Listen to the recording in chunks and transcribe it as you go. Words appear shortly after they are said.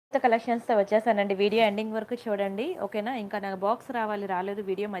కొత్త కలెక్షన్స్‌తో వచ్చేసానండి. Video ending వరకు చూడండి. ఓకేనా? ఇంకా నాకు బాక్స్ రాలేదు.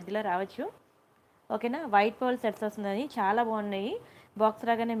 వీడియో మధ్యలో రావచ్చు. ఓకేనా? వైట్ పర్ల్ సెట్స్ వస్తున్నాయి. చాలా బాగున్నాయి. బాక్స్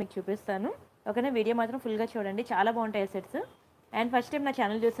రాగానే మీకు చూపిస్తాను. ఓకేనా? వీడియో మాత్రం ఫుల్గా చూడండి. చాలా బాగుంటాయి సెట్స్. అండ్ ఫస్ట్ టైం నా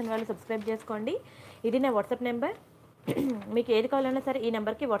ఛానల్ చూసిన వాళ్ళు సబ్స్క్రైబ్ చేసుకోండి. ఇది నా వాట్సాప్ నెంబర్. మీకు ఏది కావాలన్నా సరే ఈ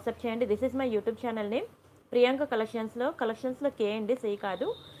నెంబర్కి వాట్సాప్ చేయండి. This is my YouTube channel name Priyanka కలెక్షన్స్లో కే అండి, సి కాదు.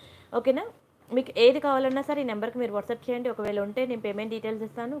 ఓకేనా? మీకు ఏది కావాలన్నా సరే ఈ నెంబర్కి మీరు వాట్సాప్ చేయండి. ఒకవేళ ఉంటే నేను పేమెంట్ డీటెయిల్స్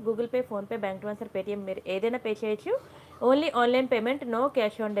ఇస్తాను. Google pay, PhonePe, bank transfer, Paytm మీరు ఏదైనా పే చేయొచ్చు. Only online payment, no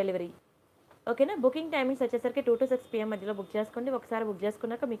cash on delivery. ఓకేనా? బుకింగ్ టైమింగ్స్ వచ్చేసరికి 2 to 6 PM మధ్యలో బుక్ చేసుకోండి. ఒకసారి బుక్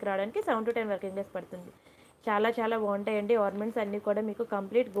చేసుకున్నాక మీకు రావడానికి 7 to 10 వర్కింగ్ డేస్ పడుతుంది. చాలా బాగుంటాయండి. ఆర్నమెంట్స్ అన్నీ కూడా మీకు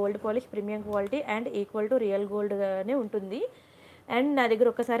complete gold polish, premium quality and equal to real గోల్డ్గానే ఉంటుంది. అండ్ నా దగ్గర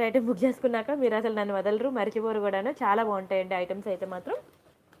ఒక్కసారి ఐటమ్ బుక్ చేసుకున్నాక మీరు అసలు నన్ను వదలరు, మర్చిపోరు కూడాను. చాలా బాగుంటాయండి ఐటమ్స్ అయితే మాత్రం.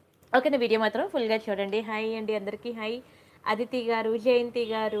 ఓకేనా? వీడియో మాత్రం ఫుల్గా చూడండి. హాయ్ అండి అందరికీ. హాయ్ అదితి గారు, జయంతి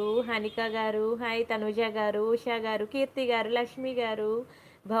గారు, హనిక గారు, హాయ్ తనుజ గారు, ఉషా గారు, కీర్తి గారు, లక్ష్మి గారు,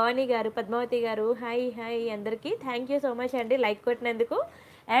 భవానీ గారు, పద్మావతి గారు, హాయ్ అందరికీ. థ్యాంక్ యూ సో మచ్ అండి లైక్ కొట్టినందుకు.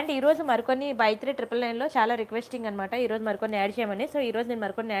 అండ్ ఈరోజు మరికొన్ని బై 3 999లో చాలా రిక్వెస్టింగ్ అనమాట. ఈరోజు మరికొన్ని యాడ్ చేయమని. సో ఈరోజు నేను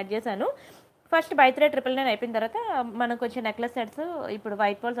మరికొన్ని యాడ్ చేశాను. ఫస్ట్ బై 3 999 అయిపోయిన తర్వాత మనం కొంచెం నెక్లెస్ సెట్స్, ఇప్పుడు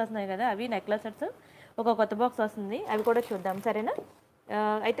వైట్ పాల్స్ వస్తున్నాయి కదా, అవి నెక్లెస్ సెట్స్ ఒక కొత్త బాక్స్ వస్తుంది, అవి కూడా చూద్దాం. సరేనా?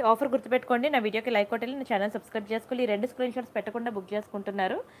 అయితే ఆఫర్ గుర్తుపెట్టుకోండి. నా వీడియోకి లైక్ కొట్టాలి, నా ఛానల్ సబ్స్క్రైబ్ చేసుకోవాలి. ఈ 2 స్క్రీన్ షాట్స్ పెట్టకుండా బుక్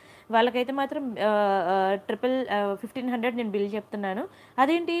చేసుకుంటున్నారు వాళ్ళకైతే మాత్రం 1500 నేను బిల్ చెప్తున్నాను.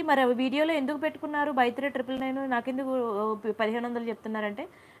 అదేంటి మరి వీడియోలో ఎందుకు పెట్టుకున్నారు బై 3 999 నాకెందుకు 1500 చెప్తున్నారంటే,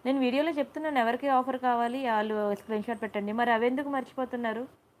 నేను వీడియోలో చెప్తున్నాను ఎవరికి ఆఫర్ కావాలి వాళ్ళు స్క్రీన్ షాట్ పెట్టండి. మరి అవి ఎందుకు మర్చిపోతున్నారు?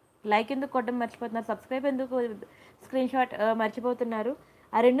 లైక్ ఎందుకు కొట్టడం మర్చిపోతున్నారు? సబ్స్క్రైబ్ ఎందుకు స్క్రీన్ షాట్ మర్చిపోతున్నారు?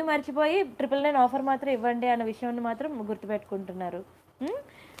 ఆ 2 మర్చిపోయి 999 ఆఫర్ మాత్రం ఇవ్వండి అన్న విషయాన్ని మాత్రం గుర్తుపెట్టుకుంటున్నారు.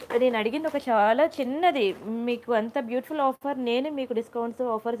 నేను అడిగింది ఒక చాలా చిన్నది, మీకు అంత బ్యూటిఫుల్ ఆఫర్ నేను మీకు డిస్కౌంట్స్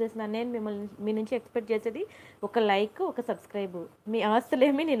ఆఫర్స్ ఇస్తున్నాను. నేను మిమ్మల్ని మీ నుంచి ఎక్స్పెక్ట్ చేసేది ఒక లైక్, ఒక సబ్స్క్రైబ్. మీ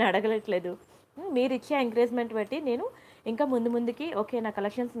ఆస్తులేమీ నేను అడగట్లేదు. మీరు ఇచ్చే ఎంకరేజ్మెంట్ బట్టి నేను ఇంకా ముందుకి ఓకే నా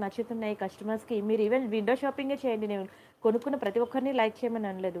కలెక్షన్స్ నచ్చుతున్నాయి కస్టమర్స్కి, మీరు ఈవెన్ విండో షాపింగే చేయండి. నేను కొనుక్కున్న ప్రతి ఒక్కరిని లైక్ చేయమని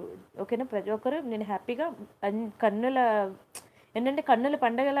అనలేదు. ఓకేనా? ప్రతి ఒక్కరు నేను హ్యాపీగా కన్నుల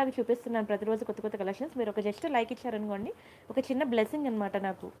పండగలాగా చూపిస్తున్నాను ప్రతిరోజు కొత్త కలెక్షన్స్. మీరు ఒక జస్ట్ లైక్ ఇచ్చారనుకోండి, ఒక చిన్న బ్లెస్సింగ్ అనమాట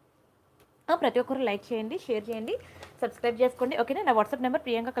నాకు. ప్రతి ఒక్కరు లైక్ చేయండి, షేర్ చేయండి, సబ్స్క్రైబ్ చేసుకోండి. ఓకేనా? నా వాట్సాప్ నెంబర్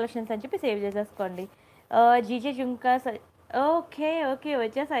ప్రియాంక కలెక్షన్స్ అని చెప్పి సేవ్ చేసేసుకోండి. GJ jhumkas. Okay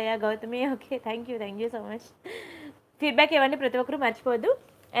వచ్చేసాయా Gautami? Okay thank you so much. Feedback ఇవ్వండి ప్రతి ఒక్కరు, మర్చిపోవద్దు.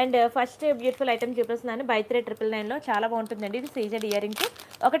 అండ్ ఫస్ట్ బ్యూటిఫుల్ ఐటమ్ చూపిస్తున్నాను బై 3 999లో. చాలా బాగుంటుందండి. ఇది సీజెడ్ ఇయర్ రింగ్స్.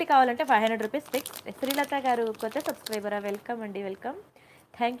 ఒకటి కావాలంటే 500 రూపీస్ ఫిక్స్. శ్రీలత గారు కొత్త సబ్స్క్రైబరా, వెల్కమ్ అండి, వెల్కమ్.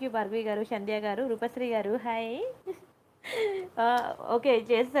 Thank you. భార్గవి గారు, సంధ్య గారు, రూపశ్రీ గారు, హాయ్. ఓకే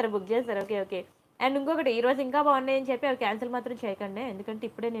చేస్తారు, బుక్ చేస్తారు. ఓకే. అండ్ ఇంకొకటి, ఈరోజు ఇంకా బాగున్నాయని చెప్పి అవి క్యాన్సిల్ మాత్రం చేయకండి. ఎందుకంటే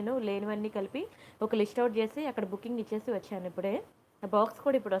ఇప్పుడే నేను లేనివన్నీ కలిపి ఒక లిస్ట్ అవుట్ చేసి అక్కడ బుకింగ్ ఇచ్చేసి వచ్చాను. ఇప్పుడే బాక్స్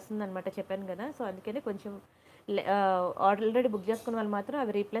కూడా ఇప్పుడు వస్తుందన్నమాట, చెప్పాను కదా. సో అందుకని కొంచెం ఆల్రెడీ బుక్ చేసుకున్న వాళ్ళు మాత్రం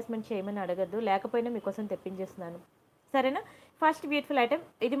అవి రీప్లేస్మెంట్ చేయమని అడగద్దు, లేకపోయినా మీకోసం తెప్పించేస్తున్నాను. సరేనా? ఫస్ట్ బ్యూటిఫుల్ ఐటమ్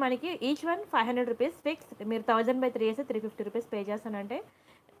ఇది మనకి ఈచ్ వన్ 500 రూపీస్ ఫిక్స్. మీరు 1000/3 వేస్తే 350 రూపీస్ పే చేస్తానంటే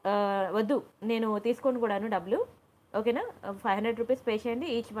వద్దు, నేను తీసుకోండి కూడాను డబ్బులు. ఓకేనా? 500 రూపీస్ పే చేయండి,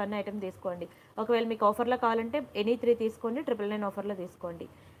 ఈచ్ వన్ ఐటమ్ తీసుకోండి. ఒకవేళ మీకు ఆఫర్లో కావాలంటే ఎనీ 3 తీసుకోండి, 999 ఆఫర్లో తీసుకోండి.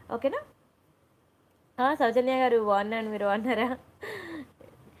 ఓకేనా? సౌజన్య గారు బాగున్నాను, మీరు బాగున్నారా?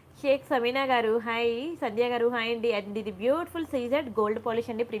 షేక్ సమీనా గారు హాయ్, సంధ్య గారు హాయ్ అండి. అండ్ ఇది బ్యూటిఫుల్ సీజెడ్ గోల్డ్ పాలిష్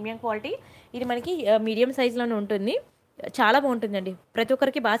అండి, ప్రీమియం క్వాలిటీ. ఇది మనకి మీడియం సైజ్లోనే ఉంటుంది. చాలా బాగుంటుందండి, ప్రతి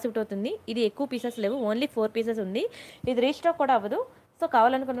ఒక్కరికి బాగా సూట్ అవుతుంది. ఇది ఎక్కువ పీసెస్ లేవు, ఓన్లీ 4 పీసెస్ ఉంది. ఇది రీస్టాక్ కూడా అవ్వదు. సో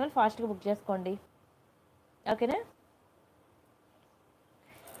కావాలనుకున్న వాళ్ళు ఫాస్ట్గా బుక్ చేసుకోండి. ఓకేనా?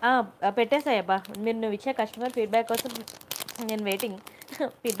 పెట్టేసాయబ్బా, మీరు నువ్వు ఇచ్చే కస్టమర్ ఫీడ్బ్యాక్ కోసం నేను వెయిటింగ్.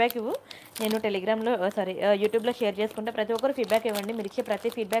 ఫీడ్బ్యాక్ ఇవ్వు, నేను టెలిగ్రామ్లో యూట్యూబ్లో షేర్ చేసుకుంటే ప్రతి ఒక్కరు ఫీడ్బ్యాక్ ఇవ్వండి. మీరు ఇచ్చే ప్రతి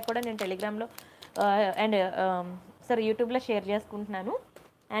ఫీడ్బ్యాక్ కూడా నేను టెలిగ్రామ్లో అండ్ యూట్యూబ్లో షేర్ చేసుకుంటున్నాను.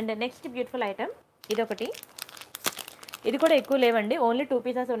 అండ్ నెక్స్ట్ బ్యూటిఫుల్ ఐటమ్ ఇదొకటి. ఇది కూడా ఎక్కువ లేవండి, ఓన్లీ 2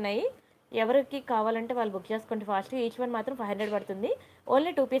 పీసెస్ ఉన్నాయి. ఎవరికి కావాలంటే వాళ్ళు బుక్ చేసుకోండి ఫాస్ట్గా. ఈచ్ వన్ మాత్రం 500 పడుతుంది.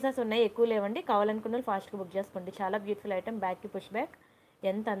 ఓన్లీ 2 పీసెస్ ఉన్నాయి, ఎక్కువ లేవండి. కావాలనుకున్న వాళ్ళు ఫాస్ట్గా బుక్ చేసుకోండి. చాలా బ్యూటిఫుల్ ఐటమ్, బ్యాక్కి పుష్ బ్యాక్.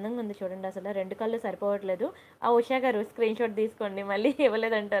 ఎంత అందంగా ఉంది చూడండి, అసలు 2 కళ్ళు సరిపోవట్లేదు. ఉషా గారు స్క్రీన్ షాట్ తీసుకోండి, మళ్ళీ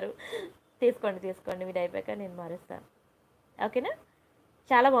ఇవ్వలేదంటారు. తీసుకోండి, మీరు అయిపోయాక నేను మారుస్తాను. ఓకేనా?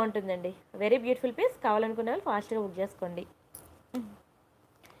 చాలా బాగుంటుందండి, వెరీ బ్యూటిఫుల్ పీస్. కావాలనుకునే వాళ్ళు ఫాస్ట్గా బుక్ చేసుకోండి.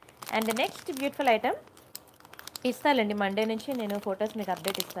 అండ్ నెక్స్ట్ బ్యూటిఫుల్ ఐటమ్ ఇస్తానండి, మండే నుంచి నేను ఫొటోస్ మీకు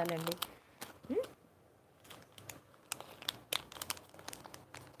అప్డేట్ ఇస్తానండి.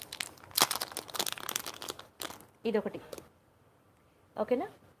 ఇదొకటి. ఓకేనా?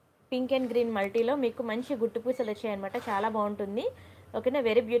 పింక్ అండ్ గ్రీన్ మల్టీలో మీకు మంచి గుట్టు పూసలు వచ్చాయన్నమాట, చాలా బాగుంటుంది. ఓకేనా.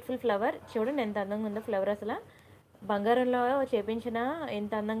 Very beautiful flower. చూడండి ఎంత అందంగా ఉందో ఫ్లవర్. అసలు బంగారంలో చేపించిన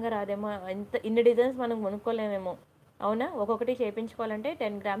ఎంత అందంగా రాదేమో. ఇన్ని డిజైన్స్ మనం కొనుక్కోలేమేమో, అవునా. ఒక్కొక్కటి చేయించుకోవాలంటే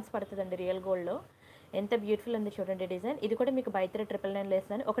 10 గ్రామ్స్ పడుతుందండి రియల్ గోల్డ్లో. ఎంత బ్యూటిఫుల్ ఉంది చూడండి డిజైన్. ఇది కూడా మీకు బై 3 999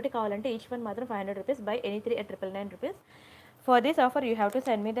 వేస్తాను. ఒకటి కావాలంటే ఈచ్ వన్ మాత్రం 500 rupees, by any 3 at 999 rupees. For this offer you have to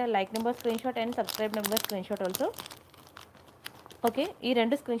send me the like number screen shot and subscribe number screen shot also. Okay, ఈ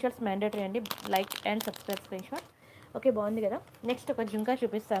 2 స్క్రీన్ షాట్స్ మ్యాండేటరీ అండి, like and subscribe screen shot. Okay, బాగుంది కదా. Next ఒక జుంకా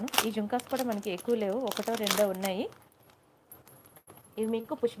చూపిస్తాను. ఈ జుంకాస్ కూడా మనకి ఎక్కువ లేవు, ఒకటో రెండో ఉన్నాయి. ఇవి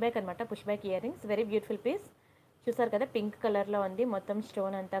మీకు పుష్ బ్యాక్ అనమాట, push back ear rings. Very beautiful piece. చూసారు కదా, పింక్ కలర్లో ఉంది మొత్తం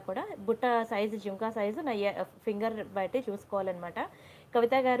స్టోన్ అంతా కూడా. బుట్ట సైజు, జుంకా సైజు నా ఫింగర్ బట్టి చూసుకోవాలన్నమాట.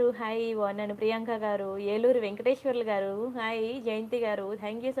 కవిత గారు హాయ్ బాగున్నాను. ప్రియాంక గారు, ఏలూరు వెంకటేశ్వర్లు గారు హాయ్. జయంతి గారు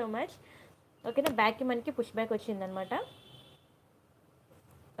థ్యాంక్ యూ సో మచ్. ఓకేనా, బ్యాక్కి మనకి పుష్ బ్యాక్ వచ్చిందనమాట.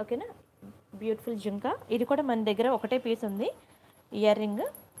 ఓకేనా, బ్యూటిఫుల్ జుంకా. ఇది కూడా మన దగ్గర ఒకటే పీస్ ఉంది ఇయర్ రింగ్,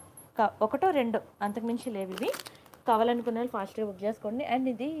 ఒకటో రెండో, అంతకుమించి లేవు ఇవి. కావాలనుకున్న వాళ్ళు ఫాస్ట్గా బుక్ చేసుకోండి. అండ్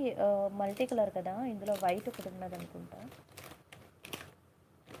ఇది మల్టీ కలర్ కదా, ఇందులో వైట్ ఒకటి ఉన్నది అనుకుంటా.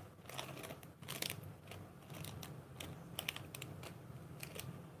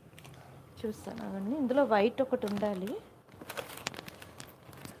 చూస్తాను అవన్నీ, ఇందులో వైట్ ఒకటి ఉండాలి.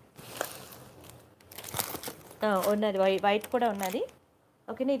 ఉన్నది, వైట్ కూడా ఉన్నది.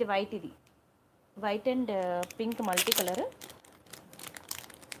 ఓకేనా, ఇది వైట్, ఇది white and pink multi colour.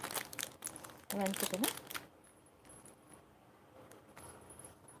 ఓకేనా,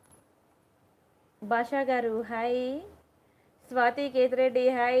 భాషా గారు hi. Swathi Kethireddy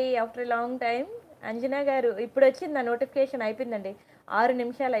hi after long time. Anjana గారు ఇప్పుడు వచ్చింది నా నోటిఫికేషన్, అయిపోయిందండి 6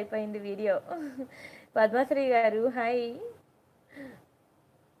 నిమిషాలు అయిపోయింది వీడియో. పద్మశ్రీ గారు హాయ్.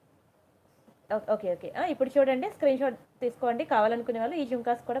 ఓకే ఓకే, ఇప్పుడు చూడండి, స్క్రీన్ షాట్ తీసుకోండి కావాలనుకునే వాళ్ళు. ఈ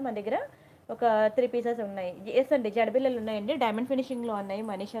జుంకాస్ కూడా మన దగ్గర ఒక 3 పీసెస్ ఉన్నాయి. ఎస్ అండి, జడబిల్లలు ఉన్నాయండి, డైమండ్ ఫినిషింగ్లో ఉన్నాయి.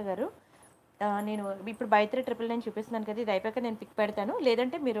 మనీషా గారు, నేను ఇప్పుడు బై 3 999 చూపిస్తున్నాను కదా, ఇది అయిపోయాక నేను పిక్ పెడతాను.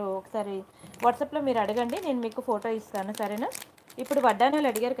 లేదంటే మీరు ఒకసారి వాట్సాప్లో మీరు అడగండి, నేను మీకు ఫోటో ఇస్తాను, సరేనా. ఇప్పుడు వడ్డానాలు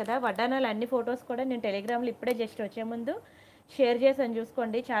అడిగారు కదా, వడ్డానాలు అన్ని ఫొటోస్ కూడా నేను టెలిగ్రామ్లో ఇప్పుడే జస్ట్ వచ్చే ముందు షేర్ చేసాను,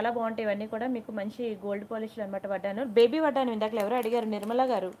 చూసుకోండి. చాలా బాగుంటాయి ఇవన్నీ కూడా, మీకు మంచి గోల్డ్ పాలిష్లు అనమాట. వడ్డాను, బేబీ వడ్డాను ఇందాక ఎవరో అడిగారు, నిర్మల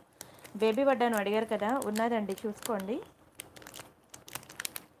గారు బేబీ వడ్డాను అడిగారు కదా, ఉన్నదండి చూసుకోండి.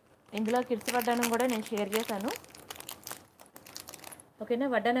 ఇందులో కిడ్స్ వడ్డానం కూడా నేను షేర్ చేశాను. ఓకేనా,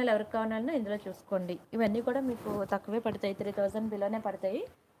 వడ్డానాలు ఎవరికి కావాలన్నా ఇందులో చూసుకోండి. ఇవన్నీ కూడా మీకు తక్కువే పడతాయి, 3000 బిలోనే పడతాయి.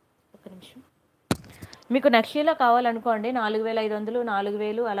 ఒక నిమిషం, మీకు నక్షీలో కావాలనుకోండి 4500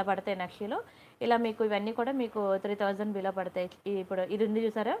 4000 అలా పడతాయి నక్షీలో. ఇలా మీకు ఇవన్నీ కూడా మీకు 3000 బిలో పడతాయి. ఇప్పుడు ఇది ఉంది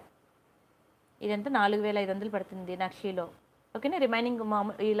చూసారా, ఇదంతా 4500 పడుతుంది నక్షీలో. ఓకేనా, రిమైనింగ్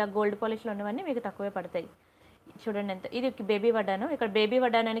ఇలా గోల్డ్ పాలిష్లో ఉన్నవన్నీ మీకు తక్కువే పడతాయి. చూడండి ఎంత. ఇది బేబీ వడ్డాను, ఇక్కడ బేబీ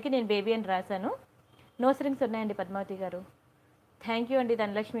వడ్డానానికి నేను బేబీ అని రాశాను. నోస్ రింగ్స్ ఉన్నాయండి పద్మావతి గారు. థ్యాంక్ యూ అండి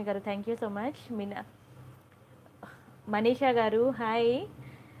ధనలక్ష్మి గారు, thank you so much. Manisha గారు హాయ్.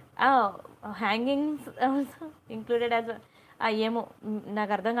 హ్యాంగింగ్స్ ఇంక్లూడెడ్ యాజ్, ఏమో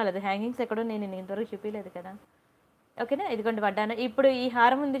నాకు అర్థం కాలేదు, హ్యాంగింగ్స్ ఎక్కడో నేను ఇంతవరకు చూపించలేదు కదా. ఓకేనా, ఇదిగోండి వడ్డాను. ఇప్పుడు ఈ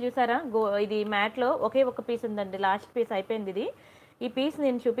హారం ఉంది చూసారా, ఇది మ్యాట్లో ఒకే ఒక పీస్ ఉందండి, లాస్ట్ పీస్ అయిపోయింది ఇది. ఈ పీస్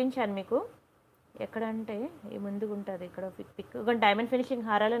నేను చూపించాను మీకు, ఎక్కడ అంటే ఈ ముందుకు ఉంటుంది ఇక్కడ పిక్. ఇదిగోండి డైమండ్ ఫినిషింగ్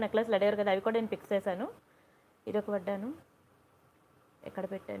హారాలు నెక్లెస్లు అడిగారు కదా, అవి కూడా నేను పిక్స్ చేశాను. ఇది ఒక వడ్డాను, ఎక్కడ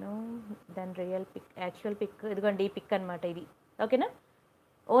పెట్టాను దాని రియల్ పిక్, యాక్చువల్ పిక్ ఇదిగోండి ఈ పిక్ అనమాట ఇది. ఓకేనా,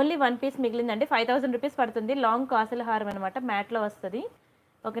 ఓన్లీ 1 పీస్ మిగిలిందండి, 5000 రూపీస్ పడుతుంది. లాంగ్ కాసుల హారం అనమాట, మ్యాట్లో వస్తుంది.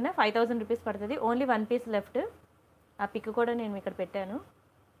 ఓకేనా, 5000 రూపీస్ పడుతుంది. Only 1 piece left. ఆ పిక్ కూడా నేను ఇక్కడ పెట్టాను.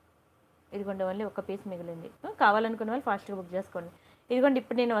 ఇదిగోండి ఓన్లీ 1 పీస్ మిగిలింది. కావాలనుకున్న వాళ్ళు ఫాస్ట్గా బుక్ చేసుకోండి. ఇదిగోండి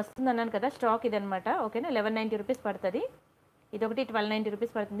ఇప్పుడు నేను వస్తుంది అన్నాను కదా, స్టాక్ ఇదనమాట. ఓకేనా, 1190 రూపీస్ పడుతుంది. ఇదొకటి 1290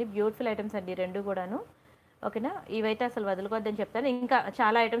 రూపీస్ పడుతుంది. బ్యూటిఫుల్ ఐటమ్స్ అండి రెండు కూడాను. ఓకేనా, ఇవైతే అసలు వదులుకోవద్దని చెప్తాను. ఇంకా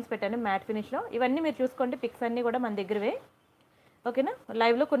చాలా ఐటమ్స్ పెట్టాను మ్యాట్ ఫినిష్లో, ఇవన్నీ మీరు చూసుకోండి. పిక్స్ అన్నీ కూడా మన దగ్గరవే. ఓకేనా,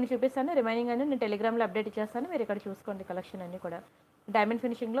 లైవ్లో కొన్ని చూపిస్తాను, రిమైనింగ్ అన్నీ నేను టెలిగ్రామ్లో అప్డేట్ ఇచ్చేస్తాను, మీరు ఇక్కడ చూసుకోండి. కలెక్షన్ అన్నీ కూడా డైమండ్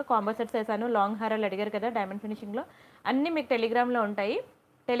ఫినిషింగ్లో కాంబో సెట్స్ వేసాను. లాంగ్ హారాలు అడిగారు కదా, డైమండ్ ఫినిషింగ్లో అన్నీ మీకు టెలిగ్రామ్లో ఉంటాయి.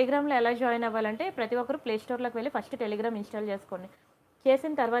 టెలిగ్రామ్లో ఎలా జాయిన్ అవ్వాలంటే ప్రతి ఒక్కరు ప్లే స్టోర్లోకి వెళ్ళి ఫస్ట్ టెలిగ్రామ్ ఇన్స్టాల్ చేసుకోండి.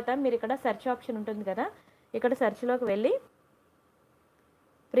 చేసిన తర్వాత మీరు ఇక్కడ సెర్చ్ ఆప్షన్ ఉంటుంది కదా, ఇక్కడ సెర్చ్లోకి వెళ్ళి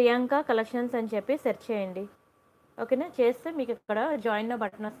ప్రియాంక కలెక్షన్స్ అని చెప్పి సెర్చ్ చేయండి. ఓకేనా, చేస్తే మీకు ఇక్కడ జాయిన్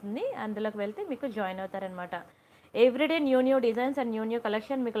బటన్ వస్తుంది, అందులోకి వెళ్తే మీకు జాయిన్ అవుతారనమాట. Everyday new designs and new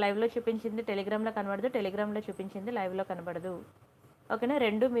collection మీకు లైవ్లో చూపించింది టెలిగ్రామ్లో కనబడదు, టెలిగ్రామ్లో చూపించింది లైవ్లో కనబడదు. ఓకేనా,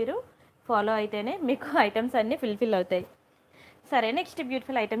 రెండు మీరు ఫాలో అయితేనే మీకు ఐటమ్స్ అన్నీ ఫిల్ అవుతాయి. సరే, నెక్స్ట్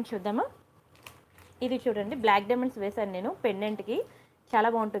బ్యూటిఫుల్ ఐటమ్ చూద్దామా. ఇది చూడండి, బ్లాక్ డైమండ్స్ వేసాను నేను పెండెంట్కి, చాలా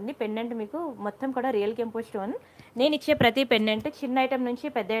బాగుంటుంది. పెండెంట్ మీకు మొత్తం కూడా రియల్ కెంపో స్టోన్. నేను ఇచ్చే ప్రతి పెండెంట్ చిన్న ఐటమ్ నుంచి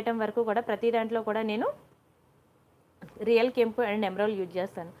పెద్ద ఐటమ్ వరకు కూడా ప్రతి దాంట్లో కూడా నేను రియల్ కెంపు అండ్ ఎమరాల్డ్ యూజ్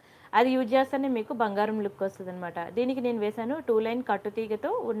చేస్తాను. అది యూజ్ చేస్తేనే మీకు బంగారం లుక్ వస్తుంది అనమాట. దీనికి నేను వేశాను 2 లైన్ కట్టుతీగతో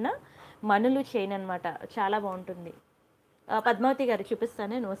ఉన్న మనులు చైన్ అనమాట. చాలా బాగుంటుంది. పద్మావతి గారు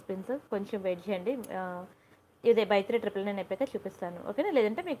చూపిస్తాను నోస్ పిన్స్, కొంచెం వెయిట్ చేయండి. ఇదే బై 3 999 అయిపోయాక చూపిస్తాను, ఓకేనా?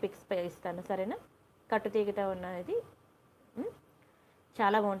 లేదంటే మీకు పిక్స్ ఇస్తాను, సరేనా? కట్టుతీగతో ఉన్నది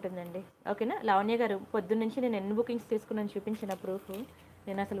చాలా బాగుంటుందండి, ఓకేనా? లావణ్య గారు పొద్దున్నుంచి నేను ఎన్ని బుకింగ్స్ తీసుకున్నాను చూపించిన ప్రూఫ్.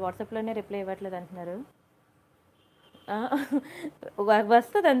 నేను అసలు వాట్సాప్లోనే రిప్లై ఇవ్వట్లేదు అంటున్నారు.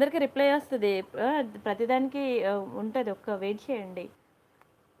 వస్తుంది, అందరికీ రిప్లై వస్తుంది, ప్రతిదానికి ఉంటుంది. ఒక్క వెయిట్ చేయండి.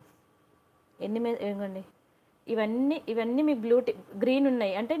 ఇవ్వండి, ఇవన్నీ మీ గ్రీన్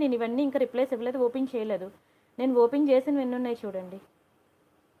ఉన్నాయి అంటే నేను ఇవన్నీ ఇంకా రిప్లైస్ ఇవ్వలేదు, ఓపెన్ చేయలేదు. నేను ఓపెన్ చేసినవి ఎన్ని ఉన్నాయి చూడండి.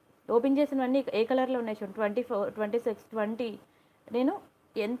 ఓపెన్ చేసినవన్నీ ఏ కలర్లో ఉన్నాయి చూడండి. 24, 26, 20. నేను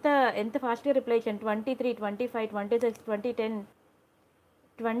ఎంత ఫాస్ట్గా రిప్లై ఇచ్చాను. 23, 25, 26, 20, 10,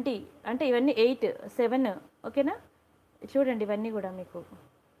 20 అంటే ఇవన్నీ 8, 7, ఓకేనా? చూడండి ఇవన్నీ కూడా మీకు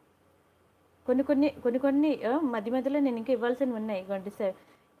కొన్ని మధ్య మధ్యలో నేను ఇంకా ఇవ్వాల్సినవి ఉన్నాయి. 27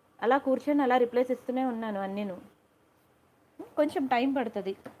 అలా కూర్చొని అలా రిప్లైస్ ఇస్తూనే ఉన్నాను అన్నీను. కొంచెం టైం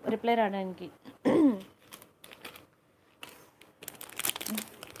పడుతుంది రిప్లై రావడానికి.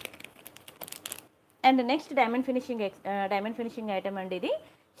 And next diamond finishing item అండి. ఇది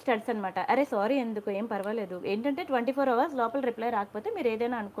స్టడ్స్ అనమాట. అరే సారీ, ఎందుకు, ఏం పర్వాలేదు. ఏంటంటే 24 hours లోపల రిప్లై రాకపోతే మీరు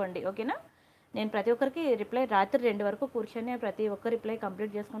ఏదైనా అనుకోండి, ఓకేనా? నేను ప్రతి ఒక్కరికి రిప్లై రాత్రి 2 వరకు కూర్చొని ప్రతి ఒక్క రిప్లై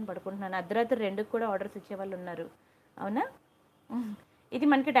కంప్లీట్ చేసుకొని పడుకుంటున్నాను. అర్ధరాత్రి 2కి కూడా ఆర్డర్స్ ఇచ్చేవాళ్ళు ఉన్నారు, అవునా? ఇది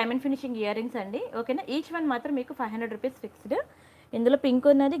మనకి డైమండ్ ఫినిషింగ్ ఇయర్ రింగ్స్ అండి, ఓకేనా? ఈచ్ వన్ మాత్రం మీకు 500 రూపీస్ ఫిక్స్డ్. ఇందులో పింక్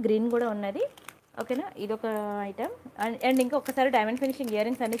ఉన్నది, గ్రీన్ కూడా ఉన్నది, ఓకేనా? ఇదొక ఐటమ్. అండ్ ఇంకా ఒకసారి డైమండ్ ఫినిషింగ్ ఇయర్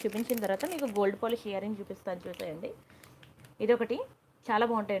రింగ్స్ అన్ని చూపించిన తర్వాత మీకు గోల్డ్ పాలిష్ ఇయర్ రింగ్ చూపిస్తాను, చూసేయండి. ఇదొకటి చాలా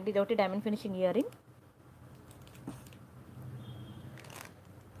బాగుంటాయండి. ఇదొకటి డైమండ్ ఫినిషింగ్ ఇయర్ రింగ్.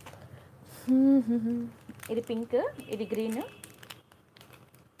 ఇది పింక్, ఇది గ్రీన్.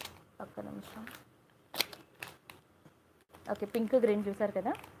 ఒక్క నిమిషం. ఓకే, పింక్ గ్రీన్ చూసారు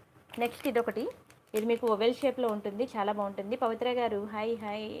కదా. నెక్స్ట్ ఇదొకటి, ఇది మీకు ఓవెల్ షేప్లో ఉంటుంది, చాలా బాగుంటుంది. పవిత్ర గారు హాయ్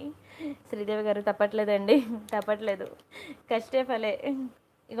హాయ్. శ్రీదేవి గారు తప్పట్లేదండి, తప్పట్లేదు, కష్టే ఫలే.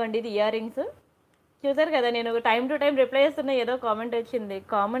 ఇగోండి ఇది ఇయర్ రింగ్స్ చూసారు కదా. నేను టైం టు టైం రిప్లై చేస్తున్నా, ఏదో కామెంట్ వచ్చింది,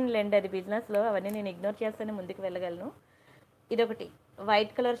 కామన్ లేండి అది బిజినెస్లో, అవన్నీ నేను ఇగ్నోర్ చేస్తేనే ముందుకు వెళ్ళగలను. ఇదొకటి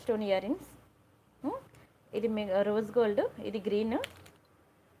white colour stone ear rings. ఇది మీ రోజ్ గోల్డ్, ఇది గ్రీన్.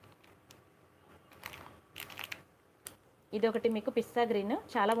 ఇదొకటి మీకు పిస్తా గ్రీన్,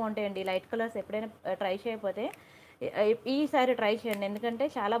 చాలా బాగుంటాయండి. లైట్ కలర్స్ ఎప్పుడైనా ట్రై చేయకపోతే ఈసారి ట్రై చేయండి, ఎందుకంటే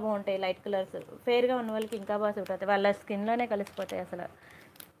చాలా బాగుంటాయి లైట్ కలర్స్. ఫేర్గా ఉన్న వాళ్ళకి ఇంకా బాగా సూట్ అవుతాయి, వాళ్ళ స్కిన్లోనే కలిసిపోతాయి అసలు.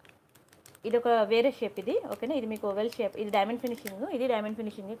 ఇది ఒక వేరే షేప్ ఇది, ఓకేనా? ఇది మీకు ఓవెల్ షేప్, ఇది డైమండ్ ఫినిషింగ్, ఇది డైమండ్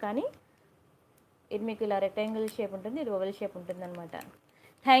ఫినిషింగ్, కానీ ఇది మీకు ఇలా రెక్టాంగిల్ షేప్ ఉంటుంది, ఇది ఓవెల్ షేప్ ఉంటుంది అనమాట.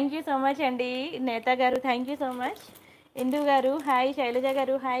 థ్యాంక్ యూ సో మచ్ అండి నేత గారు, థ్యాంక్ యూ సో మచ్. ఇందు గారు హాయ్, శైలజ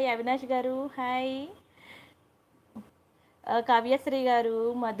గారు హాయ్, అవినాష్ గారు హాయ్, కావ్యశ్రీ గారు,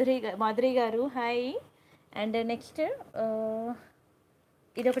 మాధురి గారు హాయ్. అండ్ నెక్స్ట్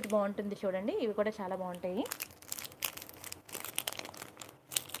ఇదొకటి బాగుంటుంది చూడండి, ఇవి కూడా చాలా బాగుంటాయి.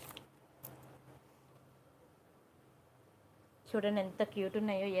 చూడండి ఎంత క్యూట్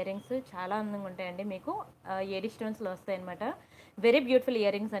ఉన్నాయో ఇయర్ రింగ్స్, చాలా అందంగా ఉంటాయండి. మీకు ఏడి స్టోన్స్లో వస్తాయి అనమాట. వెరీ బ్యూటిఫుల్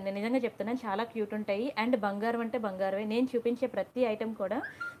ఇయర్ రింగ్స్ అండి, నిజంగా చెప్తున్నాను, చాలా క్యూట్ ఉంటాయి. అండ్ బంగారం అంటే బంగారమే. నేను చూపించే ప్రతి ఐటెం కూడా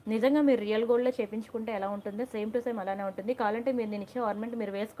నిజంగా మీరు రియల్ గోల్డ్లో చేయించుకుంటే ఎలా ఉంటుందో సేమ్ టు సేమ్ అలానే ఉంటుంది. కావాలంటే మీరు నేను ఇచ్చే ఆర్నమెంట్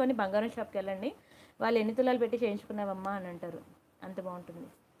మీరు వేసుకొని బంగారం షాప్కి వెళ్ళండి, వాళ్ళు ఎన్ని తులాలు పెట్టి చేయించుకున్నావమ్మా అని అంటారు, అంత బాగుంటుంది.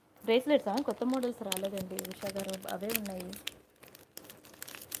 బ్రేస్లెట్సా, కొత్త మోడల్స్ రాలేదండి ఉషా గారు, అవే ఉన్నాయి.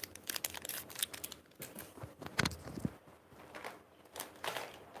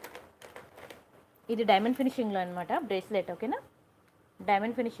 ఇది డైమండ్ ఫినిషింగ్లో అనమాట బ్రేస్లెట్, ఓకేనా?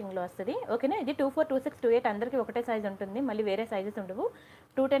 డైమండ్ ఫినిషింగ్లో వస్తుంది, ఓకేనా? ఇది 24, 26, 28 అందరికీ ఒకటే సైజ్ ఉంటుంది, మళ్ళీ వేరే సైజెస్ ఉండవు.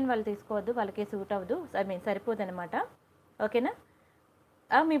 210 వాళ్ళు తీసుకోవద్దు, వాళ్ళకి సూట్ అవ్వదు, సరిపోదు అనమాట, ఓకేనా?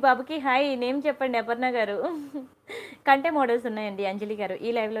 మీ బాబుకి హాయ్, నేమ్ చెప్పండి అపర్ణ గారు. కంటే మోడల్స్ ఉన్నాయండి అంజలి గారు,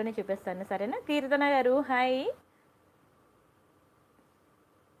 ఈ లైవ్లోనే చూపిస్తాను, సరేనా? కీర్తన గారు హాయ్.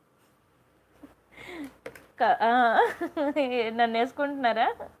 నన్ను వేసుకుంటున్నారా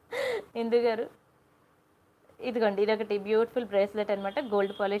ఇందు గారు? ఇదిగోండి, ఇదొకటి బ్యూటిఫుల్ బ్రేస్లెట్ అనమాట,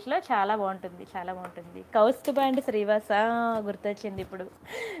 గోల్డ్ పాలిష్లో, చాలా బాగుంటుంది, చాలా బాగుంటుంది. కౌస్తుభ అండ్ శ్రీవాస గుర్తొచ్చింది ఇప్పుడు.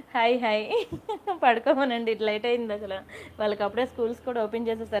 Hi hi. పడుకోమనండి, లైట్ అయింది అసలు, వాళ్ళకి అప్పుడే స్కూల్స్ కూడా ఓపెన్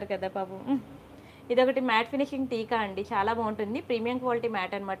చేసేసారు కదా పాపం. ఇదొకటి మ్యాట్ ఫినిషింగ్ టీకా అండి, చాలా బాగుంటుంది, ప్రీమియం క్వాలిటీ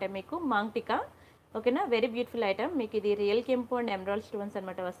మ్యాట్ అనమాట, మీకు మాంగ్ టీకా, ఓకేనా? Very beautiful item. మీకు ఇది రియల్ కెంపు అండ్ ఎమరాల్డ్ స్టోన్స్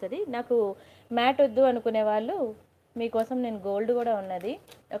అనమాట వస్తుంది. నాకు మ్యాట్ వద్దు అనుకునే వాళ్ళు మీకోసం నేను గోల్డ్ కూడా ఉన్నది,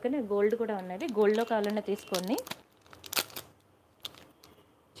 ఓకేనా? గోల్డ్ కూడా ఉన్నది, గోల్డ్లో కావాలన్నా తీసుకోండి.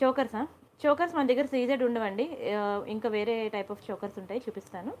 చోకర్స్ మన దగ్గర సీజెడ్ ఉండవండి, ఇంకా వేరే టైప్ ఆఫ్ చోకర్స్ ఉంటాయి,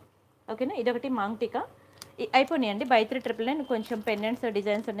 చూపిస్తాను. ఓకేనా, ఇదొకటి మాంగ్ టీకా. అయిపోయినాయండి. బై 399 కొంచెం పెండెంట్స్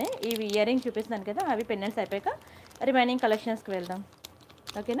డిజైన్స్ ఉన్నాయి. ఇవి ఇయర్ రింగ్ చూపిస్తున్నాను కదా, అవి పెండెంట్స్ అయిపోయాక రిమైనింగ్ కలెక్షన్స్కి వెళ్దాం.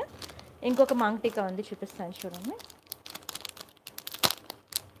 ఓకేనా, ఇంకొక మాంగ్ టీకా ఉంది, చూపిస్తాను చూడండి.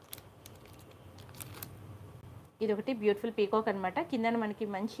 ఇది ఒకటి బ్యూటిఫుల్ పీకాక్ అనమాట. కింద మనకి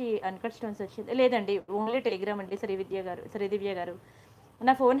మంచి అన్కట్ స్టోన్స్ వచ్చింది. లేదండి, ఓన్లీ టెలిగ్రామ్ అండి. శ్రీదివ్య గారు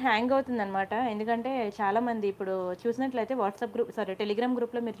నా ఫోన్ హ్యాంగ్ అవుతుంది అనమాట. ఎందుకంటే చాలామంది ఇప్పుడు చూసినట్లయితే వాట్సాప్ గ్రూప్, టెలిగ్రామ్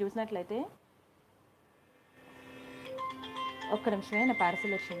గ్రూప్లో మీరు చూసినట్లయితే, ఒక్క నిమిషమే, నా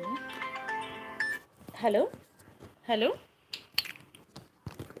పార్సల్ వచ్చింది. హలో హలో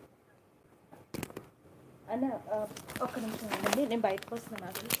అన్న, ఒక్క నిమిషం అండి, నేను బయటకు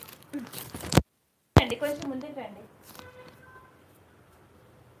వస్తున్నాను అండి, కొంచెం ముందుకు రండి.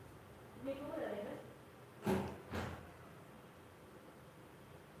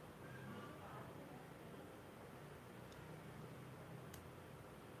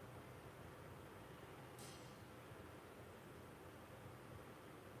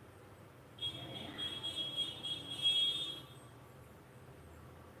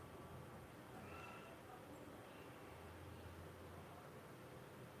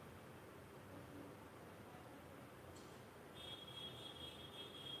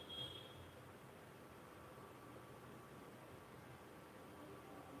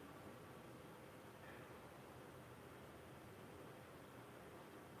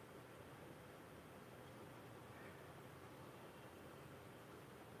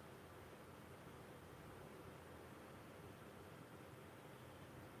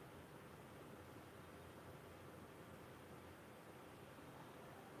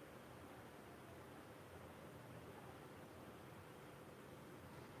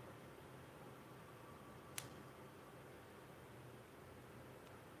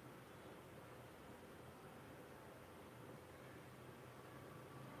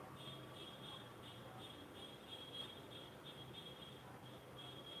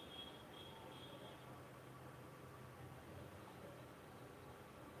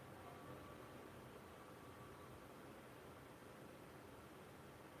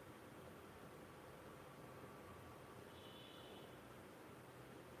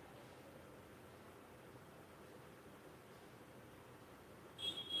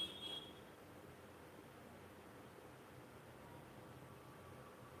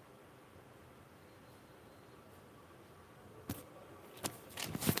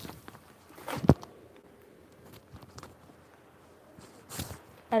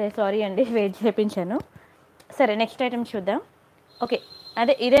 అదే సారీ అండి, వెయిట్ చేయించాను. సరే, నెక్స్ట్ ఐటెం చూద్దాం. ఓకే,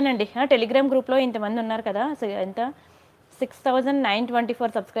 అదే ఇదేనండి. టెలిగ్రామ్ గ్రూప్లో ఇంతమంది ఉన్నారు కదా, ఎంత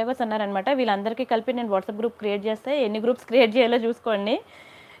 6924 సబ్స్క్రైబర్స్ ఉన్నారనమాట. వీళ్ళందరికీ కలిపి నేను వాట్సాప్ గ్రూప్ క్రియేట్ చేస్తే, ఎన్ని గ్రూప్స్ క్రియేట్ చేయాలో చూసుకోండి.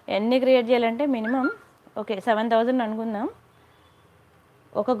 ఎన్ని క్రియేట్ చేయాలంటే మినిమం 7000 అనుకుందాం.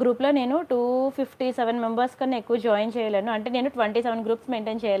 ఒక గ్రూప్లో నేను 257 మెంబర్స్ కన్నా ఎక్కువ జాయిన్ చేయలేను. అంటే నేను 27 గ్రూప్స్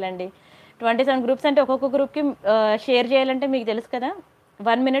మెయింటైన్ చేయాలండి. 27 గ్రూప్స్ అంటే ఒక్కొక్క గ్రూప్కి షేర్ చేయాలంటే మీకు తెలుసు కదా,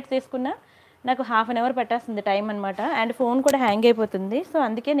 1 మినిట్ తీసుకున్నా నాకు హాఫ్ అన్ అవర్ పట్టేస్తుంది టైం అనమాట. అండ్ ఫోన్ కూడా హ్యాంగ్ అయిపోతుంది. సో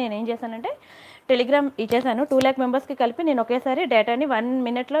అందుకే నేను ఏం చేశానంటే టెలిగ్రామ్ ఇచ్చేసాను. 2 లాక్ మెంబర్స్కి కలిపి నేను ఒకేసారి డేటాని 1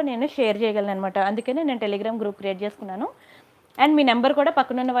 మినిట్లో నేను షేర్ చేయగలను అనమాట. అందుకనే నేను టెలిగ్రామ్ గ్రూప్ క్రియేట్ చేసుకున్నాను. అండ్ మీ నెంబర్ కూడా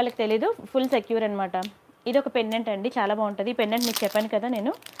పక్కనున్న వాళ్ళకి తెలీదు, ఫుల్ సెక్యూర్ అనమాట. ఇది ఒక పెండెంట్ అండి, చాలా బాగుంటుంది. ఈ పెండెంట్ మీకు చెప్పాను కదా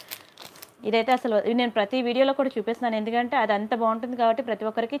నేను, ఇదైతే అసలు నేను ప్రతి వీడియోలో కూడా చూపిస్తున్నాను. ఎందుకంటే అది అంత బాగుంటుంది కాబట్టి ప్రతి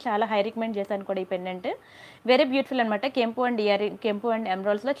ఒక్కరికి చాలా హై రికమెండ్ చేశాను కూడా. ఈ పెండెంట్ వెరీ బ్యూటిఫుల్ అనమాట. కెంపు అండ్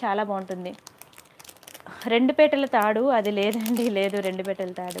ఎమరాల్డ్స్లో చాలా బాగుంటుంది. 2 పేటల తాడు అది లేదండి, లేదు 2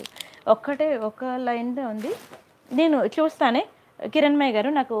 పేటల తాడు, ఒక లైన్లో ఉంది. నేను చూస్తానే, కిరణ్మయ్య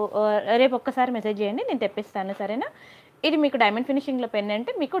గారు నాకు రేపు ఒక్కసారి మెసేజ్ చేయండి, నేను తెప్పిస్తాను, సరేనా. ఇది మీకు డైమండ్ ఫినిషింగ్లో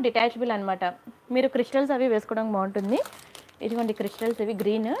పెండెంట్, మీకు డిటాచబుల్ అనమాట. మీరు క్రిస్టల్స్ అవి వేసుకోవడం బాగుంటుంది. ఇదిగోండి క్రిస్టల్స్ ఇవి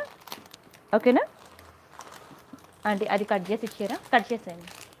గ్రీన్, ఓకేనా అండి. అది కట్ చేసి ఇచ్చారా? కట్ చేసేయండి.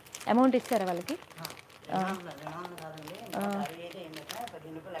 అమౌంట్ ఇస్తారా వాళ్ళకి?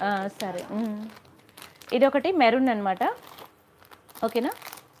 సరే. ఇదొకటి మెరూన్ అనమాట, ఓకేనా.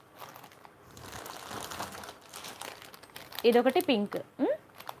 ఇదొకటి పింక్,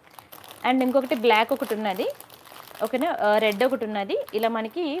 అండ్ ఇంకొకటి బ్లాక్ ఒకటి ఉన్నది, ఓకేనా. రెడ్ ఒకటి ఉన్నది. ఇలా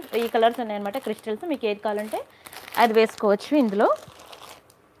మనకి ఈ కలర్స్ ఉన్నాయన్నమాట క్రిస్టల్స్. మీకు ఏది కావాలంటే అది వేసుకోవచ్చు ఇందులో,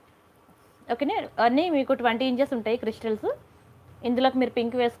 ఓకేనా. అన్నీ మీకు 20 ఇంచెస్ ఉంటాయి క్రిస్టల్స్. ఇందులోకి మీరు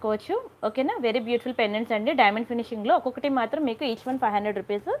పింక్ వేసుకోవచ్చు, ఓకేనా. వెరీ బ్యూటిఫుల్ పెండెంట్స్ అండి, డైమండ్ ఫినిషింగ్లో. ఒక్కొక్కటి మాత్రం మీకు ఈచ్ వన్ 500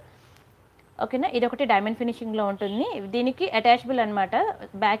 రూపీస్, ఓకేనా. ఇదొకటి డైమండ్ ఫినిషింగ్లో ఉంటుంది. దీనికి అటాచబుల్ అనమాట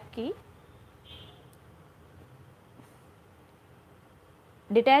బ్యాక్కి.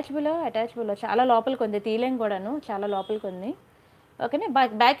 అటాచబుల్ చాలా లోపలికి ఉంది, తీయలేం కూడాను, చాలా లోపలికి ఉంది, ఓకేనా.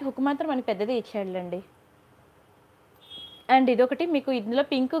 బ్యాక్ హుక్ మాత్రం మనకి పెద్దది ఇచ్చాడులేండి. అండ్ ఇదొకటి మీకు ఇందులో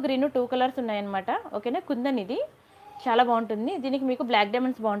పింక్ గ్రీన్ 2 కలర్స్ ఉన్నాయన్నమాట. ఓకేనా. కుందన్ ఇది చాలా బాగుంటుంది. దీనికి మీకు బ్లాక్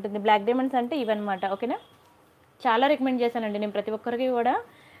డైమండ్స్ బాగుంటుంది. బ్లాక్ డైమండ్స్ అంటే ఇవన్నమాట. ఓకేనా. చాలా రికమెండ్ చేశానండి నేను ప్రతి ఒక్కరికి కూడా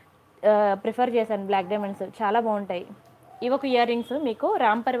ప్రిఫర్ చేశాను. బ్లాక్ డైమండ్స్ చాలా బాగుంటాయి. ఇవి ఒక ఇయర్ రింగ్స్ మీకు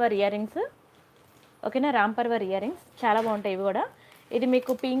రాంపర్వర్ ఇయర్ రింగ్స్. ఓకేనా. రాంపర్వర్ ఇయర్ రింగ్స్ చాలా బాగుంటాయి ఇవి కూడా. ఇది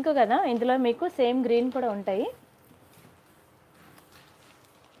మీకు పింక్ కదా, ఇందులో మీకు సేమ్ గ్రీన్ కూడా ఉంటాయి.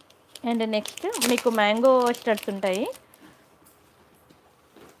 అండ్ నెక్స్ట్ మీకు మ్యాంగో స్టడ్స్ ఉంటాయి.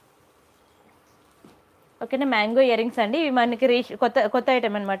 ఓకేనా. మ్యాంగో ఇయర్ రింగ్స్ అండి. ఇవి మనకి కొత్త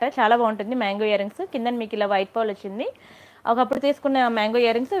ఐటమ్ అనమాట. చాలా బాగుంటుంది మ్యాంగో ఇయర్ రింగ్స్. కింద మీకు ఇలా వైట్ పౌల్ వచ్చింది. ఒకప్పుడు తీసుకున్న మ్యాంగో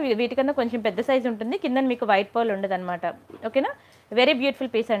ఇయర్ రింగ్స్ వీటికన్నా కొంచెం పెద్ద సైజ్ ఉంటుంది. కింద మీకు వైట్ పౌల్ ఉండదు అనమాట. ఓకేనా. వెరీ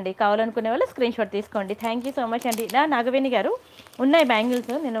బ్యూటిఫుల్ పీస్ అండి. కావాలనుకునే వాళ్ళు స్క్రీన్ షాట్ తీసుకోండి. థ్యాంక్ యూ సో మచ్ అండి. నాగవేణి గారు ఉన్నాయి బ్యాంగిల్స్.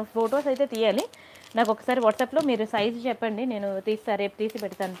 నేను ఫొటోస్ అయితే తీయాలి. నాకు ఒకసారి వాట్సాప్లో మీరు సైజు చెప్పండి, నేను రేపు తీసి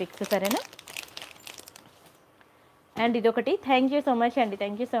పెడతాను పిక్స్. సరేనా. అండ్ ఇదొకటి. థ్యాంక్ యూ సో మచ్ అండి.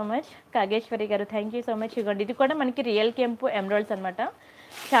 థ్యాంక్ యూ సో మచ్ కాగేశ్వరి గారు. Thank you so much. ఇవ్వండి ఇది కూడా మనకి రియల్ కెంపు ఎమరాల్డ్స్ అనమాట.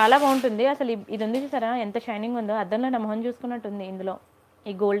 చాలా బాగుంటుంది. అసలు ఇది ఉంది చూసారా ఎంత షైనింగ్ ఉందో, అద్దంలో నా మొహం చూసుకున్నట్టుంది ఇందులో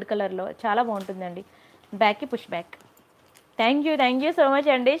ఈ గోల్డ్ కలర్లో. చాలా బాగుంటుందండి. బ్యాక్కి push back. Thank you so much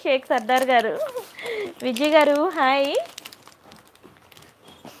అండి. షేక్ సర్దార్ గారు, విజయ్ గారు హాయ్.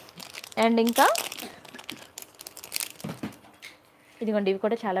 అండ్ ఇంకా ఇదిగోండి ఇవి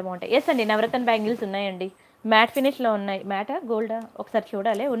కూడా చాలా బాగుంటాయి. ఎస్ అండి నవరత్న బ్యాంగిల్స్ ఉన్నాయండి. మ్యాట్ ఫినిష్లో ఉన్నాయి. మ్యాటా గోల్డా ఒకసారి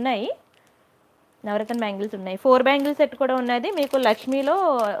చూడాలి. ఉన్నాయి నవరత్న బ్యాంగిల్స్ ఉన్నాయి. 4 బ్యాంగిల్ సెట్ కూడా ఉన్నది మీకు. లక్ష్మీలో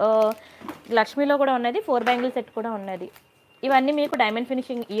కూడా ఉన్నది. 4 బ్యాంగిల్ సెట్ కూడా ఉన్నది. ఇవన్నీ మీకు డైమండ్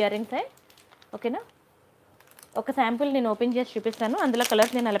ఫినిషింగ్ ఇయర్ రింగ్సే. ఓకేనా. ఒక శాంపుల్ నేను ఓపెన్ చేసి చూపిస్తాను. అందులో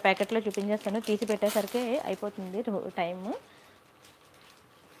కలర్స్ నేను అలా ప్యాకెట్లో చూపించేస్తాను. తీసి పెట్టేసరికి అయిపోతుంది టైము.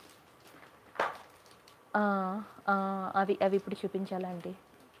 అవి ఇప్పుడు చూపించాలండి.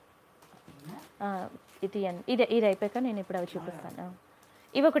 ఇది అయిపోయాక నేను ఇప్పుడు అవి చూపిస్తాను.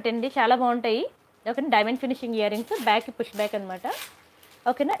 ఇవి ఒకటి అండి చాలా బాగుంటాయి. ఓకేనా. Diamond finishing ear rings. Back push back అనమాట.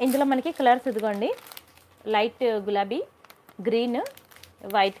 ఓకేనా. ఇందులో మనకి కలర్స్ ఇదిగోండి లైట్ గులాబీ, గ్రీన్,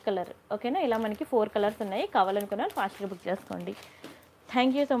 వైట్ కలర్. ఓకేనా. ఇలా మనకి 4 కలర్స్ ఉన్నాయి. కావాలనుకున్న ఫాస్ట్గా బుక్ చేసుకోండి.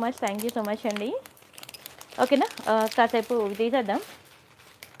 థ్యాంక్ యూ సో మచ్ అండి. ఓకేనా. కాసేపు తీసేద్దాం.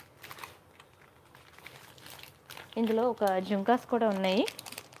 ఇందులో ఒక జుంకాస్ కూడా ఉన్నాయి.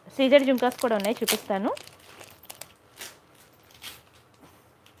 సీజెడ్ జుంకాస్ కూడా ఉన్నాయి, చూపిస్తాను.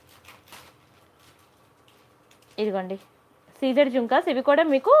 ఇదిగోండి సీజెడ్ జుంకాస్. ఇవి కూడా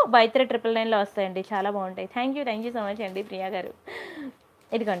మీకు బై 399లో వస్తాయండి. చాలా బాగుంటాయి. థ్యాంక్ యూ సో మచ్ అండి ప్రియా గారు.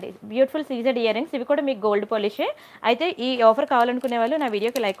 ఇదిగోండి బ్యూటిఫుల్ సీజెడ్ ఇయర్ రింగ్స్. ఇవి కూడా మీకు గోల్డ్ పాలిషే. అయితే ఈ ఆఫర్ కావాలనుకునే వాళ్ళు నా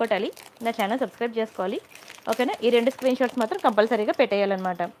వీడియోకి లైక్ కొట్టాలి, నా ఛానల్ సబ్స్క్రైబ్ చేసుకోవాలి. ఓకేనా. ఈ 2 స్క్రీన్ షాట్స్ మాత్రం కంపల్సరీగా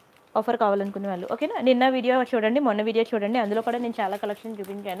పెట్టేయాలన్నమాట ఆఫర్ కావాలనుకునే వాళ్ళు. ఓకేనా. నిన్న వీడియో చూడండి, మొన్న వీడియో చూడండి. అందులో కూడా నేను చాలా కలెక్షన్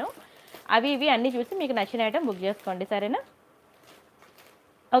చూపించాను. అవి ఇవి అన్నీ చూసి మీకు నచ్చిన ఐటమ్ బుక్ చేసుకోండి. సరేనా.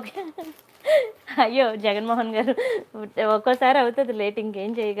 ఓకే. అయ్యో జగన్మోహన్ గారు ఒక్కోసారి అవుతుంది లేట్,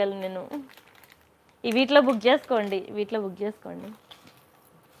 ఇంకేం చేయగలను నేను. వీటిలో బుక్ చేసుకోండి.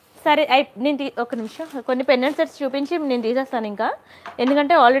 సరే నేను ఒక నిమిషం కొన్ని పెండెంట్ సెట్స్ చూపించి నేను తీసేస్తాను ఇంకా.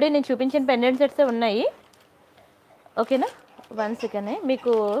 ఎందుకంటే ఆల్రెడీ నేను చూపించిన పెండెంట్ సెట్సే ఉన్నాయి. ఓకేనా. 1 సెకండ్.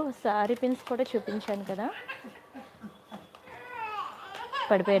 మీకు సారీ పిన్స్ కూడా చూపించాను కదా.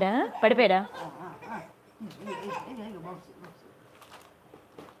 పడిపోయాడా.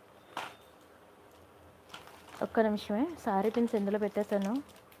 ఒక్క నిమిషమే. సారీ పిన్స్ ఎందులో పెట్టేశాను,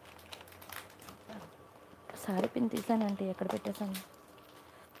 సారీ పిన్ తీసానంటే ఎక్కడ పెట్టేశాను.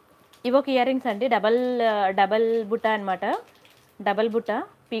 ఇవి ఒక ఇయర్ రింగ్స్ అండి. డబల్ బుట్ట అనమాట. డబల్ బుట్ట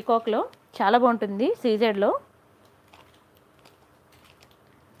పీకాక్లో చాలా బాగుంటుంది. సీజెడ్లో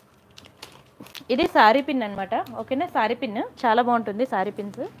ఇది సారీ పిన్ అనమాట. ఓకేనా. సారీ పిన్ చాలా బాగుంటుంది. సారీ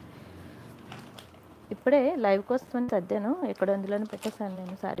పిన్స్ ఇప్పుడే లైవ్ కోసం సర్దాను, ఎక్కడ అందులోనే పెట్టేశాను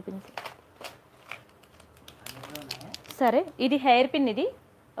నేను సారీ పిన్స్. సరే ఇది హెయిర్ పిన్. ఇది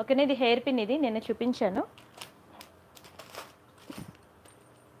ఓకేనా. ఇది హెయిర్ పిన్. ఇది నేను చూపించాను.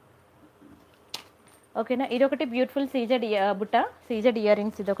 ఓకేనా. ఇదొకటి బ్యూటిఫుల్ సీజెడ్ బుట్ట, సీజెడ్ ఇయర్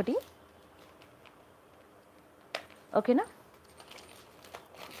రింగ్స్ ఇదొకటి. ఓకేనా.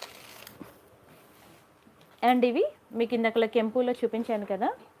 అండ్ ఇవి మీకు ఇందాకలా కెంపులో చూపించాను కదా,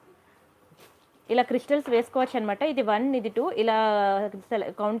 ఇలా క్రిస్టల్స్ వేసుకోవచ్చు అనమాట. ఇది 1, ఇది 2 ఇలా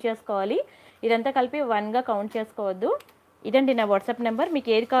కౌంట్ చేసుకోవాలి. ఇదంతా కలిపి 1గా కౌంట్ చేసుకోవద్దు. ఇదండి నా వాట్సాప్ నెంబర్. మీకు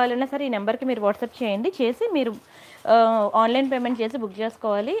ఏది కావాలన్నా సరే ఈ నెంబర్కి మీరు వాట్సాప్ చేయండి. చేసి మీరు ఆన్లైన్ పేమెంట్ చేసి బుక్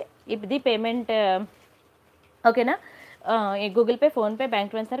చేసుకోవాలి. ఇది పేమెంట్ ఓకేనా. Google pay, PhonePe,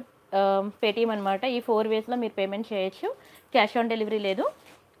 bank transfer, Paytm అనమాట. ఈ 4 వేస్లో మీరు పేమెంట్ చేయొచ్చు. క్యాష్ ఆన్ డెలివరీ లేదు.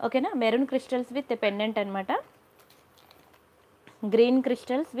 ఓకేనా. మెరూన్ క్రిస్టల్స్ విత్ పెండెంట్ అనమాట. Green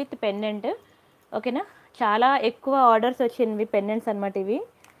crystals with pendant. ఓకేనా, చాలా ఎక్కువ ఆర్డర్స్ వచ్చినవి పెండెంట్స్ అనమాట ఇవి.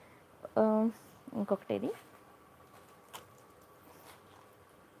 ఇంకొకటి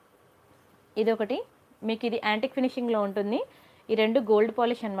ఇదొకటి మీకు, ఇది యాంటిక్ ఫినిషింగ్లో ఉంటుంది. ఈ రెండు గోల్డ్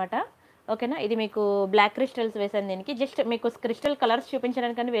పాలిష్ అనమాట. ఓకేనా, ఇది మీకు బ్లాక్ క్రిస్టల్స్ వేసాను. దీనికి జస్ట్ మీకు క్రిస్టల్ కలర్స్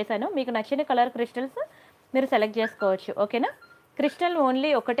చూపించడానికని వేసాను. మీకు నచ్చిన కలర్ క్రిస్టల్స్ మీరు సెలెక్ట్ చేసుకోవచ్చు. ఓకేనా, క్రిస్టల్ ఓన్లీ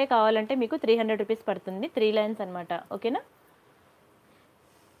ఒకటే కావాలంటే మీకు 300 రూపీస్ పడుతుంది. 3 లైన్స్ అనమాట. ఓకేనా,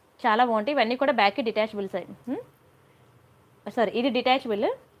 చాలా బాగుంటాయి. ఇవన్నీ కూడా బ్యాక్కి డిటాచబుల్ సైడ్. సారీ, ఇది డిటాచబుల్,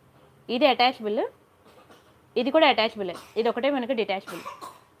 ఇది అటాచబుల్, ఇది కూడా అటాచబుల్. ఇది ఒకటే మనకు డిటాచబుల్.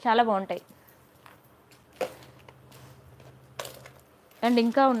 చాలా బాగుంటాయి. అండ్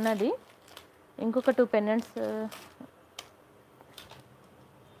ఇంకా ఉన్నది ఇంకొక 2 పెండెంట్స్.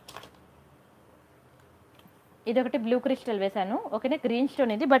 ఇదొకటి బ్లూ క్రిస్టల్ వేశాను. ఓకేనా, గ్రీన్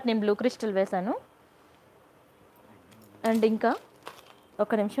స్టోన్ ఇది, బట్ నేను బ్లూ క్రిస్టల్ వేశాను. అండ్ ఇంకా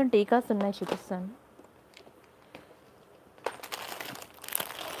ఒక నిమిషం, టీకాస్ ఉన్నాయి చూపిస్తాను.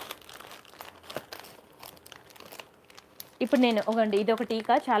 ఇప్పుడు నేను ఇది ఒక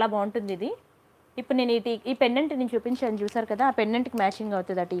టీకా, చాలా బాగుంటుంది ఇది. ఇప్పుడు నేను ఈ పెండెంట్ నేను చూపించాను చూసారు కదా, ఆ పెండెంట్కి మ్యాచింగ్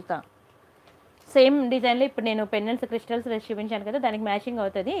అవుతుంది ఆ టీకా. సేమ్ డిజైన్లో ఇప్పుడు నేను పెండెంట్స్ క్రిస్టల్స్ వేసి చూపించాను కదా, దానికి మ్యాచింగ్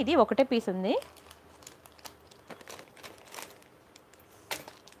అవుతుంది. ఇది ఒకటే పీస్ ఉంది.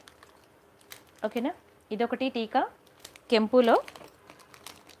 ఓకేనా, ఇదొకటి టీకా కెంపులో,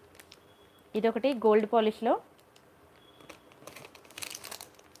 ఇదొకటి గోల్డ్ పాలిష్లో,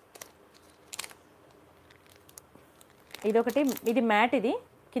 ఇదొకటి, ఇది మ్యాట్, ఇది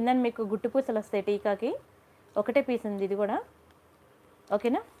కింద మీకు గుట్టు పూసలు వస్తాయి టీకాకి. ఒకటే పీస్ ఉంది ఇది కూడా.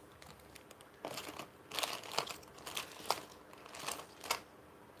 ఓకేనా,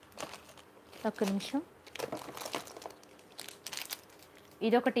 ఒక్క నిమిషం.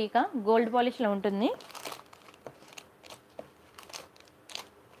 ఇదొక టీకా గోల్డ్ పాలిష్లో ఉంటుంది.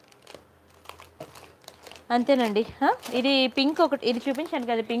 అంతేనండి. ఇది పింక్ ఒకటి, ఇది చూపించాను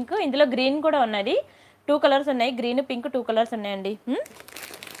కదా పింక్, ఇందులో గ్రీన్ కూడా ఉన్నది. 2 కలర్స్ ఉన్నాయి, గ్రీన్ పింక్ 2 కలర్స్ ఉన్నాయండి.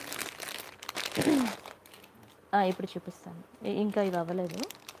 ఇప్పుడు చూపిస్తాను, ఇంకా ఇవి అవ్వలేదు.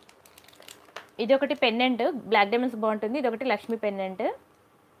 ఇది ఒకటి పెండెంట్, బ్లాక్ డైమండ్స్ బాగుంటుంది. ఇదొకటి లక్ష్మీ పెండెంట్.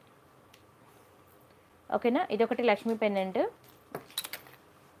 ఓకేనా, ఇదొకటి లక్ష్మీ పెండెంట్.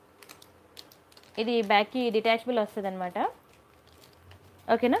 ఇది బ్యాక్కి డిటాచబుల్ వస్తుంది అనమాట.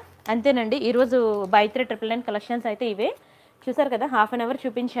 ఓకేనా, అంతేనండి. ఈరోజు బై 3 999 కలెక్షన్స్ అయితే ఇవే చూసారు కదా. హాఫ్ అన్ అవర్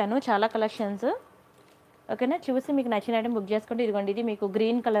చూపించాను, చాలా కలెక్షన్స్. ఓకేనా, చూసి మీకు నచ్చిన ఐటమ్ బుక్ చేసుకోండి. ఇదిగోండి, ఇది మీకు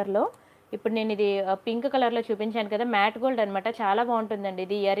గ్రీన్ కలర్లో, ఇప్పుడు నేను ఇది పింక్ కలర్లో చూపించాను కదా, మ్యాట్ గోల్డ్ అనమాట. చాలా బాగుంటుందండి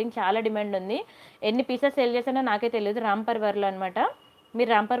ఇది. ఇయర్ రింగ్ చాలా డిమాండ్ ఉంది. ఎన్ని పీసెస్ సేల్ చేసానో నాకే తెలియదు. రాంపర్వర్లో అనమాట. మీరు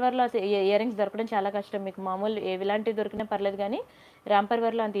రాంపర్వర్లో ఇయర్ రింగ్స్ దొరకడం చాలా కష్టం. మీకు మామూలు ఎలాంటివి దొరికినా పర్లేదు, కానీ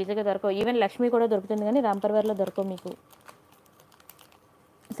రాంపర్వర్లో అంత ఈజీగా దొరకవు. ఈవెన్ లక్ష్మి కూడా దొరుకుతుంది, కానీ రాంపర్వర్లో దొరకవు మీకు.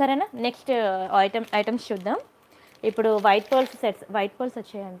 సరేనా, నెక్స్ట్ ఐటమ్స్ చూద్దాం. ఇప్పుడు white pearls sets, white pearls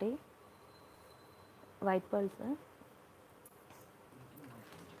వచ్చాయండి. వైట్ పర్ల్స్,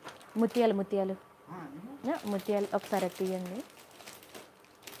 ముత్యాలు ఒకసారి తీయండి.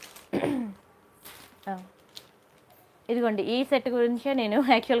 ఇదిగోండి, ఈ సెట్ గురించే నేను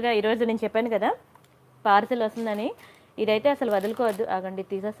యాక్చువల్గా ఈరోజు నేను చెప్పాను కదా పార్సెల్ వస్తుందని. ఇదైతే అసలు వదులుకోవద్దు. ఆగండి,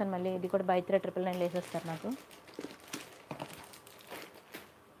 తీసేస్తాను మళ్ళీ. ఇది కూడా బై 3 999 వేసేస్తారు నాకు.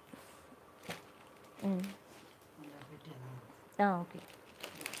 ఓకే,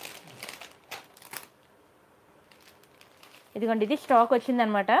 ఇదిగోండి, ఇది స్టాక్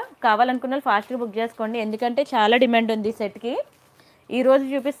వచ్చిందనమాట. కావాలనుకున్న వాళ్ళు ఫాస్ట్గా బుక్ చేసుకోండి, ఎందుకంటే చాలా డిమాండ్ ఉంది సెట్కి. ఈరోజు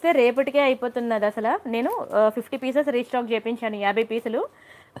చూపిస్తే రేపటికే అయిపోతున్నది. అసలు నేను 50 పీసెస్ రీస్టాక్ చేయించాను. 50 పీసులు,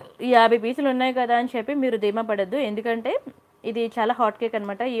 ఈ 50 పీసులు ఉన్నాయి కదా అని చెప్పి మీరు ధీమా పడద్దు, ఎందుకంటే ఇది చాలా హాట్ కేక్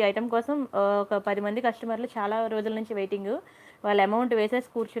అనమాట. ఈ ఐటెం కోసం ఒక 10 మంది కస్టమర్లు చాలా రోజుల నుంచి వెయిటింగ్. వాళ్ళు అమౌంట్ వేసేసి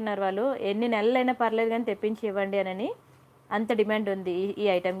కూర్చున్నారు. వాళ్ళు ఎన్ని నెలలైనా పర్లేదు కానీ తెప్పించి ఇవ్వండి అని, అంత డిమాండ్ ఉంది ఈ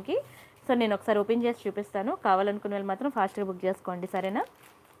ఐటెంకి. సో నేను ఒకసారి ఓపెన్ చేసి చూపిస్తాను. కావాలనుకునే వాళ్ళు మాత్రం ఫాస్ట్గా బుక్ చేసుకోండి, సరేనా.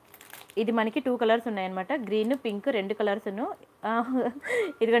 ఇది మనకి 2 కలర్స్ ఉన్నాయన్నమాట, గ్రీన్ పింక్ 2 కలర్స్ను.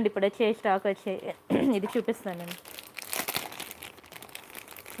 ఇదిగోండి, ఇప్పుడు వచ్చే స్టాక్ వచ్చాయి. ఇది చూపిస్తాను నేను,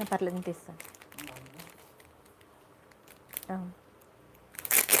 పర్లేదు తీస్తాను.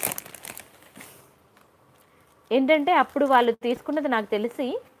 ఏంటంటే అప్పుడు వాళ్ళు తీసుకున్నది నాకు తెలిసి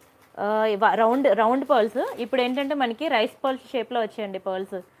రౌండ్ పర్ల్స్. ఇప్పుడు ఏంటంటే మనకి రైస్ పర్ల్స్ షేప్లో వచ్చాయండి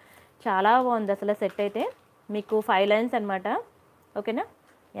పర్ల్స్. చాలా బాగుంది అసలు సెట్ అయితే. మీకు 5 లైన్స్ అనమాట. ఓకేనా,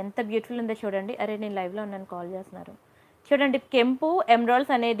 ఎంత బ్యూటిఫుల్ ఉందో చూడండి. అరే నేను లైవ్లో ఉన్నాను, కాల్ చేస్తున్నారు. చూడండి, కెంపు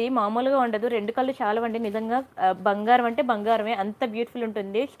ఎమరాల్డ్స్ అనేది మామూలుగా ఉండదు. 2 కళ్ళు చాలా అండి నిజంగా. బంగారం అంటే బంగారమే, అంత బ్యూటిఫుల్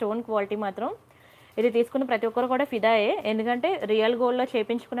ఉంటుంది. స్టోన్ క్వాలిటీ మాత్రం ఇది తీసుకున్న ప్రతి ఒక్కరు కూడా ఫిదాయే, ఎందుకంటే రియల్ గోల్డ్లో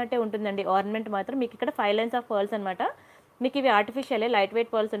చేయించుకున్నట్టే ఉంటుందండి. ఆర్నమెంట్ మాత్రం మీకు ఇక్కడ 5 లైన్స్ ఆఫ్ పర్ల్స్ అనమాట. మీకు ఇవి ఆర్టిఫిషియలే, లైట్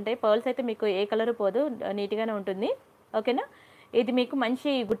వెయిట్ పర్ల్స్ ఉంటాయి. పర్ల్స్ అయితే మీకు ఏ కలర్ పోదు, నీట్గానే ఉంటుంది. ఓకేనా. ఇది మీకు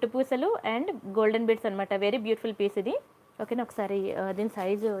మంచి గుట్టు పూసలు అండ్ గోల్డెన్ బీడ్స్ అనమాట. వెరీ బ్యూటిఫుల్ పీస్ ఇది. ఓకేనా. ఒకసారి దీని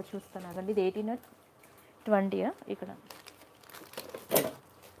సైజు చూస్తాను అదండి. ఇది 18 20 ఇక్కడ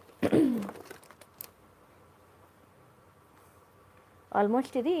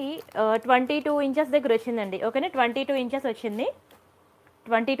ఆల్మోస్ట్ ఇది 22 ఇంచెస్ దగ్గర వచ్చిందండి. ఓకేనా. 22 ఇంచెస్ వచ్చింది.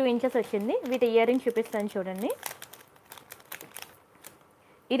 22 ఇంచెస్ వచ్చింది. వీటి ఇయర్ రింగ్ చూపిస్తాను చూడండి.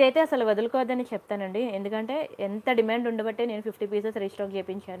 ఇదైతే అసలు వదులుకోవద్దని చెప్తానండి, ఎందుకంటే ఎంత డిమాండ్ ఉండబట్టే నేను 50 పీసెస్ రీస్టాక్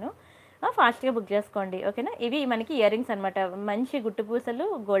చేయించాను. ఫాస్ట్గా బుక్ చేసుకోండి. ఓకేనా. ఇవి మనకి ఇయర్ రింగ్స్ అనమాట. మంచి గుట్టు పూసలు,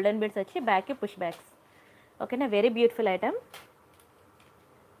 గోల్డెన్ బీడ్స్ వచ్చి బ్యాక్కి పుష్ బ్యాక్స్. ఓకేనా. Very beautiful item.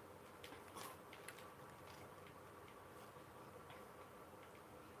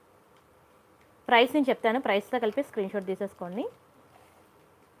 ప్రైస్ నేను చెప్తాను, ప్రైస్తో కలిపి స్క్రీన్ షాట్ తీసేసుకోండి.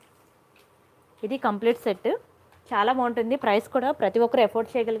 ఇది కంప్లీట్ సెట్, చాలా బాగుంటుంది. ప్రైస్ కూడా ప్రతి ఒక్కరు ఎఫోర్డ్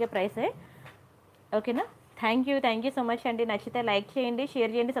చేయగలిగే ప్రైసే. ఓకేనా. థ్యాంక్ యూ సో మచ్ అండి. నచ్చితే లైక్ చేయండి,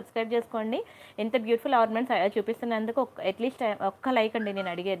 షేర్ చేయండి, సబ్స్క్రైబ్ చేసుకోండి. ఎంత బ్యూటిఫుల్ ఆర్నమెంట్స్ చూపిస్తున్నందుకు అట్లీస్ట్ ఒక్క లైక్ అండి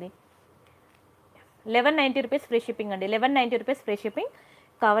నేను అడిగేది. 1190 రూపీస్ ఫ్రీ షిప్పింగ్ అండి. 1190 రూపీస్ ఫ్రీ షిప్పింగ్.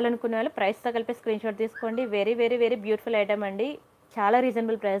 కావాలనుకునే వాళ్ళు ప్రైస్తో కలిపి స్క్రీన్ షాట్ తీసుకోండి. Very very very beautiful item అండి. చాలా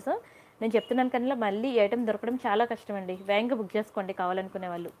రీజనబుల్ ప్రైస్. నేను చెప్తున్నాను కన్నా మళ్ళీ ఈ ఐటమ్ దొరకడం చాలా కష్టం అండి. వేగంగా బుక్ చేసుకోండి కావాలనుకునే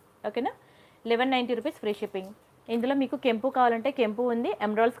వాళ్ళు. ఓకేనా. 1190 రూపీస్ ఫ్రీ షిప్పింగ్. ఇందులో మీకు కెంపు కావాలంటే కెంపు ఉంది,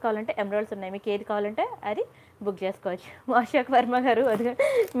 ఎమరాల్డ్స్ కావాలంటే ఎమరాల్డ్స్ ఉన్నాయి. మీకు ఏది కావాలంటే అది బుక్ చేసుకోవచ్చు. అశోక్ వర్మ గారు అది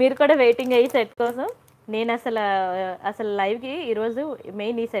మీరు కూడా వెయిటింగ్ అయ్యి సెట్ కోసం. నేను అసలు లైవ్కి ఈరోజు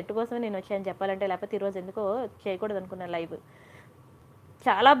మెయిన్ ఈ సెట్ కోసం నేను వచ్చాను చెప్పాలంటే, లేకపోతే ఈరోజు ఎందుకో చేయకూడదు అనుకున్నాను లైవ్.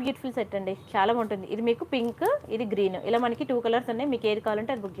 చాలా బ్యూటిఫుల్ సెట్ అండి, చాలా బాగుంటుంది. ఇది మీకు పింక్, ఇది గ్రీన్, ఇలా మనకి 2 కలర్స్ ఉన్నాయి. మీకు ఏది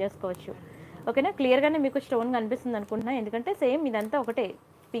కావాలంటే అది బుక్ చేసుకోవచ్చు. ఓకేనా. క్లియర్గానే మీకు స్టోన్ కనిపిస్తుంది అనుకుంటున్నా, ఎందుకంటే సేమ్ ఇదంతా ఒకటే.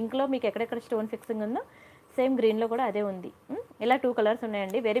 పింక్లో మీకు ఎక్కడెక్కడ స్టోన్ ఫిక్సింగ్ ఉందో సేమ్ గ్రీన్లో కూడా అదే ఉంది. ఇలా 2 కలర్స్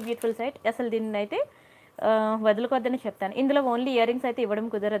ఉన్నాయండి. Very beautiful set. అసలు దీన్ని అయితే వదులుకోవద్దని చెప్తాను. ఇందులో ఓన్లీ ఇయర్ రింగ్స్ అయితే ఇవ్వడం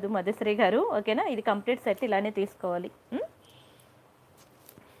కుదరదు మధుశ్రీ గారు. ఓకేనా. ఇది కంప్లీట్ సెట్ ఇలానే తీసుకోవాలి.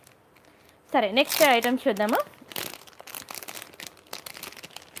 సరే, నెక్స్ట్ ఐటమ్ చూద్దామా.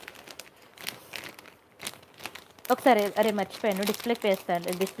 ఒకసారి అరే మర్చిపోయాను,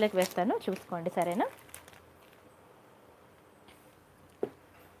 డిస్ప్లేకి వేస్తాను చూసుకోండి. సరేనా.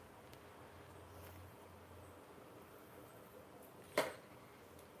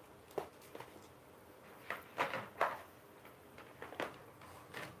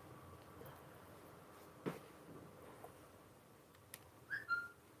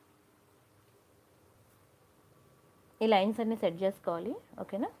 ఈ లైన్స్ అన్నీ సెట్ చేసుకోవాలి.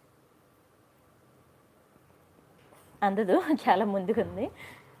 ఓకేనా. అందదు, చాలా ముందుకుంది.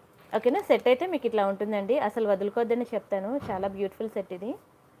 ఓకేనా. సెట్ అయితే మీకు ఇట్లా ఉంటుందండి. అసలు వదులుకోవద్దని చెప్తాను. చాలా బ్యూటిఫుల్ సెట్ ఇది.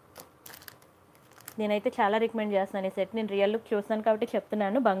 నేనైతే చాలా రికమెండ్ చేస్తున్నాను ఈ సెట్. నేను రియల్ లుక్ చూస్తాను కాబట్టి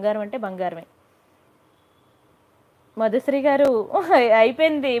చెప్తున్నాను. బంగారం అంటే బంగారమే. మధుశ్రీ గారు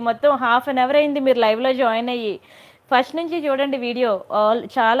అయిపోయింది మొత్తం. హాఫ్ అన్ అవర్ అయింది మీరు లైవ్లో జాయిన్ అయ్యి. ఫస్ట్ నుంచి చూడండి వీడియో.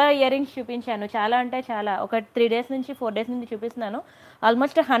 చాలా ఇయర్ రింగ్స్ చూపించాను, చాలా అంటే చాలా. ఒక 3 డేస్ నుంచి 4 డేస్ నుంచి చూపిస్తున్నాను.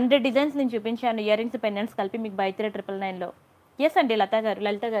 ఆల్మోస్ట్ 100 డిజైన్స్ నేను చూపించాను, ఇయర్ రింగ్స్ పెండెంట్స్ కలిపి మీకు బై 3999లో. ఎస్ అండి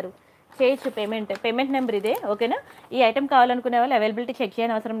లలిత గారు చేయొచ్చు. పేమెంట్ నెంబర్ ఇదే. ఓకేనా. ఈ ఐటమ్ కావాలనుకునే వాళ్ళు అవైలబిలిటీ చెక్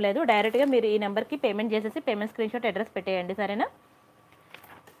చేయని అవసరం లేదు. డైరెక్ట్గా మీరు ఈ నెంబర్కి పేమెంట్ చేసేసి పేమెంట్ స్క్రీన్ షాట్ అడ్రస్ పెట్టేయండి. సరేనా.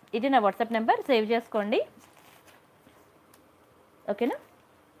 ఇది నా వాట్సాప్ నెంబర్, సేవ్ చేసుకోండి. ఓకేనా.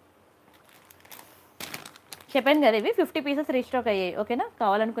 చెప్పాను కదా ఇవి 50 పీసెస్ రీస్టాక్ అయ్యాయి. ఓకేనా.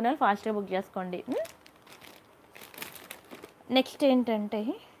 కావాలనుకునే వాళ్ళు ఫాస్ట్గా బుక్ చేసుకోండి. నెక్స్ట్ ఏంటంటే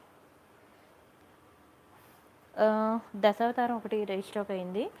దశావతారం ఒకటి రీస్టాక్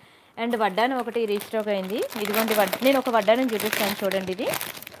అయింది అండ్ వడ్డానం ఒకటి రీస్టాక్ అయింది. ఇదిగోండి నేను ఒక వడ్డానం చూపిస్తాను చూడండి. ఇది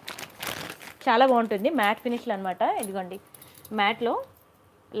చాలా బాగుంటుంది, మ్యాట్ ఫినిష్లు అనమాట. ఇదిగోండి మ్యాట్లో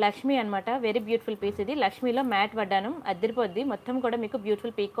లక్ష్మి అనమాట. వెరీ బ్యూటిఫుల్ పీస్ ఇది. లక్ష్మిలో మ్యాట్ వడ్డానం అద్దరిపోద్ది. మొత్తం కూడా మీకు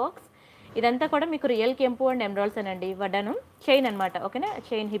బ్యూటిఫుల్ పీకాక్స్. ఇదంతా కూడా మీకు రియల్ కెంపు అండ్ ఎమరాల్డ్స్ అనండి. వడ్డానం చైన్ అనమాట. ఓకేనా.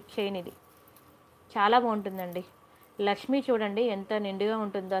 Chain, hip chain. ఇది చాలా బాగుంటుందండి. లక్ష్మి చూడండి ఎంత నిండుగా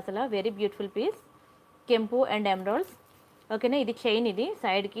ఉంటుందో అసలు. వెరీ బ్యూటిఫుల్ పీస్, కెంపు అండ్ ఎమరాల్డ్స్. ఓకేనా. ఇది చైన్, ఇది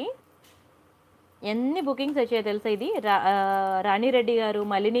సైడ్కి. ఎన్ని బుకింగ్స్ వచ్చాయో తెలుసా. ఇది రాణిరెడ్డి గారు,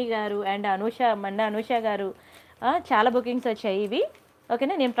 మలిని గారు అండ్ అనూష గారు చాలా బుకింగ్స్ వచ్చాయి ఇవి.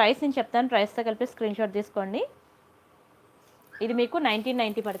 ఓకేనా. నేను ప్రైస్ నేను చెప్తాను, ప్రైస్తో కలిపి స్క్రీన్ షాట్ తీసుకోండి. ఇది మీకు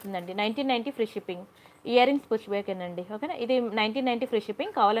 1990 పడుతుందండి. 1990 free shipping. Ear rings push బ్యాకేనండి. ఓకేనా. ఇది 1990 ఫ్రీ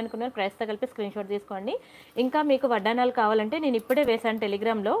షిప్పింగ్. కావాలనుకున్న ప్రైస్తో కలిపి స్క్రీన్ షాట్ తీసుకోండి. ఇంకా మీకు వడ్డానాలు కావాలంటే నేను ఇప్పుడే వేసాను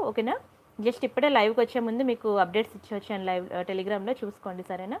టెలిగ్రామ్లో. ఓకేనా. జస్ట్ ఇప్పుడే లైవ్కి వచ్చే ముందు మీకు అప్డేట్స్ ఇచ్చి వచ్చాను లైవ్ టెలిగ్రామ్లో, చూసుకోండి.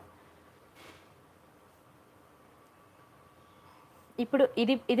 సరేనా. ఇప్పుడు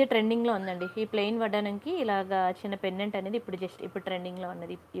ఇది ట్రెండింగ్లో ఉందండి. ఈ ప్లెయిన్ వడ్డానంకి ఇలాగా చిన్న పెండెంట్ అనేది ఇప్పుడు ట్రెండింగ్లో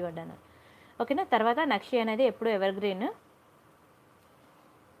ఉన్నది ఈ వడ్డానం. ఓకేనా. తర్వాత నక్షి అనేది ఎప్పుడు ఎవర్ గ్రీన్.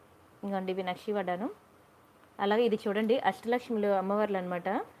 ఇంకోండి ఇవి నక్షి వడ్డానం. అలాగే ఇది చూడండి అష్టలక్ష్మిలు అమ్మవార్లు అనమాట.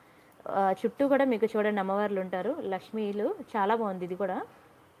 చుట్టూ కూడా మీకు చూడండి అమ్మవార్లు ఉంటారు, లక్ష్మీలు. చాలా బాగుంది ఇది కూడా.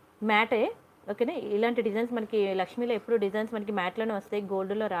 మ్యాటే. ఓకేనా. ఇలాంటి డిజైన్స్ మనకి లక్ష్మీలో ఎప్పుడు డిజైన్స్ మనకి మ్యాట్లోనే వస్తాయి,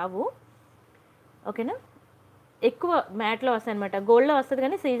 గోల్డ్లో రావు. ఓకేనా. ఎక్కువ మ్యాట్లో వస్తాయి అనమాట. గోల్డ్లో వస్తుంది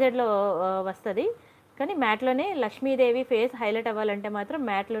కానీ సీజెడ్లో వస్తుంది, కానీ మ్యాట్లోనే లక్ష్మీదేవి ఫేస్ హైలైట్ అవ్వాలంటే మాత్రం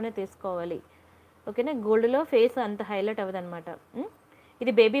మ్యాట్లోనే తీసుకోవాలి. ఓకేనా. గోల్డ్లో ఫేస్ అంత హైలైట్ అవ్వదన్నమాట.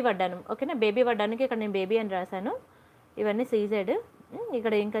 ఇది బేబీ వడ్డానం. ఓకేనా. బేబీ వడ్డానికి ఇక్కడ నేను బేబీ అని రాశాను. ఇవన్నీ సీజెడ్.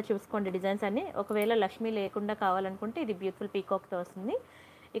 ఇక్కడ ఇంకా చూసుకోండి డిజైన్స్ అన్నీ. ఒకవేళ లక్ష్మీ లేకుండా కావాలనుకుంటే ఇది బ్యూటిఫుల్ పీకాక్తో వస్తుంది.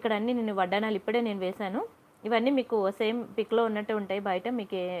 ఇక్కడ అన్నీ నేను వడ్డానాలు ఇప్పుడే నేను వేశాను. ఇవన్నీ మీకు సేమ్ పిక్లో ఉన్నట్టు ఉంటాయి, బయట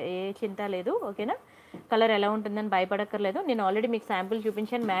మీకు ఏ చింత లేదు. ఓకేనా. కలర్ ఎలా ఉంటుందని భయపడక్కర్లేదు. నేను ఆల్రెడీ మీకు శాంపుల్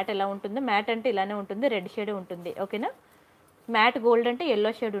చూపించాను మ్యాట్ ఎలా ఉంటుందో. మ్యాట్ అంటే ఇలానే ఉంటుంది, రెడ్ షేడ్ ఉంటుంది. ఓకేనా. మ్యాట్ గోల్డ్ అంటే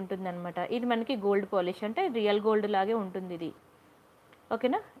ఎల్లో షేడ్ ఉంటుంది అనమాట. ఇది మనకి గోల్డ్ పాలిష్ అంటే రియల్ గోల్డ్ లాగే ఉంటుంది ఇది.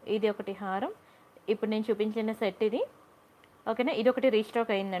 ఓకేనా. ఇది ఒకటి హారం. ఇప్పుడు నేను చూపించిన సెట్ ఇది. ఓకేనా. ఇది ఒకటి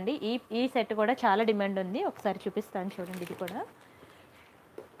రీస్టాక్ అయిందండి. ఈ సెట్ కూడా చాలా డిమాండ్ ఉంది. ఒకసారి చూపిస్తాను చూడండి. ఇది కూడా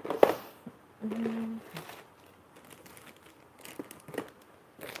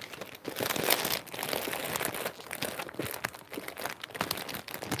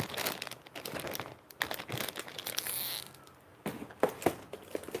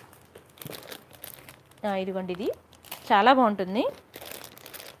ఇదిగోండి. ఇది చాలా బాగుంటుంది.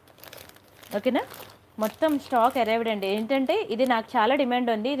 ఓకేనా. మొత్తం స్టాక్ అరైవ్డ్ అండి. ఏంటంటే ఇది నాకు చాలా డిమాండ్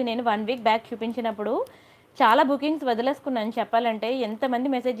ఉంది. ఇది నేను 1 వీక్ బ్యాక్ చూపించినప్పుడు చాలా బుకింగ్స్ వదిలేసుకున్నాను చెప్పాలంటే. ఎంతమంది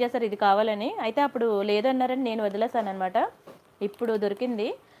మెసేజ్ చేస్తారు ఇది కావాలని. అయితే అప్పుడు లేదన్నారని నేను వదిలేసాను అనమాట. ఇప్పుడు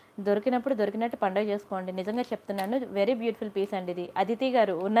దొరికినప్పుడు దొరికినట్టు పండుగ చేసుకోండి. నిజంగా చెప్తున్నాను. వెరీ బ్యూటిఫుల్ పీస్ అండి ఇది. అదితి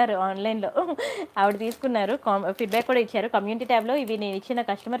గారు ఉన్నారు ఆన్లైన్లో, ఆవిడ తీసుకున్నారు, ఫీడ్బ్యాక్ కూడా ఇచ్చారు. కమ్యూనిటీ ట్యాబ్లో ఇవి నేను ఇచ్చిన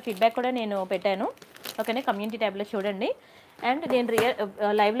కస్టమర్ ఫీడ్బ్యాక్ కూడా నేను పెట్టాను. ఓకేనా. కమ్యూనిటీ ట్యాబ్లో చూడండి. అండ్ నేను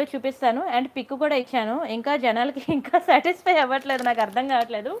లైవ్లో చూపిస్తాను అండ్ పిక్ కూడా ఇచ్చాను. ఇంకా జనాలకి ఇంకా సాటిస్ఫై అవ్వట్లేదు, నాకు అర్థం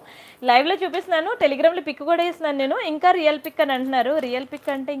కావట్లేదు. లైవ్లో చూపిస్తున్నాను, టెలిగ్రామ్లో పిక్ కూడా ఇస్తున్నాను నేను. ఇంకా రియల్ పిక్ అని అంటున్నారు. రియల్ పిక్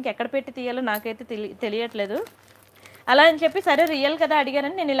అంటే ఇంకెక్కడ పెట్టి తీయాలో నాకైతే తెలియట్లేదు. అలా అని చెప్పి సరే రియల్ కదా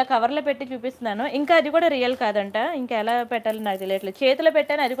అడిగానని నేను ఇలా కవర్లో పెట్టి చూపిస్తున్నాను. ఇంకా అది కూడా రియల్ కాదంట. ఇంకా ఎలా పెట్టాలో నాకు తెలియట్లేదు. చేతిలో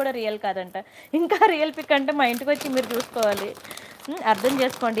పెట్టాను, అది కూడా రియల్ కాదంట. ఇంకా రియల్ పిక్ అంటే మా ఇంటికి వచ్చి మీరు చూసుకోవాలి. అర్థం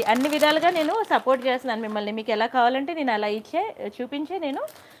చేసుకోండి. అన్ని విధాలుగా నేను సపోర్ట్ చేస్తున్నాను మిమ్మల్ని. మీకు ఎలా కావాలంటే నేను అలా చూపించే నేను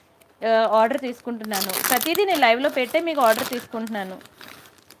ఆర్డర్ తీసుకుంటున్నాను. ప్రతిదీ నేను లైవ్లో పెట్టే మీకు ఆర్డర్ తీసుకుంటున్నాను.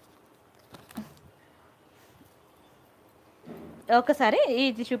 ఒకసారి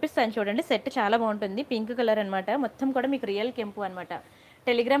ఇది చూపిస్తాను చూడండి. సెట్ చాలా బాగుంటుంది. పింక్ కలర్ అనమాట. మొత్తం కూడా మీకు రియల్ కెంపు అనమాట.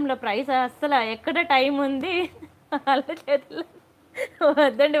 టెలిగ్రామ్లో ప్రైస్ అస్సలు ఎక్కడ టైం ఉంది అలా చేతుల్లో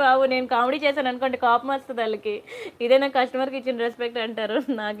వద్దండి బాబు. నేను కామెడీ చేశాను అనుకోండి, కోపం వస్తుంది వాళ్ళకి. ఇదే నా కస్టమర్కి ఇచ్చిన రెస్పెక్ట్ అంటారు.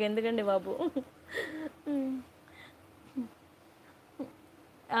 నాకు ఎందుకండి బాబు.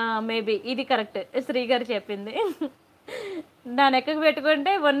 మేబీ ఇది కరెక్ట్, శ్రీ గారు చెప్పింది. నా నెక్కకు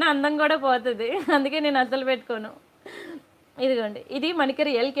పెట్టుకుంటే ఉన్న అందం కూడా పోతుంది, అందుకే నేను అసలు పెట్టుకోను. ఇదిగోండి. ఇది మనకి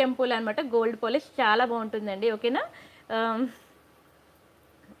రియల్ కెంపుల్ అనమాట. గోల్డ్ పాలిష్ చాలా బాగుంటుందండి. ఓకేనా.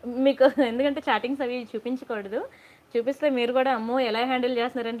 మీకు ఎందుకంటే చాటింగ్స్ అవి చూపించకూడదు. చూపిస్తే మీరు కూడా అమ్మో ఎలా హ్యాండిల్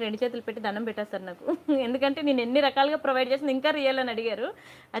చేస్తున్నారని 2 చేతులు పెట్టి దండం పెట్టేస్తారు నాకు. ఎందుకంటే నేను ఎన్ని రకాలుగా ప్రొవైడ్ చేసిన ఇంకా రియల్ అని అడిగారు.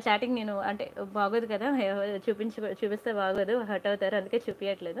 ఆ చాటింగ్ నేను అంటే బాగోదు కదా, చూపిస్తే బాగోదు, హర్ట్ అవుతారు, అందుకే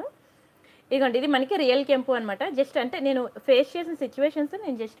చూపించట్లేదు. ఇదిగోండి. ఇది మనకి రియల్ కెంపు అనమాట. జస్ట్ అంటే నేను ఫేస్ చేసిన సిచ్యువేషన్స్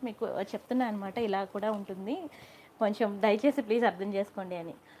నేను జస్ట్ మీకు చెప్తున్నాను అనమాట. ఇలా కూడా ఉంటుంది, కొంచెం దయచేసి ప్లీజ్ అర్థం చేసుకోండి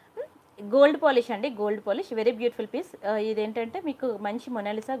అని. గోల్డ్ పాలిష్ అండి. Gold polish very beautiful piece. ఇదేంటంటే మీకు మంచి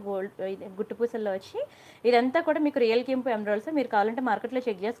మొనాలిసా గోల్డ్ గుట్టు పూసల్లో వచ్చి ఇదంతా కూడా మీకు రియల్ కెంపు ఎమరాల్డ్స్. మీరు కావాలంటే మార్కెట్లో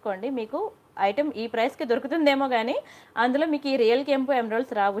చెక్ చేసుకోండి. మీకు ఐటమ్ ఈ ప్రైస్కి దొరుకుతుందేమో కానీ అందులో మీకు ఈ రియల్ కెంపు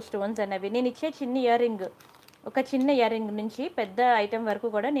ఎమరాల్డ్స్ రావు, స్టోన్స్ అనేవి. నేను ఇచ్చే చిన్న ఇయర్ రింగ్, ఒక చిన్న ఇయర్ రింగ్ నుంచి పెద్ద ఐటెం వరకు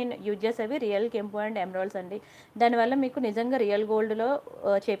కూడా నేను యూజ్ చేసేవి రియల్ కెంపు అండ్ ఎమరాల్డ్స్ అండి. దానివల్ల మీకు నిజంగా రియల్ గోల్డ్లో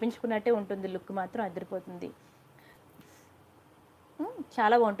చేపించుకున్నట్టే ఉంటుంది. లుక్ మాత్రం అదిరిపోతుంది.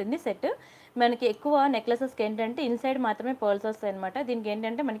 చాలా బాగుంటుంది సెట్. మనకి ఎక్కువ నెక్లెసెస్కి ఏంటంటే ఇన్సైడ్ మాత్రమే పర్ల్స్ వస్తాయి అనమాట. దీనికి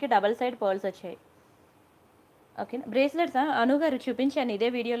ఏంటంటే మనకి డబల్ సైడ్ పర్ల్స్ వచ్చాయి. ఓకేనా. బ్రేస్లెట్స్ అను గారు చూపించాను, ఇదే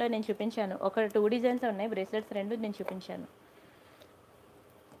వీడియోలో నేను చూపించాను. ఒక 2 డిజైన్స్ ఉన్నాయి బ్రేస్లెట్స్, 2 నేను చూపించాను.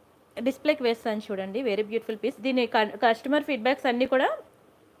 డిస్ప్లేకి వేస్తాను చూడండి. Very beautiful piece. దీని కస్టమర్ ఫీడ్బ్యాక్స్ అన్నీ కూడా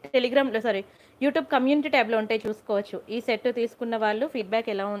టెలిగ్రామ్లో యూట్యూబ్ కమ్యూనిటీ ట్యాబ్లో ఉంటాయి, చూసుకోవచ్చు. ఈ సెట్ తీసుకున్న వాళ్ళు ఫీడ్బ్యాక్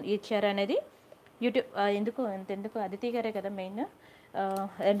ఎలా ఇచ్చారు అనేది యూట్యూబ్. ఎందుకు అదితి గారే కదా మెయిన్.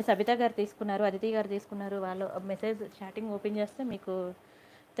 అండ్ సబితా గారు తీసుకున్నారు, అదితి గారు తీసుకున్నారు. వాళ్ళు మెసేజ్ చాటింగ్ ఓపెన్ చేస్తే మీకు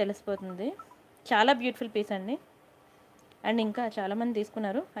తెలిసిపోతుంది. చాలా బ్యూటిఫుల్ పీస్ అండి. అండ్ ఇంకా చాలామంది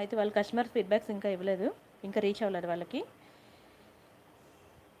తీసుకున్నారు. అయితే వాళ్ళ కస్టమర్ ఫీడ్బ్యాక్స్ ఇంకా ఇవ్వలేదు, ఇంకా రీచ్ అవ్వలేదు వాళ్ళకి.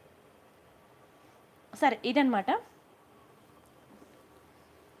 సరే ఇదనమాట.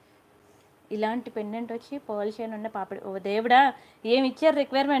 ఇలాంటి పెండెంట్ వచ్చి పర్ల్ చైన్ ఉన్న పాపిడి. ఓ దేవుడా, ఏమి ఇచ్చారు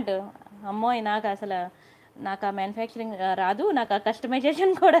రిక్వైర్మెంట్! అమ్మోయ్, నాకు ఆ మ్యానుఫ్యాక్చరింగ్ రాదు, నాకు ఆ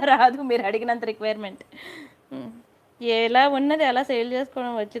కస్టమైజేషన్ కూడా రాదు మీరు అడిగినంత రిక్వైర్మెంట్. ఎలా ఉన్నది అలా సేల్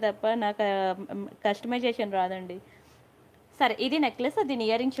చేసుకోవడం వచ్చి తప్ప నాకు కస్టమైజేషన్ రాదండి. సరే ఇది నెక్లెస్, దీని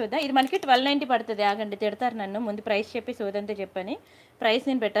ఇయర్ రింగ్ చూద్దాం. ఇది మనకి 1290 పడుతుంది. ఆగండి, తిడతారు నన్ను, ముందు ప్రైస్ చెప్పి సోదంతా చెప్పని. ప్రైస్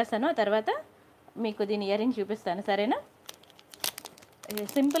నేను పెట్టేస్తాను, తర్వాత మీకు దీని ఇయర్ రింగ్ చూపిస్తాను, సరేనా?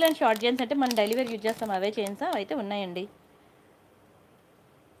 సింపుల్ అండ్ షార్ట్ చైన్స్ అంటే మనం డైలీ వేర్ యూజ్ చేస్తాం, అవే చైన్స్ అయితే ఉన్నాయండి.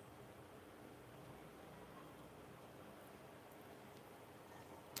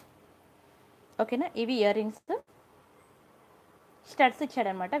 ఓకేనా, ఇవి ఇయర్ రింగ్స్. స్టడ్స్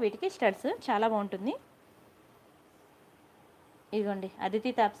ఇచ్చాడనమాట, వీటికి స్టడ్స్ చాలా బాగుంటుంది. ఇదిగోండి,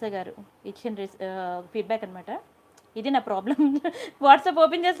 అదితి తాప్సే గారు ఇచ్చిన ఫీడ్బ్యాక్ అనమాట. ఇది నా ప్రాబ్లం. వాట్సాప్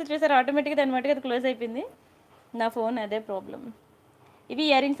ఓపెన్ చేస్తే చూసారు ఆటోమేటిక్గా దాని మటుకు అది క్లోజ్ అయిపోయింది. నా ఫోన్ అదే ప్రాబ్లం. ఇవి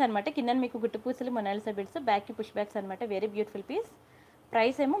ఇయర్ రింగ్స్ అనమాట. కింద మీకు గుట్టు పూసలు, మొనాలిసా బిడ్స్, బ్యాక్కి పుష్ బ్యాక్స్ అనమాట. Very beautiful piece.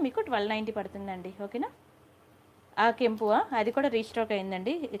 ప్రైస్ ఏమో మీకు 1290 పడుతుందండి. ఓకేనా. ఆ కెంపువా, అది కూడా రీస్టాక్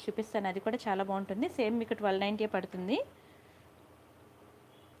అయిందండి, చూపిస్తాను. అది కూడా చాలా బాగుంటుంది. సేమ్ మీకు 1290 పడుతుంది.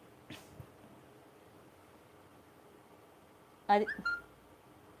 అది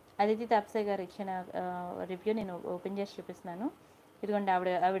అదితి తాప్సే గారు ఇచ్చిన రివ్యూ నేను ఓపెన్ చేసి చూపిస్తున్నాను. ఇదిగోండి,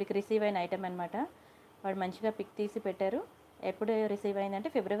 ఆవిడకి రిసీవ్ అయిన ఐటమ్ అనమాట. వాడు మంచిగా పిక్ తీసి పెట్టారు. ఎప్పుడు రిసీవ్ అయిందంటే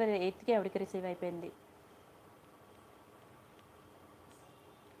February 8కి ఆవిడకి రిసీవ్ అయిపోయింది.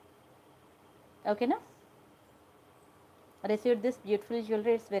 ఓకేనా. Received this beautiful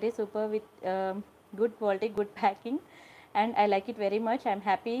jewellery, it's very super with good quality, good packing, and I like it very much. I'm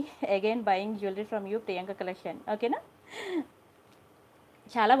happy again buying jewellery from you, Priyanka collection. ఓకేనా.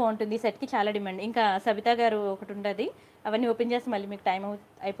 చాలా బాగుంటుంది. ఈ సెట్కి చాలా డిమాండ్. ఇంకా సబితా గారు ఒకటి ఉంటుంది, అవన్నీ ఓపెన్ చేసి మళ్ళీ మీకు టైం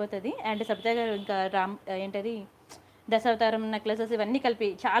అయిపోతుంది. అండ్ సబితా గారు ఇంకా ఏంటది దశావతారం నెక్లెసెస్ ఇవన్నీ కలిపి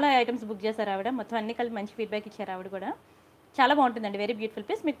చాలా ఐటమ్స్ బుక్ చేశారు ఆవిడ. మొత్తం అన్ని కలిపి మంచి ఫీడ్బ్యాక్ ఇచ్చారు ఆవిడ కూడా. చాలా బాగుంటుందండి, వెరీ బ్యూటిఫుల్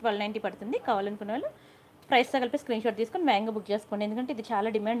పీస్. మీకు 1290 పడుతుంది. కావాలనుకున్న వాళ్ళు ప్రైస్తో కలిపి స్క్రీన్ షాట్ తీసుకొని వేగంగా బుక్ చేసుకోండి, ఎందుకంటే ఇది చాలా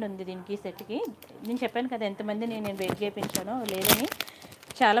డిమాండ్ ఉంది దీనికి, సెట్కి. నేను చెప్పాను కదా ఎంతమంది నేను వెయిట్ చేయించానో లేదని,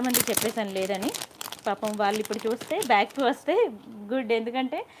 చాలామంది చెప్పేశాను లేదని. పాపం వాళ్ళు ఇప్పుడు చూస్తే బ్యాక్ వస్తే గుడ్,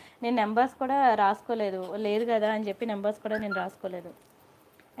 ఎందుకంటే నేను నెంబర్స్ కూడా రాసుకోలేదు, లేదు కదా అని చెప్పి నెంబర్స్ కూడా నేను రాసుకోలేదు.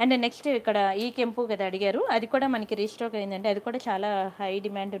 అండ్ నెక్స్ట్ ఇక్కడ ఈ కెంపు కదా అడిగారు, అది కూడా మనకి రీస్టాక్ అయిందండి. అది కూడా చాలా హై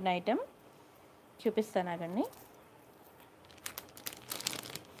డిమాండ్ ఉన్న ఐటమ్, చూపిస్తాను ఆగండి.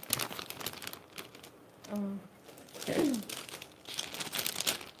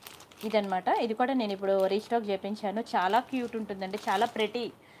 ఇదనమాట. ఇది కూడా నేను ఇప్పుడు రీస్టాక్ చేయించాను. చాలా క్యూట్ ఉంటుందండి, చాలా ప్రెటీ,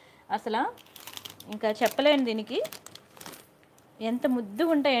 అసలు ఇంకా చెప్పలేను దీనికి. ఎంత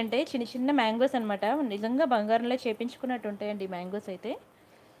ముద్దుగా ఉంటాయంటే చిన్న చిన్న మ్యాంగోస్ అనమాట, నిజంగా బంగారంలో చేపించుకున్నట్టు ఉంటాయండి ఈ మ్యాంగోస్ అయితే.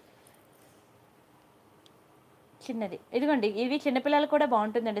 చిన్నది ఇదిగోండి, ఇవి చిన్నపిల్లలు కూడా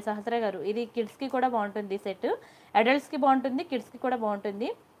బాగుంటుందండి సహస్ర గారు. ఇది కిడ్స్కి కూడా బాగుంటుంది సెట్, అడల్ట్స్కి బాగుంటుంది, కిడ్స్కి కూడా బాగుంటుంది.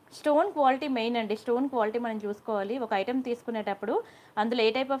 స్టోన్ క్వాలిటీ మెయిన్ అండి, స్టోన్ క్వాలిటీ మనం చూసుకోవాలి. ఒక ఐటెం తీసుకునేటప్పుడు అందులో ఏ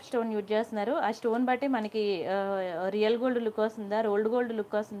టైప్ ఆఫ్ స్టోన్ యూజ్ చేస్తున్నారు, ఆ స్టోన్ బట్టి మనకి రియల్ గోల్డ్ లుక్ వస్తుందా, రోల్డ్ గోల్డ్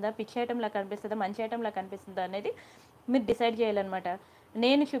లుక్ వస్తుందా, పిచ్ ఐటెంలా కనిపిస్తుందా, మంచి ఐటెంలా కనిపిస్తుందా అనేది మీరు డిసైడ్ చేయాలన్నమాట.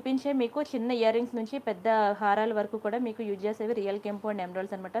 నేను చూపించే మీకు చిన్న ఇయర్ రింగ్స్ నుంచి పెద్ద హారాల వరకు కూడా మీకు యూజ్ చేసేవి రియల్ కెంపు అండ్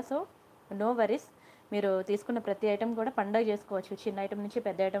ఎమరాల్డ్స్ అనమాట. సో నో వరీస్, మీరు తీసుకున్న ప్రతి ఐటెం కూడా పండగ చేసుకోవచ్చు. చిన్న ఐటెం నుంచి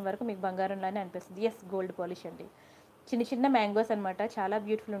పెద్ద ఐటెం వరకు మీకు బంగారంలానే అనిపిస్తుంది. ఎస్, గోల్డ్ పాలిష్ అండి. చిన్న చిన్న మ్యాంగోస్ అనమాట, చాలా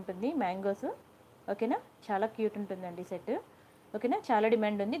బ్యూటిఫుల్ ఉంటుంది మ్యాంగోస్. ఓకేనా, చాలా క్యూట్ ఉంటుందండి సెట్. ఓకేనా, చాలా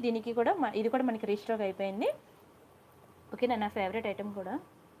డిమాండ్ ఉంది దీనికి కూడా. ఇది కూడా మనకి రీస్టాక్ అయిపోయింది. ఓకేనా, నా ఫేవరెట్ ఐటెం కూడా,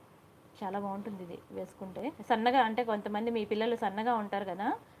 చాలా బాగుంటుంది ఇది వేసుకుంటే. సన్నగా అంటే కొంతమంది మీ పిల్లలు సన్నగా ఉంటారు కదా,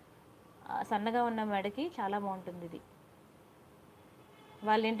 సన్నగా ఉన్న మెడకి చాలా బాగుంటుంది ఇది.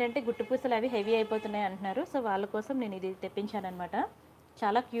 వాళ్ళు ఏంటంటే గుట్టు పూసలు అవి హెవీ అయిపోతున్నాయి అంటున్నారు, సో వాళ్ళ కోసం నేను ఇది తెప్పించాను అనమాట.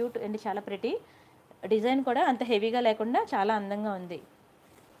 చాలా క్యూట్ అండ్ చాలా ప్రెటీ, డిజైన్ కూడా అంత హెవీగా లేకుండా చాలా అందంగా ఉంది.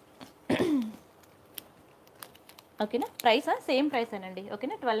 ఓకేనా, ప్రైసా సేమ్ ప్రైస్ అనండి.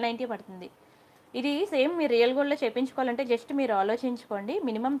 ఓకేనా, 1290 పడుతుంది. ఇది సేమ్ మీరు రియల్ గోల్డ్లో చేయించుకోవాలంటే జస్ట్ మీరు ఆలోచించుకోండి,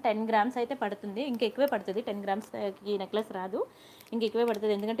 మినిమం 10 గ్రామ్స్ అయితే పడుతుంది, ఇంకా ఎక్కువే పడుతుంది. 10 గ్రామ్స్కి నెక్లెస్ రాదు, ఇంక ఎక్కువే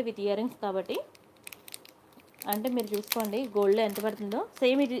పడుతుంది, ఎందుకంటే విత్ ఇయర్ రింగ్స్ కాబట్టి. అంటే మీరు చూసుకోండి గోల్డ్లో ఎంత పడుతుందో.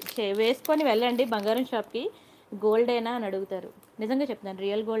 సేమ్ ఇది వేసుకొని వెళ్ళండి బంగారం షాప్కి, గోల్డేనా అని అడుగుతారు. నిజంగా చెప్తాను,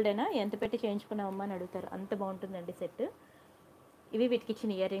 రియల్ గోల్డేనా, ఎంత పెట్టి చేయించుకున్నావమ్మా అని అడుగుతారు, అంత బాగుంటుందండి సెట్. ఇవి వీటికి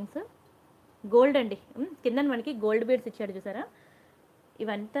ఇచ్చిన ఇయర్ రింగ్స్, గోల్డ్ అండి. కింద మనకి గోల్డ్ బీడ్స్ ఇచ్చాడు చూసారా.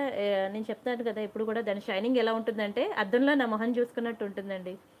 ఇవంతా నేను చెప్తాను కదా ఇప్పుడు కూడా, దాని షైనింగ్ ఎలా ఉంటుందంటే అద్దంలో నా మొహం చూసుకున్నట్టు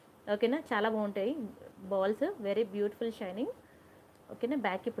ఉంటుందండి. ఓకేనా, చాలా బాగుంటాయి బాల్స్, వెరీ బ్యూటిఫుల్ షైనింగ్. ఓకేనా,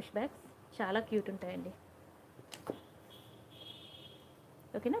 బ్యాక్కి పుష్ బ్యాగ్స్ చాలా క్యూట్ ఉంటాయండి.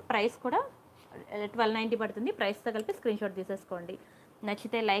 ఓకేనా, ప్రైస్ కూడా 1290 పడుతుంది. ప్రైస్తో కలిపి స్క్రీన్ షాట్ తీసేసుకోండి.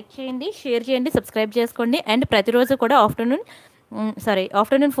 నచ్చితే లైక్ చేయండి, షేర్ చేయండి, సబ్స్క్రైబ్ చేసుకోండి. అండ్ ప్రతిరోజు కూడా ఆఫ్టర్నూన్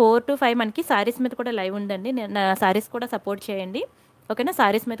 4 to 5 మనకి సారీస్ మీద కూడా లైవ్ ఉందండి. నా సారీస్ కూడా సపోర్ట్ చేయండి. ఓకేనా,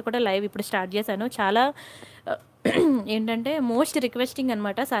 సారీస్ మీద కూడా లైవ్ ఇప్పుడు స్టార్ట్ చేశాను. చాలా ఏంటంటే మోస్ట్ రిక్వెస్టింగ్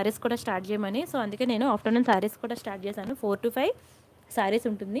అనమాట సారీస్ కూడా స్టార్ట్ చేయమని. సో అందుకే నేను ఆఫ్టర్నూన్ సారీస్ కూడా స్టార్ట్ చేశాను. 4 to 5 సారీస్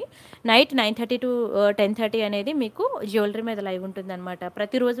ఉంటుంది. నైట్ 9:30 to 10:30 అనేది మీకు జ్యువెలరీ మీద లైవ్ ఉంటుంది అనమాట.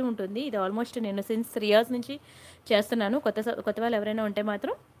 ప్రతిరోజు ఉంటుంది. ఇది ఆల్మోస్ట్ నేను సిన్స్ 3 years నుంచి చేస్తున్నాను. కొత్త వాళ్ళు ఎవరైనా ఉంటే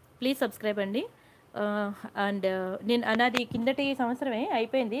మాత్రం ప్లీజ్ సబ్స్క్రైబ్ అండి. అండ్ నాది కిందటి సంవత్సరమే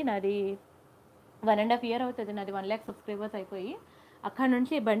అయిపోయింది. నాది 1.5 year అవుతుంది. నాది 1 lakh సబ్స్క్రైబర్స్ అయిపోయి. అక్కడ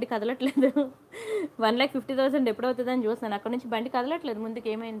నుంచి బండి కదలట్లేదు. 1,50,000 ఎప్పుడవుతుందని చూస్తున్నాను. అక్కడ నుంచి బండి కదలట్లేదు. ముందుకు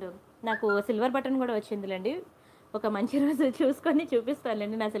ఏమైందో. నాకు సిల్వర్ బటన్ కూడా వచ్చిందిలేండి. ఒక మంచి రోజు చూసుకొని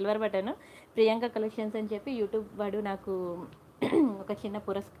చూపిస్తానులేండి నా సిల్వర్ బటన్. ప్రియాంక కలెక్షన్స్ అని చెప్పి యూట్యూబ్ వాడు నాకు ఒక చిన్న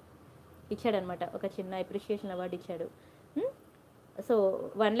ఇచ్చాడనమాట. ఒక చిన్న అప్రిషియేషన్ అవార్డు ఇచ్చాడు. సో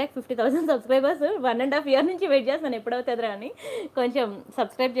 1,50,000 సబ్స్క్రైబర్స్ 1.5 year నుంచి వెయిట్ చేస్తాను ఎప్పుడవుతుందిరా అని. కొంచెం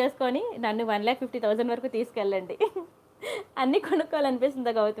సబ్స్క్రైబ్ చేసుకొని నన్ను 1,50,000 వరకు తీసుకెళ్ళండి. అన్నీ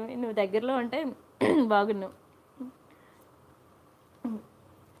కొనుక్కోవాలనిపిస్తుంది గౌతమి, నువ్వు దగ్గరలో ఉంటే బాగున్నావు.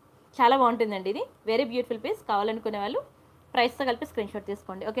 చాలా బాగుంటుందండి ఇది, వెరీ బ్యూటిఫుల్ పీస్. కావాలనుకునే వాళ్ళు ప్రైస్తో కలిపి స్క్రీన్ షాట్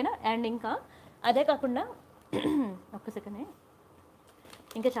తీసుకోండి. ఓకేనా, అండ్ ఇంకా అదే కాకుండా ఒక్క సెకండే,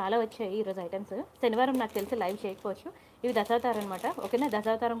 ఇంకా చాలా వచ్చాయి ఈరోజు ఐటమ్స్. శనివారం నాకు తెలిసి లైవ్ చేయకపోవచ్చు. ఇవి దశావతారం అనమాట. ఓకేనా,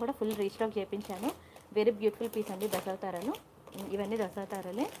 దశావతారం కూడా ఫుల్ రీస్టాక్ చేయించాను. వెరీ బ్యూటిఫుల్ పీస్ అండి దశావతారాలు. ఇవన్నీ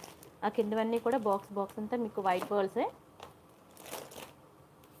దశావతారాలే. ఆ కిందవన్నీ కూడా బాక్స్ అంతా మీకు వైట్ పర్ల్సే.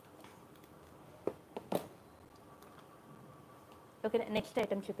 ఓకే, నెక్స్ట్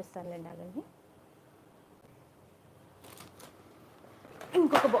ఐటమ్ చూపిస్తానులేండి, ఆగండి.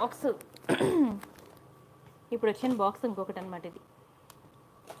 ఇంకొక బాక్స్, ఇప్పుడు వచ్చిన బాక్స్ ఇంకొకటి అనమాట.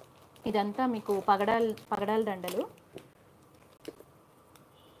 ఇదంతా మీకు పగడాల దండలు.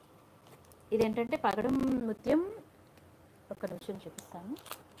 ఇదేంటంటే పగడం ముత్యం. ఒక్క నిమిషం చూపిస్తాను.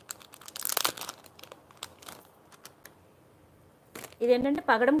 ఇదేంటంటే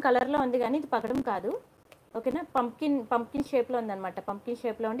పగడం కలర్లో ఉంది కానీ ఇది పగడం కాదు. ఓకేనా, పంకిన్ షేప్లో ఉందన్నమాట. పంకిన్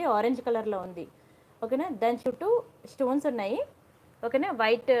షేప్లో ఉండి ఆరెంజ్ కలర్లో ఉంది. ఓకేనా, దాని చుట్టూ స్టోన్స్ ఉన్నాయి. ఓకేనా,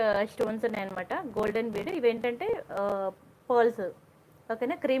 వైట్ స్టోన్స్ ఉన్నాయన్నమాట, గోల్డెన్ బీడ్. ఇవేంటంటే పర్ల్స్.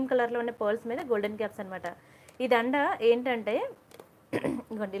 ఓకేనా, క్రీమ్ కలర్లో ఉన్న పర్ల్స్ మీద గోల్డెన్ క్యాప్స్ అనమాట. ఈ దండ ఏంటంటే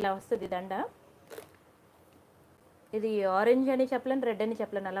ఇంకోటి ఇలా వస్తుంది దండ. ఇది ఆరెంజ్ అని చెప్పలేను, రెడ్ అని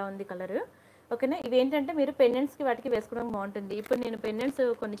చెప్పలేను, అలా ఉంది కలర్. ఓకేనా, ఇవి ఏంటంటే మీరు పెండెంట్స్కి వాటికి వేసుకోవడం బాగుంటుంది. ఇప్పుడు నేను పెండెంట్స్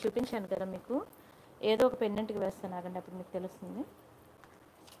కొన్ని చూపించాను కదా మీకు, ఏదో ఒక పెండెంట్కి వేస్తాను, ఆగండి, అప్పుడు మీకు తెలుస్తుంది.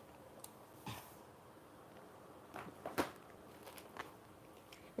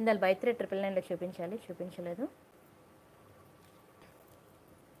 ఇందాక బై 3 999లో చూపించలేదు.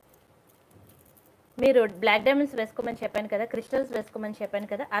 మీరు బ్లాక్ డైమండ్స్ వేసుకోమని చెప్పాను కదా, క్రిస్టల్స్ వేసుకోమని చెప్పాను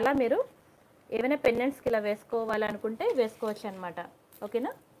కదా, అలా మీరు ఏమైనా పెండెంట్స్కి ఇలా వేసుకోవాలనుకుంటే వేసుకోవచ్చు అనమాట.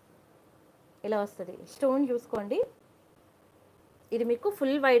 ఓకేనా, ఇలా వస్తుంది. స్టోన్ చూసుకోండి, ఇది మీకు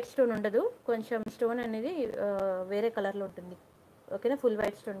ఫుల్ వైట్ స్టోన్ ఉండదు, కొంచెం స్టోన్ అనేది వేరే కలర్లో ఉంటుంది. ఓకేనా, ఫుల్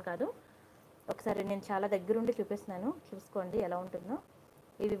వైట్ స్టోన్ కాదు. ఒకసారి నేను చాలా దగ్గరుండి చూపిస్తున్నాను, చూసుకోండి ఎలా ఉంటుందో.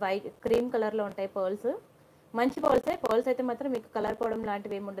 ఇవి వైట్ క్రీమ్ కలర్లో ఉంటాయి పర్ల్స్, మంచి పర్ల్సే. పర్ల్స్ అయితే మాత్రం మీకు కలర్ పోవడం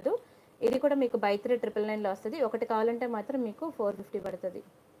లాంటివి ఏమి ఉండదు. ఇది కూడా మీకు బై 3 999లో వస్తుంది. ఒకటి కావాలంటే మాత్రం మీకు 450 పడుతుంది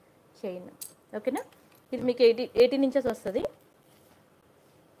చైన్. ఓకేనా, ఇది మీకు 18 inches వస్తుంది.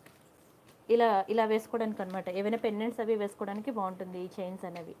 ఇలా వేసుకోవడానికి అనమాట. ఏవైనా పెండెంట్స్ అవి వేసుకోవడానికి బాగుంటుంది ఈ చైన్స్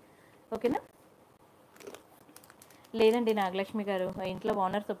అనేవి. ఓకేనా, లేదండి నాగలక్ష్మి గారు, ఇంట్లో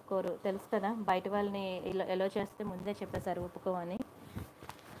ఓనర్స్ ఒప్పుకోరు, తెలుసు కదా, బయట వాళ్ళని ఎలా చేస్తే ముందే చెప్పేశారు ఒప్పుకోమని.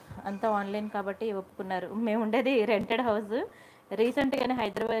 అంతా ఆన్లైన్ కాబట్టి ఒప్పుకున్నారు. మేము ఉండేది రెంటెడ్ హౌస్, రీసెంట్గానే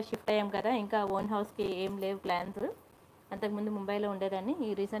హైదరాబాద్ షిఫ్ట్ అయ్యాం కదా, ఇంకా ఓన్ హౌస్కి ఏం లేవు ప్లాన్స్. అంతకుముందు ముంబైలో ఉండేదాన్ని, ఈ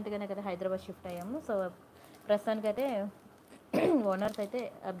రీసెంట్గానే కదా హైదరాబాద్ షిఫ్ట్ అయ్యాము. సో ప్రస్తుతానికైతే ఓనర్స్ అయితే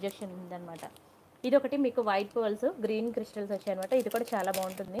అబ్జెక్షన్ ఉందన్నమాట. ఇది ఒకటి మీకు వైట్ పర్ల్స్ గ్రీన్ క్రిస్టల్స్ వచ్చాయన్నమాట. ఇది కూడా చాలా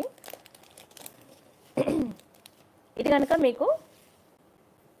బాగుంటుంది. ఇది కనుక మీకు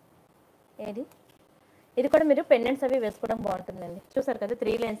ఇది కూడా మీరు పెండెంట్స్ అవి వేసుకోవడం బాగుంటుందండి. చూసారు కదా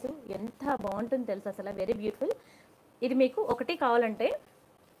 3 లైన్స్ ఎంత బాగుంటుంది తెలుసు అసలు, వెరీ బ్యూటిఫుల్. ఇది మీకు ఒకటి కావాలంటే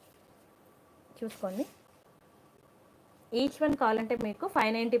చూసుకోండి, ఈచ్ వన్ కావాలంటే మీకు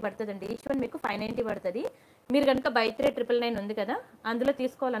 590 పడుతుందండి. ఈచ్ వన్ మీకు 590 పడుతుంది. మీరు కనుక బై 3 999 ఉంది కదా, అందులో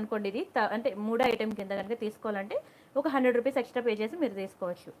తీసుకోవాలనుకోండి, ఇది అంటే 3 ఐటెం కింద కనుక తీసుకోవాలంటే ఒక 100 రూపీస్ ఎక్స్ట్రా పే చేసి మీరు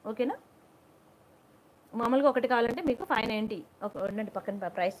తీసుకోవచ్చు. ఓకేనా, మామూలుగా ఒకటి కావాలంటే మీకు 590. ఉండండి పక్కన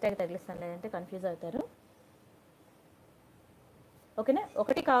ప్రైస్ ట్యాగ్ తగిలిస్తాను, లేదంటే కన్ఫ్యూజ్ అవుతారు. ఓకేనా,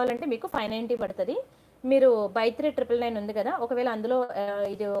 ఒకటి కావాలంటే మీకు 590 పడుతుంది. మీరు బై 3 999 ఉంది కదా, ఒకవేళ అందులో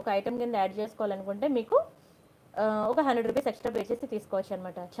ఇది ఒక ఐటమ్ కింద యాడ్ చేసుకోవాలనుకుంటే మీకు ఒక 100 రూపీస్ ఎక్స్ట్రా పే చేసి తీసుకోవచ్చు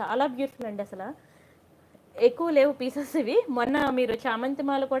అనమాట. చాలా బ్యూటిఫుల్ అండి, అసలు ఎక్కువ లేవు పీసెస్ ఇవి. మొన్న మీరు చామంతి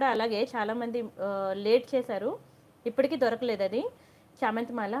మాల కూడా అలాగే చాలామంది లేట్ చేశారు, ఇప్పటికీ దొరకలేదు అది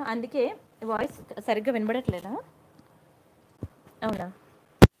చామంతి మాల. అందుకే వాయిస్ సరిగ్గా వినబడట్లేదా? అవునా,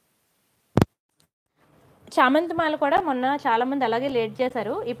 చామంతి మాల కూడా మొన్న చాలామంది అలాగే లేట్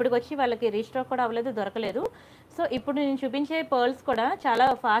చేశారు, ఇప్పటికి వచ్చి వాళ్ళకి రీస్టాక్ కూడా అవ్వలేదు, దొరకలేదు. సో ఇప్పుడు నేను చూపించే పర్ల్స్ కూడా చాలా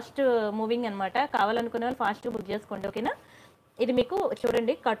ఫాస్ట్ మూవింగ్ అనమాట. కావాలనుకునే వాళ్ళు ఫాస్ట్గా బుక్ చేసుకోండి, ఓకేనా. ఇది మీకు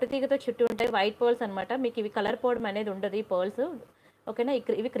చూడండి, కట్టుతీగతో చుట్టూ ఉంటాయి, వైట్ పర్ల్స్ అనమాట. మీకు ఇవి కలర్ పోవడం అనేది ఉండదు ఈ పర్ల్స్, ఓకేనా.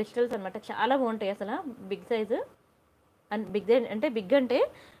 ఇవి క్రిస్టల్స్ అనమాట, చాలా బాగుంటాయి అసలు. బిగ్ సైజు అండ్ బిగ్ అంటే బిగ్ అంటే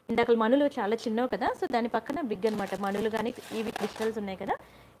ఇందాక మనులు చాలా చిన్నవి కదా, సో దాని పక్కన బిగ్ అనమాట. మనులు కానీ ఇవి క్రిస్టల్స్ ఉన్నాయి కదా,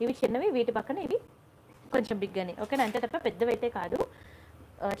 ఇవి చిన్నవి, వీటి పక్కన ఇవి కొంచెం బిగ్ అని, ఓకేనా. అంతే తప్ప పెద్దవి అయితే కాదు.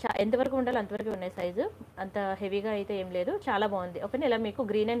 ఎంతవరకు ఉండాలో అంతవరకు ఉన్నాయి సైజు, అంత హెవీగా అయితే ఏం లేదు. చాలా బాగుంది, ఓకేనా. ఇలా మీకు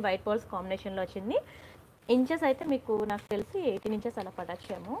గ్రీన్ అండ్ వైట్ పర్ల్స్ కాంబినేషన్లో వచ్చింది. ఇంచెస్ అయితే మీకు నాకు తెలిసి 18 ఇంచెస్ అలా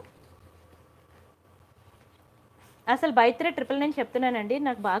పడచ్చేమో. అసలు బై 3 999 చెప్తున్నానండి,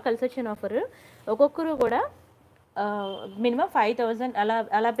 నాకు బాగా కలిసి వచ్చిన ఆఫర్. ఒక్కొక్కరు కూడా మినిమం 5000 అలా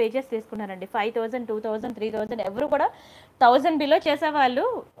అలా పే చేసి తీసుకున్నారండి. 5000, 2000, 3000, ఎవరు కూడా 1000 బిలో చేసేవాళ్ళు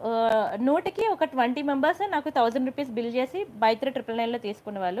నూటికి ఒక 20 మెంబర్స్ నాకు 1000 రూపీస్ బిల్ చేసి బై 3 999లో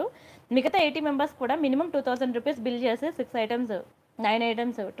తీసుకున్న వాళ్ళు. మిగతా 80 మెంబర్స్ కూడా మినిమం 2000 రూపీస్ బిల్ చేసి 6 ఐటమ్స్, 9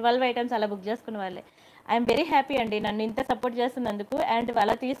 ఐటమ్స్, 12 ఐటమ్స్ అలా బుక్ చేసుకున్న వాళ్ళే. ఐఎమ్ వెరీ హ్యాపీ అండి, నన్ను ఇంత సపోర్ట్ చేస్తున్నందుకు. అండ్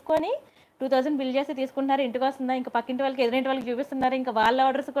అలా తీసుకొని 2000 బిల్ చేసి తీసుకుంటున్నారు, ఇంటికి వస్తుందా, ఇంకా పక్కింటి వాళ్ళకి ఎదురింటి వాళ్ళకి చూపిస్తున్నారు, ఇంకా వాళ్ళ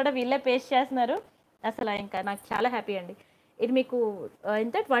ఆర్డర్స్ కూడా వీళ్ళే పేస్ట్ చేస్తున్నారు. అసలు ఇంకా నాకు చాలా హ్యాపీ అండి. ఇది మీకు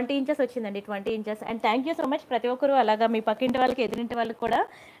ఎంత 20 ఇంచెస్ వచ్చిందండి, 20 inches. And thank you so much ప్రతి ఒక్కరు అలాగా మీ పక్కింటి వాళ్ళకి ఎదురింటి వాళ్ళకి కూడా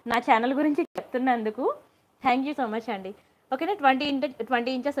నా ఛానల్ గురించి చెప్తున్నందుకు థ్యాంక్ యూ సో మచ్ అండి, ఓకేనా.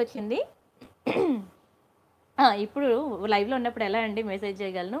 20 ఇంచెస్ వచ్చింది. ఇప్పుడు లైవ్లో ఉన్నప్పుడు ఎలా అండి మెసేజ్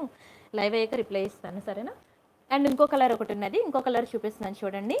చేయగలను, లైవ్ అయ్యాక రిప్లై ఇస్తాను, సరేనా. అండ్ ఇంకో కలర్ ఒకటి ఉన్నది, ఇంకో కలర్ చూపిస్తున్నాను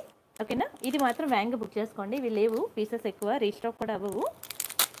చూడండి, ఓకేనా. ఇది మాత్రం వ్యాంగ్ బుక్ చేసుకోండి, ఇవి లేవు పీసెస్, ఎక్కువ రీస్టాక్ కూడా అవ్వవు,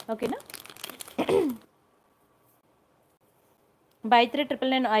 ఓకేనా. బై 3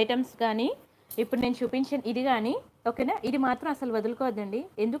 999 ఐటమ్స్ కానీ ఇప్పుడు నేను చూపించిన ఇది కానీ, ఓకేనా. ఇది మాత్రం అసలు వదులుకోవద్దండి.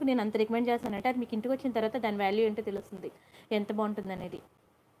 ఎందుకు నేను అంత రికమెండ్ చేస్తానంటే అది మీకు ఇంటికి వచ్చిన తర్వాత దాని వాల్యూ ఏంటో తెలుస్తుంది, ఎంత బాగుంటుంది అనేది.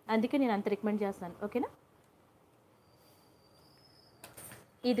 అందుకే నేను అంత రికమెండ్ చేస్తాను, ఓకేనా.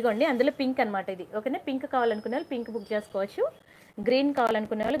 ఇదిగోండి, అందులో పింక్ అనమాట ఇది, ఓకేనా. పింక్ కావాలనుకునే వాళ్ళు పింక్ బుక్ చేసుకోవచ్చు, గ్రీన్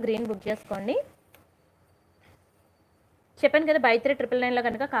కావాలనుకునే వాళ్ళు గ్రీన్ బుక్ చేసుకోండి. చెప్పాను కదా, బై 3 999లో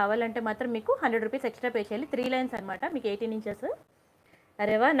కనుక కావాలంటే మాత్రం మీకు 100 రూపీస్ ఎక్స్ట్రా పే చేయాలి. 3 లైన్స్ అనమాట, మీకు 18 ఇంచెస్.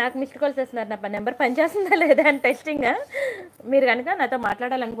 అరేవా, నాకు మిస్డ్ కాల్స్ చేస్తున్నారు, నా నెంబర్ పనిచేస్తుందా లేదా అని టెస్టింగ్గా. మీరు కనుక నాతో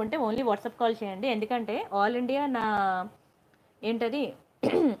మాట్లాడాలనుకుంటే ఓన్లీ వాట్సాప్ కాల్ చేయండి, ఎందుకంటే ఆల్ ఇండియా నా ఏంటది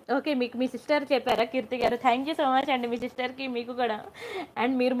ఓకే. మీకు మీ సిస్టర్ చెప్పారా కీర్తి గారు, థ్యాంక్ యూ సో మచ్ అండి మీ సిస్టర్కి, మీకు కూడా.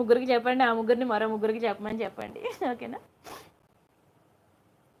 అండ్ మీరు ముగ్గురికి చెప్పండి, ఆ ముగ్గురిని మరో ముగ్గురికి చెప్పమని చెప్పండి, ఓకేనా.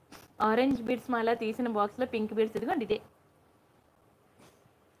 ఆరెంజ్ బీడ్స్ మాలా తీసిన బాక్స్లో పింక్ బీడ్స్, ఇదిగోండి ఇదే,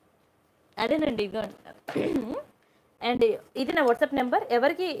 అదేనండి ఇదిగోండి. అండ్ ఇది నా వాట్సాప్ నెంబర్,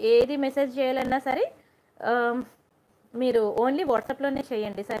 ఎవరికి ఏది మెసేజ్ చేయాలన్నా సరే మీరు ఓన్లీ వాట్సాప్లోనే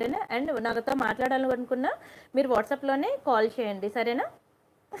చేయండి, సరేనా. అండ్ నాతో మాట్లాడాలనుకున్నా మీరు వాట్సాప్లోనే కాల్ చేయండి, సరేనా.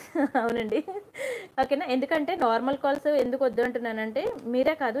 అవునండి, ఓకేనా. ఎందుకంటే నార్మల్ కాల్స్ ఎందుకు వద్దు అంటున్నానంటే,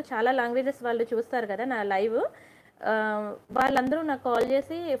 మీరే కాదు చాలా లాంగ్వేజెస్ వాళ్ళు చూస్తారు కదా నా లైవ్, వాళ్ళందరూ నాకు కాల్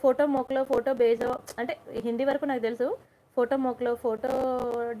చేసి ఫోటో మోక్లో, ఫోటో బేజో, అంటే హిందీ వరకు నాకు తెలుసు, ఫోటో మోక్లో, ఫోటో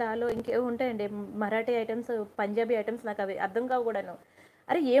డాలో, ఇంకేమో ఉంటాయండి మరాఠీ ఐటమ్స్, పంజాబీ ఐటమ్స్, నాకు అవి అర్థం కావు కూడాను.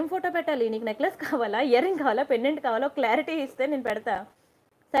 అరే ఏం ఫోటో పెట్టాలి, నీకు నెక్లెస్ కావాలా, ఇయర్ రింగ్ కావాలా, పెండెంట్ కావాలా, క్లారిటీ ఇస్తే నేను పెడతా,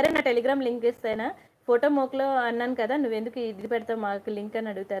 సరే. నా టెలిగ్రామ్ లింక్ ఇస్తేనా, ఫోటో మోక్లో అన్నాను కదా, నువ్వెందుకు ఇది పెడతావు మాకు లింక్ అని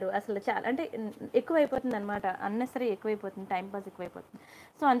అడుగుతారు. అసలు చాలా అంటే ఎక్కువైపోతుంది అనమాట, అన్నెసరీ ఎక్కువైపోతుంది, టైంపాస్ ఎక్కువైపోతుంది.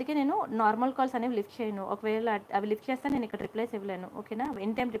 సో అందుకే నేను నార్మల్ కాల్స్ అనేవి లిఫ్ట్ చేయను, ఒకవేళ అవి లిఫ్ట్ చేస్తే నేను ఇక్కడ రిప్లైస్ ఇవ్వలేను, ఓకేనా.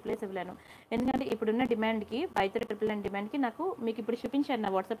 ఎన్ టైం రిప్లైస్ ఇవ్వలేను, ఎందుకంటే ఇప్పుడున్న డిమాండ్కి, బై 3 999 డిమాండ్కి నాకు మీకు ఇప్పుడు చూపించాను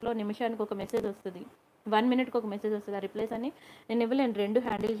నా వాట్సాప్లో, నిమిషానికి ఒక మెసేజ్ వస్తుంది, 1 మినిట్కి ఒక మెసేజ్ వస్తుంది. ఆ రిప్లైస్ అని నేను ఇవ్వలేను, 2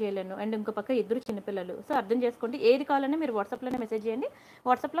 హ్యాండిల్ చేయలేను. అండ్ ఇంకో పక్క ఇద్దరు చిన్నపిల్లలు, సో అర్థం చేసుకోండి. ఏది కావాలన్నా మీరు వాట్సాప్లోనే మెసేజ్ చేయండి,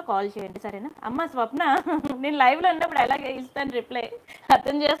 వాట్సాప్లో కాల్ చేయండి, సరేనా. అమ్మ స్వప్న, నేను లైవ్లో ఉన్నప్పుడు ఎలాగే ఇస్తాను రిప్లై,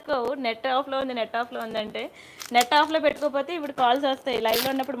 అర్థం చేసుకోవు. నెట్ ఆఫ్లో ఉంది, నెట్ ఆఫ్లో ఉందంటే, నెట్ ఆఫ్లో పెట్టుకోకపోతే ఇప్పుడు కాల్స్ వస్తాయి, లైవ్లో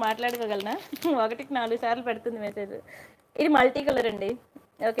ఉన్నప్పుడు మాట్లాడుకోగలనా. 1కి 4 సార్లు పెడుతుంది మెసేజ్. ఇది మల్టీ కలర్ అండి,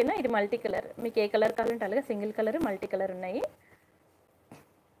 ఓకేనా. ఇది మల్టీ కలర్, మీకు ఏ కలర్ కావాలంటే అలాగే సింగిల్ కలర్, మల్టీ కలర్ ఉన్నాయి.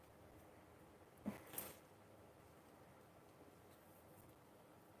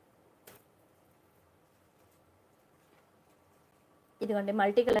 ఇదిగోండి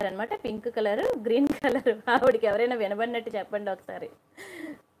మల్టీ కలర్ అనమాట, పింక్ కలర్, గ్రీన్ కలర్. ఆవిడకి ఎవరైనా వినబడినట్టు చెప్పండి ఒకసారి.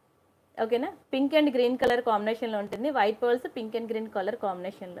 ఓకేనా, పింక్ అండ్ గ్రీన్ కలర్ కాంబినేషన్లో ఉంటుంది. White pearls pink and green colour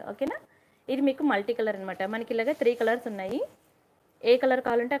కాంబినేషన్లో. ఓకేనా, ఇది మీకు మల్టీ కలర్ అనమాట. మనకి ఇలాగ 3 కలర్స్ ఉన్నాయి. ఏ కలర్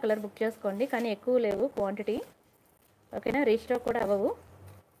కావాలంటే ఆ కలర్ బుక్ చేసుకోండి, కానీ ఎక్కువ లేవు క్వాంటిటీ. ఓకేనా, రీస్టాక్ కూడా అవ్వవు.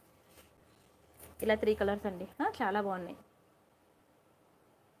 ఇలా 3 కలర్స్ అండి, చాలా బాగున్నాయి.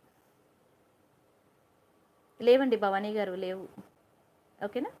 లేవండి భవానీ గారు, లేవు.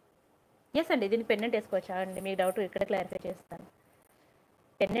 ఓకేనా, ఎస్ అండి, దీన్ని పెండెంట్ వేసుకోవచ్చా అండి? మీ డౌట్ ఇక్కడ క్లారిఫై చేస్తాను.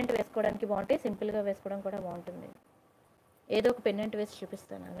 పెండెంట్ వేసుకోవడానికి బాగుంటాయి, సింపుల్గా వేసుకోవడం కూడా బాగుంటుంది. ఏదో ఒక పెండెంట్ వేసి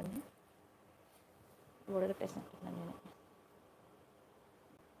చూపిస్తాను అవన్నీ. ఊడగట్టేసినట్టున్నాను నేను.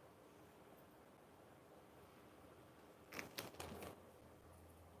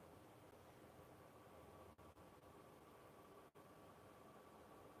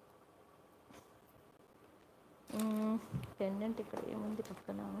 పెండెంట్ ఇక్కడ ఏముంది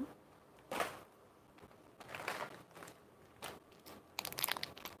పక్కన?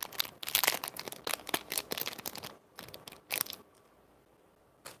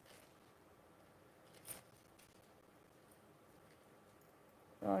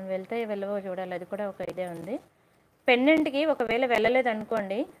 వెళ్తాయి వెళ్ళవో చూడాలి, అది కూడా ఒక ఇదే ఉంది. పెండెంట్కి ఒకవేళ వెళ్ళలేదు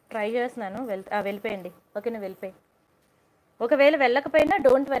అనుకోండి, ట్రై చేస్తున్నాను, వెళ్ళిపోయండి. ఓకేనా, వెళ్ళిపోయి. ఒకవేళ వెళ్ళకపోయినా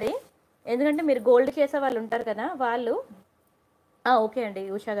డోంట్ వరీ, ఎందుకంటే మీరు గోల్డ్ చేసే వాళ్ళు ఉంటారు కదా, వాళ్ళు ఓకే అండి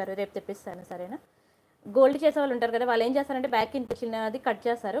ఉషా గారు, రేపు తెప్పిస్తాను, సరేనా. గోల్డ్ చేసే వాళ్ళు ఉంటారు కదా, వాళ్ళు ఏం చేస్తారంటే బ్యాక్ ఇంత చిన్నది కట్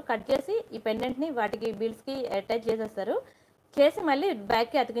చేస్తారు, కట్ చేసి ఈ పెండెంట్ని వాటికి బీడ్స్కి అటాచ్ చేసేస్తారు, చేసి మళ్ళీ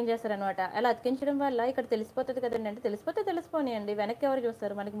బ్యాక్కి అతికించేస్తారు అనమాట. అలా అతికించడం వల్ల ఇక్కడ తెలిసిపోతుంది కదండి, అంటే తెలిసిపోనియండి, వెనక్కి ఎవరు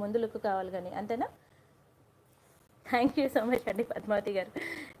చూస్తారు, మనకి ముందు లుక్ కావాలి కానీ, అంతేనా. థ్యాంక్ యూ సో మచ్ అండి పద్మావతి గారు.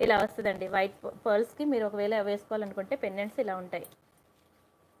 ఇలా వస్తుందండి వైట్ పర్ల్స్కి. మీరు ఒకవేళ వేసుకోవాలనుకుంటే పెండెంట్స్ ఇలా ఉంటాయి.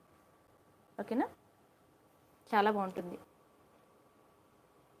 ఓకేనా, చాలా బాగుంటుంది.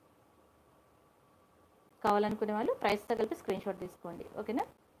 కావాలనుకునే వాళ్ళు ప్రైస్తో కలిపి స్క్రీన్ షాట్ తీసుకోండి. ఓకేనా,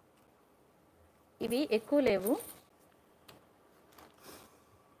 ఇవి ఎక్కువ లేవు.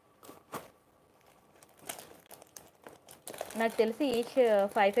 నాకు తెలిసి ఈచ్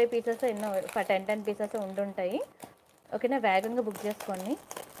 5 పీసెస్ ఎన్నో 10 పీసెస్ ఉండుంటాయి. ఓకేనా, వేగంగా బుక్ చేసుకోండి.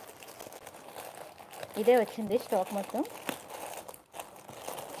 ఇదే వచ్చింది స్టాక్ మొత్తం,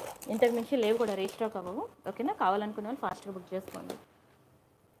 ఇంతకు మించి లేవు కూడా, రీస్టాక్ అవ్వవు. ఓకేనా, కావాలనుకునే వాళ్ళు ఫాస్ట్గా బుక్ చేసుకోండి.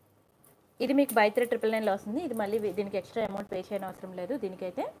 ఇది మీకు బై 3 999లో వస్తుంది. ఇది మళ్ళీ దీనికి ఎక్స్ట్రా అమౌంట్ పే చేయని అవసరం లేదు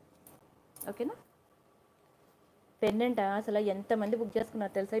దీనికైతే. ఓకేనా, పెండెంట్ అసలు ఎంతమంది బుక్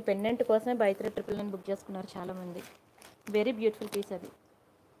చేసుకున్నారు తెలుసా? ఈ పెండెంట్ కోసమే బై 3 999 బుక్ చేసుకున్నారు చాలామంది. వెరీ బ్యూటిఫుల్ పీస్ అది.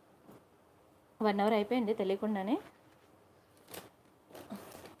 1 అవర్ అయిపోయింది తెలియకుండానే.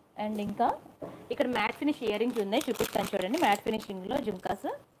 అండ్ ఇంకా ఇక్కడ మ్యాట్ ఫినిష్ ఇయర్ రింగ్స్ ఉన్నాయి, చూపిస్తాను చూడండి. మ్యాట్ ఫినిషింగ్లో జుమ్కాస్.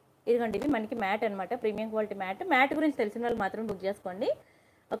 ఇదిగోండి, ఇవి మనకి మ్యాట్ అనమాట, ప్రీమియం క్వాలిటీ మ్యాట్. మ్యాట్ గురించి తెలిసిన వాళ్ళు మాత్రం బుక్ చేసుకోండి.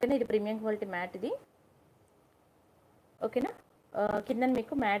 ఓకేనా, ఇది ప్రీమియం క్వాలిటీ మ్యాట్ ఇది. ఓకేనా, కింద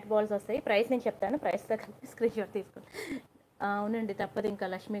మీకు మ్యాట్ బాల్స్ వస్తాయి. ప్రైస్ నేను చెప్తాను, ప్రైస్తో కలిపి స్క్రీన్ షాట్ తీసుకోండి. అవునండి, తప్పదు ఇంకా.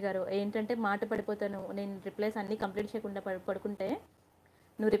 లక్ష్మి గారు ఏంటంటే మాట పడిపోతాను, నేను రిప్లైస్ అన్నీ కంప్లీట్ చేయకుండా పడుకుంటే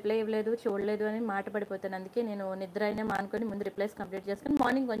నువ్వు రిప్లై ఇవ్వలేదు చూడలేదు అని మాట పడిపోతాను. అందుకే నేను నిద్ర అయినా మానుకొని ముందు రిప్లైస్ కంప్లీట్ చేసుకొని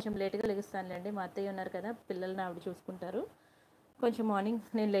మార్నింగ్ కొంచెం లేట్గా లెగుస్తానులేండి. మా అత్తయ్య ఉన్నారు కదా, పిల్లల్ని ఆవిడ చూసుకుంటారు. కొంచెం మార్నింగ్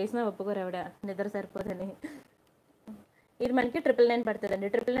నేను లేచినా ఒప్పుకోరు ఆవిడ, నిద్ర సరిపోదని. ఇది మనకి 999 పడుతుందండి.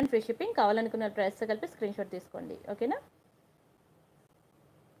 999 ఫ్రీ షిప్పింగ్. కావాలనుకున్న ప్రైస్తో కలిపి స్క్రీన్ షాట్ తీసుకోండి. ఓకేనా,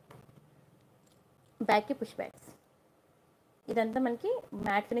 బ్యాక్కి పుష్ బ్యాగ్స్. ఇదంతా మనకి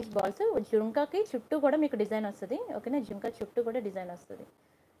మ్యాట్ ఫినిష్ బాల్స్. జుంకాకి చుట్టూ కూడా మీకు డిజైన్ వస్తుంది. ఓకేనా, జుంకా చుట్టూ కూడా డిజైన్ వస్తుంది.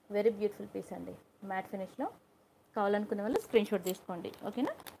 వెరీ బ్యూటిఫుల్ పీస్ అండి మ్యాట్ ఫినిష్లో. కావాలనుకునే వాళ్ళు స్క్రీన్ షాట్ తీసుకోండి.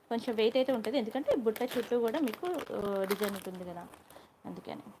 ఓకేనా, కొంచెం వెయిట్ అయితే ఉంటుంది, ఎందుకంటే బుట్ట చుట్టూ కూడా మీకు డిజైన్ ఉంటుంది కదా,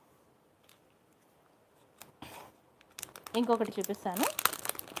 అందుకని. ఇంకొకటి చూపిస్తాను.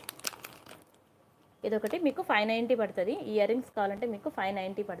 ఇదొకటి మీకు 590 పడుతుంది. ఇయర్ రింగ్స్ కావాలంటే మీకు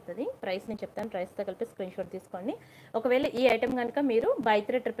 590 పడుతుంది. ప్రైస్ నేను చెప్తాను, ప్రైస్తో కలిపి స్క్రీన్ షాట్ తీసుకోండి. ఒకవేళ ఈ ఐటమ్ కనుక మీరు బై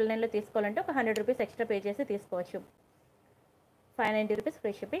 3 999లో తీసుకోవాలంటే ఒక 100 రూపీస్ ఎక్స్ట్రా పే చేసి తీసుకోవచ్చు. 590 రూపీస్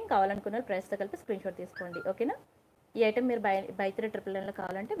ఫ్రీ షిప్పింగ్. కావాలనుకున్న ప్రైస్తో కలిపి స్క్రీన్ షాట్ తీసుకోండి. ఓకేనా, ఈ ఐటమ్ మీరు బై 3 999లో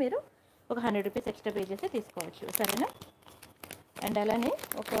కావాలంటే మీరు ఒక 100 రూపీస్ ఎక్స్ట్రా పే చేసి తీసుకోవచ్చు, సరేనా. అండ్ అలానే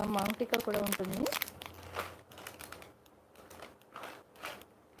ఒక మాంటికా కూడా ఉంటుంది.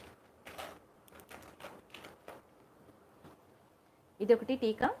 ఇది ఒకటి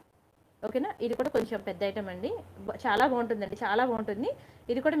టీకా. ఓకేనా, ఇది కూడా కొంచెం పెద్ద ఐటమ్ అండి, చాలా బాగుంటుందండి, చాలా బాగుంటుంది.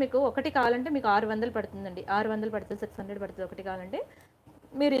 ఇది కూడా మీకు ఒకటి కావాలంటే మీకు 600 పడుతుందండి, 600 పడుతుంది, 600 పడుతుంది ఒకటి కావాలంటే.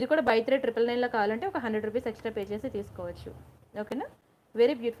 మీరు ఇది కూడా బై 3 999లో కావాలంటే ఒక 100 రూపీస్ ఎక్స్ట్రా పే చేసి తీసుకోవచ్చు. ఓకేనా,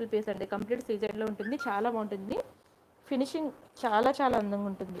 వెరీ బ్యూటిఫుల్ పీస్ అండి, కంప్లీట్ సీజెడ్లో ఉంటుంది, చాలా బాగుంటుంది. ఫినిషింగ్ చాలా చాలా అందంగా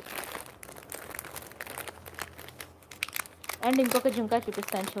ఉంటుంది. అండ్ ఇంకొక జుంకా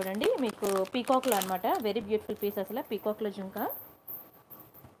చూపిస్తాను చూడండి, మీకు పీకాక్లో అనమాట. వెరీ బ్యూటిఫుల్ పీస్ అసలు, పీకాక్లో జుంకా.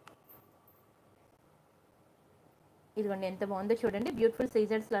 ఇదిగోండి ఎంత బాగుందో చూడండి, బ్యూటిఫుల్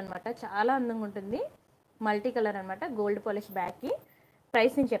సీజర్స్లో అనమాట, చాలా అందంగా ఉంటుంది. మల్టీ కలర్ అనమాట, గోల్డ్ పాలిష్ బ్యాగ్కి.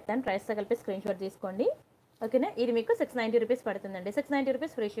 ప్రైస్ నేను చెప్తాను, ప్రైస్తో కలిపి స్క్రీన్ షాట్ తీసుకోండి. ఓకేనా, ఇది మీకు 690 రూపీస్ పడుతుందండి. 690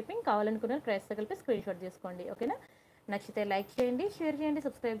 రూపీస్ ఫ్రీ షిప్పింగ్. కావాలనుకున్న ప్రైస్తో కలిపి స్క్రీన్ షాట్ తీసుకోండి. ఓకేనా, నచ్చితే లైక్ చేయండి, షేర్ చేయండి,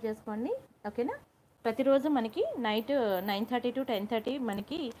 సబ్స్క్రైబ్ చేసుకోండి. ఓకేనా, ప్రతిరోజు మనకి నైట్ 9:30 to 10:30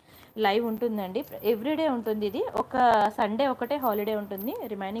 మనకి లైవ్ ఉంటుందండి. ఎవ్రీడే ఉంటుంది. ఇది ఒక సండే ఒకటే హాలిడే ఉంటుంది,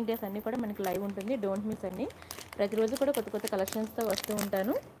 రిమైనింగ్ డేస్ అన్నీ కూడా మనకి లైవ్ ఉంటుంది. డోంట్ మిస్ అండి. ప్రతిరోజు కూడా కొత్త కొత్త కలెక్షన్స్తో వస్తూ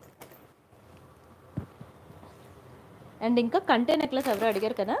ఉంటాను. అండ్ ఇంకా కంటే నెక్లెస్ ఎవరో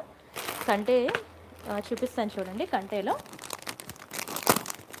అడిగారు కదా, కంటే చూపిస్తాను చూడండి. కంటేలో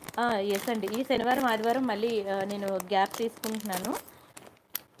ఎస్ అండి, ఈ శనివారం ఆదివారం మళ్ళీ నేను గ్యాప్ తీసుకుంటున్నాను.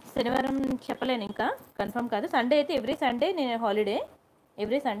 శనివారం చెప్పలేను, ఇంకా కన్ఫర్మ్ కాదు. సండే అయితే ఎవ్రీ సండే నేను హాలిడే,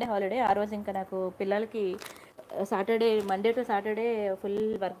 ఎవ్రీ సండే హాలిడే. ఆ రోజు ఇంకా నాకు పిల్లలకి Saturday, Monday to Saturday full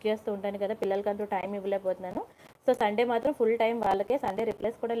work చేస్తూ ఉంటాను కదా, పిల్లలకంటూ టైం ఇవ్వలేకపోతున్నాను. సో సండే మాత్రం ఫుల్ టైం వాళ్ళకే. సండే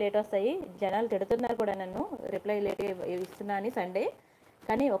రిప్లైస్ కూడా లేట్ వస్తాయి, జనాలు తిడుతున్నారు కూడా నన్ను, రిప్లై లేట్ ఇస్తున్నా అని సండే.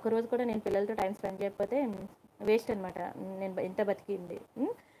 కానీ ఒకరోజు కూడా నేను పిల్లలతో టైం స్పెండ్ చేయకపోతే వేస్ట్ అనమాట, నేను ఇంత బతికింది.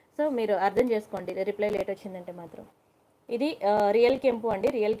 సో మీరు అర్థం చేసుకోండి, రిప్లై లేట్ వచ్చిందంటే మాత్రం. ఇది రియల్ కెంపు అండి,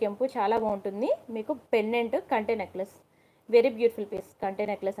 రియల్ కెంపు చాలా బాగుంటుంది. మీకు పెండెంట్ కంటే నెక్లెస్, వెరీ బ్యూటిఫుల్ పీస్, కంటే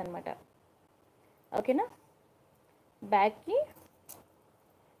నెక్లెస్ అనమాట. ఓకేనా, బ్యాక్కి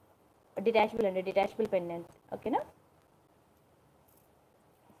డిటాచబుల్ అండి, డిటాచబుల్ పెండెంట్. ఓకేనా,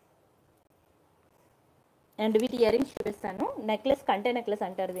 అండ్ విత్ ఇయర్ రింగ్స్ చూపిస్తాను. నెక్లెస్ కంటే నెక్లెస్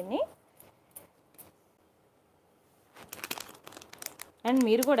అంటారు దీన్ని. అండ్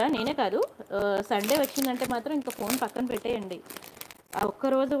మీరు కూడా, నేనే కాదు, సండే వచ్చిందంటే మాత్రం ఇంకా ఫోన్ పక్కన పెట్టేయండి. ఆ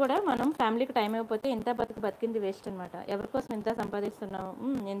ఒక్కరోజు కూడా మనం ఫ్యామిలీకి టైం అయిపోతే ఎంత బతికింది వేస్ట్ అనమాట. ఎవరికోసం ఎంత సంపాదిస్తున్నాం,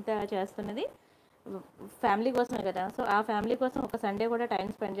 ఎంత చేస్తున్నది ఫ్యామిలీ కోసమే కదా. సో ఆ ఫ్యామిలీ కోసం ఒక సండే కూడా టైం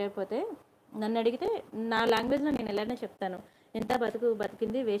స్పెండ్ చేయకపోతే, నన్ను అడిగితే నా లాంగ్వేజ్లో నేను ఎలానే చెప్తాను, ఎంత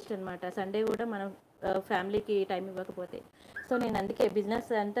బతికింది వేస్ట్ అనమాట. సండే కూడా మనం ఫ్యామిలీకి టైం ఇవ్వకపోతే. సో నేను అందుకే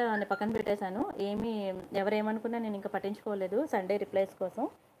బిజినెస్ అంతా పక్కన పెట్టేశాను. ఎవరేమనుకున్నా నేను ఇంకా పట్టించుకోలేదు సండే రిప్లైస్ కోసం.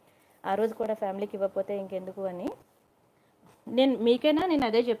 ఆ రోజు కూడా ఫ్యామిలీకి ఇవ్వకపోతే ఇంకెందుకు అని మీకైనా నేను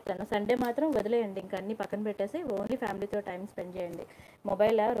అదే చెప్తాను. సండే మాత్రం వదిలేయండి, ఇంకా అన్నీ పక్కన పెట్టేసి ఓన్లీ ఫ్యామిలీతో టైం స్పెండ్ చేయండి.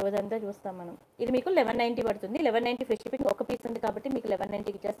 మొబైల్ రోజంతా చూస్తాం మనం. ఇది మీకు 1190 పడుతుంది. 1190 ఫ్రీ షిప్పింగ్. ఒక పీస్ ఉంది కాబట్టి మీకు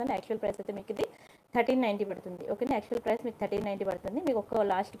 1190కి ఇచ్చేస్తాను. యాక్చువల్ ప్రైస్ అయితే మీకు ఇది 1390 పడుతుంది. ఓకేనా, యాక్చువల్ ప్రైస్ మీకు 1390 పడుతుంది. మీకు ఒక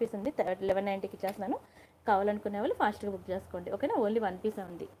లాస్ట్ పీస్ ఉంది, 1190కి ఇచ్చేస్తాను. కావాలనుకునే వాళ్ళు ఫాస్ట్గా బుక్ చేసుకోండి. ఓకేనా, ఓన్లీ వన్ పీస్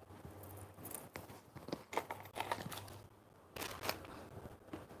ఉంది.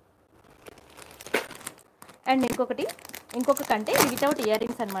 అండ్ ఇంకొక కంటే వితౌట్ ఇయర్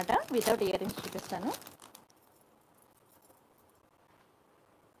రింగ్స్ అనమాట, వితౌట్ ఇయర్ రింగ్స్ చూపిస్తాను.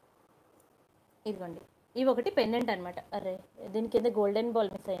 ఇదిగోండి, ఇవి ఒకటి పెండెంట్ అనమాట. అరే దీని కింద గోల్డెన్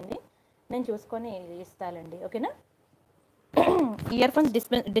బాల్ మిస్ అయింది, నేను చూసుకొని ఇస్తానండి. ఓకేనా, ఇయర్ ఫోన్స్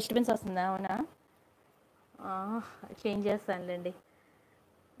డిస్టర్బెన్స్ వస్తుందా? అవునా, చేంజ్ చేస్తానులేండి.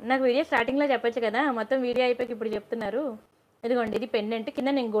 నాకు వీడియో స్టార్టింగ్లో చెప్పొచ్చు కదా, మొత్తం వీడియో అయిపోయి ఇప్పుడు చెప్తున్నారు. ఇదిగోండి, ఇది పెండెంట్, కింద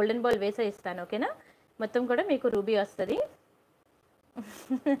నేను గోల్డెన్ బాల్ వేసే ఇస్తాను. ఓకేనా, మొత్తం కూడా మీకు రూబీ వస్తుంది.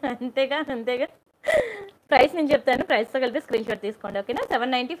 అంతేగా. ప్రైస్ నేను చెప్తాను, ప్రైస్తో కలిపి స్క్రీన్ షాట్ తీసుకోండి. ఓకేనా,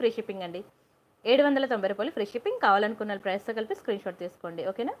 790 ఫ్రీ షిప్పింగ్ అండి, 790 రూపాయలు ఫ్రీ షిప్పింగ్. కావాలనుకున్న ప్రైస్తో కలిపి స్క్రీన్ షాట్ తీసుకోండి.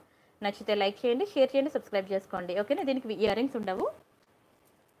 ఓకేనా, నచ్చితే లైక్ చేయండి, షేర్ చేయండి, సబ్స్క్రైబ్ చేసుకోండి. ఓకేనా, దీనికి ఇయర్ రింగ్స్ ఉండవు.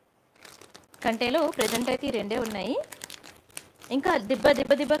 కంటేలో ప్రజెంట్ అయితే ఈ రెండే ఉన్నాయి. ఇంకా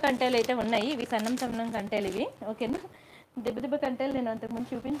దిబ్బ కంటేలు అయితే ఉన్నాయి. ఇవి సన్నం కంటేలు ఇవి. ఓకేనా, దిబ్బ కంటేలు నేను అంతకుముందు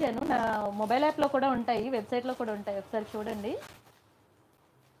చూపించాను. నా మొబైల్ యాప్లో కూడా ఉంటాయి, వెబ్సైట్లో కూడా ఉంటాయి, ఒకసారి చూడండి.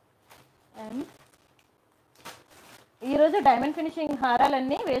 అండ్ ఈరోజు డైమండ్ ఫినిషింగ్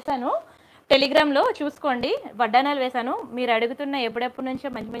హారాలన్నీ వేశాను, టెలిగ్రామ్లో చూసుకోండి. వడ్డానాలు వేశాను. మీరు అడుగుతున్న ఎప్పుడెప్పటి నుంచో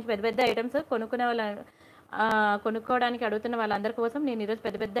మంచి పెద్ద ఐటమ్స్ కొనుక్కోవడానికి అడుగుతున్న వాళ్ళందరి కోసం నేను ఈరోజు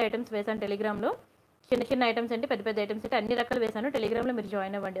పెద్ద ఐటమ్స్ వేశాను టెలిగ్రామ్లో. చిన్న ఐటమ్స్ అంటే పెద్ద ఐటమ్స్ అంటే అన్ని రకాలు వేశాను. టెలిగ్రామ్లో మీరు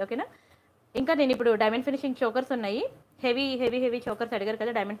జాయిన్ అవ్వండి. ఓకేనా, ఇంకా నేను ఇప్పుడు డైమండ్ ఫినిషింగ్ చోకర్స్ ఉన్నాయి, హెవీ చోకర్స్ అడిగారు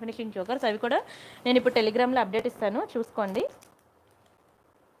కదా, డైమండ్ ఫినిషింగ్ చోకర్స్, అవి కూడా నేను ఇప్పుడు టెలిగ్రామ్లో అప్డేట్ ఇస్తాను, చూసుకోండి.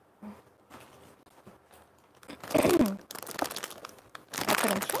 ఒక్క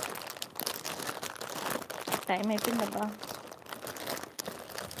నిమిషం, టైం అయిపోయిందబ్బా.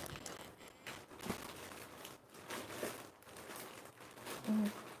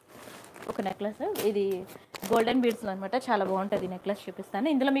 ఒక నెక్లెస్, ఇది గోల్డెన్ బీడ్స్లో అనమాట, చాలా బాగుంటుంది నెక్లెస్, చూపిస్తాను.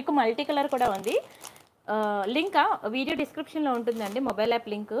 ఇందులో మీకు మల్టీ కలర్ కూడా ఉంది. లింక్ వీడియో డిస్క్రిప్షన్లో ఉంటుందండి, మొబైల్ యాప్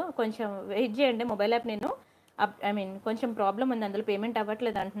లింక్. కొంచెం వెయిట్ చేయండి, మొబైల్ యాప్ నేను కొంచెం ప్రాబ్లం ఉంది, అందులో పేమెంట్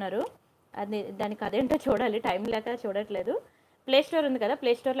అవ్వట్లేదు అంటున్నారు. అది దానికి అదేంటో చూడాలి, టైం లేక చూడట్లేదు. ప్లే స్టోర్ ఉంది కదా,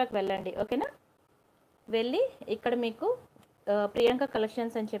 ప్లే స్టోర్లోకి వెళ్ళండి. ఓకేనా, వెళ్ళి ఇక్కడ మీకు ప్రియాంక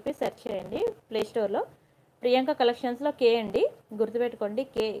కలెక్షన్స్ అని చెప్పి సెర్చ్ చేయండి ప్లే స్టోర్లో. ప్రియాంక కలెక్షన్స్లో కే అండి, గుర్తుపెట్టుకోండి,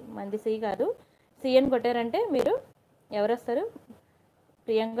 కే మంది సి కాదు. సి అని కొట్టారంటే మీరు ఎవరు వస్తారు,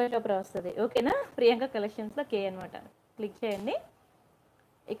 ప్రియాంక చోప్రా వస్తుంది. ఓకేనా, ప్రియాంక కలెక్షన్స్లో కే అనమాట. క్లిక్ చేయండి.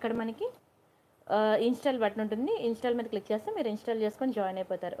 ఇక్కడ మనకి ఇన్స్టాల్ బటన్ ఉంటుంది, ఇన్స్టాల్ మీద క్లిక్ చేస్తే మీరు ఇన్స్టాల్ చేసుకొని జాయిన్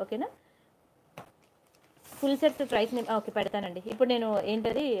అయిపోతారు. ఓకేనా, ఫుల్ సెట్ ప్రైస్ ఓకే పెడతానండి. ఇప్పుడు నేను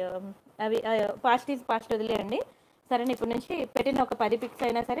ఏంటది అవి పాస్ట్ ఈజ్ పాస్ట్ వదిలేయండి. సరే, ఇప్పుడు నుంచి పెట్టిన ఒక 10 పిక్స్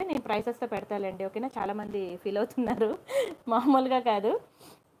అయినా సరే నేను ప్రైసెస్తో పెడతానండి. ఓకేనా, చాలామంది ఫీల్ అవుతున్నారు, మామూలుగా కాదు.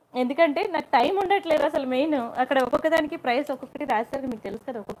 ఎందుకంటే నాకు టైం ఉండట్లేదు అసలు. మెయిన్ అక్కడ ఒక్కొక్క దానికి ప్రైస్ ఒక్కొక్కటి రాస్తారు, మీకు తెలుసు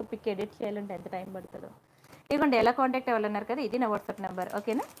కదా, ఒక్కొక్క పిక్ ఎడిట్ చేయాలంటే ఎంత టైం పడుతుందో. ఇదిగోండి, ఎలా కాంటాక్ట్ అవ్వాలన్నారు కదా, ఇది నా వాట్సాప్ నెంబర్.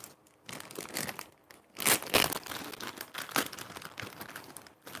 ఓకేనా,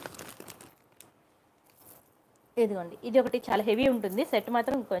 ఇదిగోండి, ఇది ఒకటి చాలా హెవీ ఉంటుంది, సెట్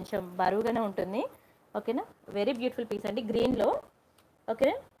మాత్రం కొంచెం బరువుగానే ఉంటుంది. ఓకేనా, వెరీ బ్యూటిఫుల్ పీస్ అండి, గ్రీన్లో.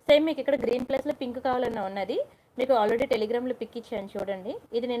 ఓకేనా, సేమ్ మీకు ఇక్కడ గ్రీన్ ప్లస్లో పింక్ కావాలన్నా ఉన్నది. మీకు ఆల్రెడీ టెలిగ్రామ్లో పిక్ ఇచ్చాను చూడండి.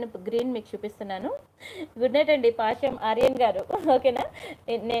 ఇది నేను గ్రీన్ మీకు చూపిస్తున్నాను. గుడ్ నైట్ అండి పాశం ఆర్యన్ గారు. ఓకేనా,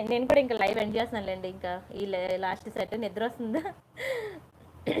 నేను కూడా ఇంకా లైవ్ ఎండ్ చేస్తున్నానులేండి. ఇంకా ఈ లాస్ట్ సెట్ నిద్ర వస్తుందా?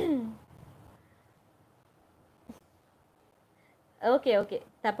 ఓకే ఓకే,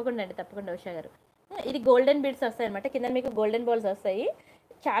 తప్పకుండా అండి, తప్పకుండా ఉషా గారు. ఇది గోల్డెన్ బీడ్స్ వస్తాయి అనమాట, కింద మీకు గోల్డెన్ బాల్స్ వస్తాయి.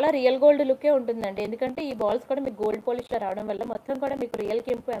 చాలా రియల్ గోల్డ్ లుక్కే ఉంటుందండి, ఎందుకంటే ఈ బాల్స్ కూడా మీకు గోల్డ్ పాలిష్లో రావడం వల్ల మొత్తం కూడా మీకు రియల్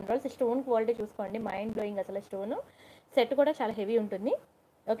కెంపు ఎమరాల్డ్స్. స్టోన్ క్వాలిటీ చూసుకోండి, మైండ్ బ్లోయింగ్ అసలు. స్టోను సెట్ కూడా చాలా హెవీ ఉంటుంది.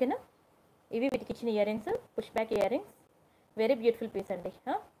 ఓకేనా, ఇవి వీటికి ఇచ్చిన ear rings, push back ear rings, very beautiful piece అండి.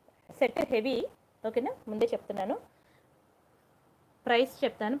 Set heavy. ఓకేనా, ముందే చెప్తున్నాను. ప్రైస్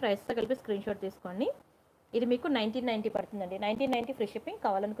చెప్తాను, ప్రైస్తో కలిపి స్క్రీన్ షాట్ తీసుకోండి. ఇది మీకు 1990 పడుతుందండి, 1990 ఫ్రీ షిప్పింగ్.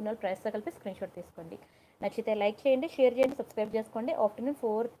 కావాలనుకున్న వాళ్ళు ప్రైస్తో కలిపి స్క్రీన్ షాట్ తీసుకోండి. నచ్చితే లైక్ చేయండి, షేర్ చేయండి, సబ్స్క్రైబ్ చేసుకోండి. ఆఫ్టర్నూన్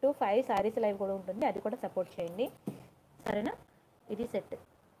 4 to 5 సారీస్ లైవ్ కూడా ఉంటుంది, అది కూడా సపోర్ట్ చేయండి. సరేనా, ఇది సెట్.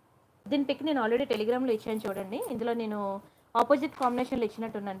 దీని పిక్ నేను ఆల్రెడీ టెలిగ్రామ్లో ఇచ్చాను చూడండి. ఇందులో నేను ఆపోజిట్ కాంబినేషన్లో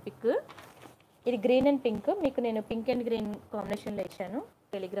ఇచ్చినట్టున్నాను పిక్. ఇది గ్రీన్ అండ్ పింక్, మీకు నేను పింక్ అండ్ గ్రీన్ కాంబినేషన్లో ఇచ్చాను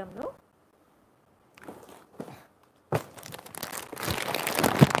టెలిగ్రామ్లో.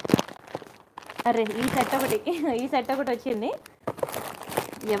 అరే, ఈ సెట్ ఒకటి వచ్చింది.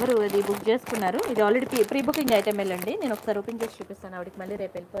 ఎవరు అది బుక్ చేసుకున్నారు? ఇది ఆల్రెడీ ప్రీ బుకింగ్ ఐటమ్ వెళ్ళండి, నేను ఒకసారి ఓపెన్ చేసి చూపిస్తాను ఆవిడకి, మళ్ళీ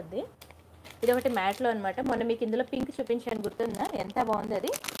రేపు వెళ్ళిపోద్ది. ఇది ఒకటి మ్యాట్లో అనమాట. మొన్న మీకు ఇందులో పింక్ చూపించాను, గుర్తుందా? ఎంత బాగుంది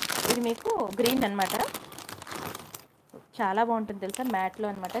అది. ఇది మీకు గ్రీన్ అనమాట, చాలా బాగుంటుంది తెలుసా, మ్యాట్లో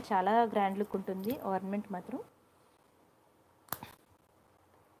అనమాట. చాలా గ్రాండ్ లుక్ ఉంటుంది, ఆర్నమెంట్ మాత్రం.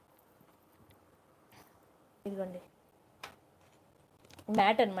 ఇదిగోండి,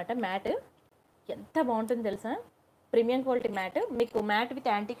 మ్యాట్ అనమాట, మ్యాట్ ఎంత బాగుంటుంది తెలుసా, ప్రీమియం క్వాలిటీ మ్యాట్. మీకు మ్యాట్ విత్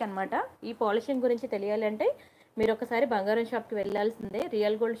యాంటిక్ అనమాట. ఈ పాలిషింగ్ గురించి తెలియాలి అంటే మీరు ఒకసారి బంగారం షాప్కి వెళ్ళాల్సిందే,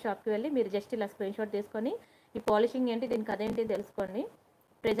 రియల్ గోల్డ్ షాప్కి వెళ్ళి మీరు జస్ట్ ఇలా స్క్రీన్ షాట్ తీసుకొని ఈ పాలిషింగ్ ఏంటి, దీనికి అదేంటి తెలుసుకోండి.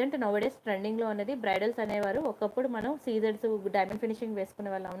 ప్రెజెంట్ నోవడేస్ ట్రెండింగ్లో ఉన్నది బ్రైడల్స్ అనేవారు. ఒకప్పుడు మనం సీజర్స్ డైమండ్ ఫినిషింగ్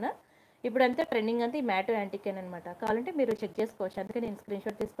వేసుకునే వాళ్ళం అవునా, ఇప్పుడంతా ట్రెండింగ్ అంతా ఈ మ్యాట్ యాంటిక్ అనమాట. కావాలంటే మీరు చెక్ చేసుకోవచ్చు. అందుకే నేను స్క్రీన్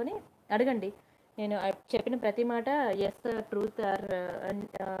షాట్ తీసుకొని అడగండి. నేను చెప్పిన ప్రతి మాట ఎస్ ట్రూత్ ఆర్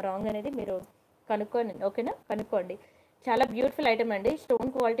రాంగ్ అనేది మీరు కనుక్కోండి. ఓకేనా, కనుక్కోండి. చాలా బ్యూటిఫుల్ ఐటమ్ అండి, స్టోన్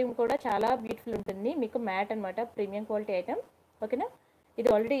క్వాలిటీ కూడా చాలా బ్యూటిఫుల్ ఉంటుంది. మీకు మ్యాట్ అనమాట, ప్రీమియం క్వాలిటీ ఐటమ్. ఓకేనా, ఇది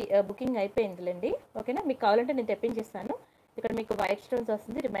ఆల్రెడీ బుకింగ్ అయిపోయిందిలేండి. ఓకేనా, మీకు కావాలంటే నేను తెప్పించేస్తాను. ఇక్కడ మీకు వైట్ స్టోన్స్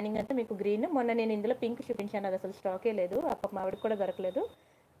వస్తుంది, రిమైనింగ్ అంతా మీకు గ్రీన్. మొన్న నేను ఇందులో పింక్ చూపించాను, అది అసలు స్టాకే లేదు, అప్పుడు మా ఆవిడకి కూడా దొరకలేదు,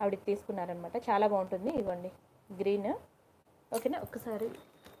 ఆవిడకి తీసుకున్నారనమాట. చాలా బాగుంటుంది. ఇవ్వండి గ్రీన్. ఓకేనా, ఒక్కసారి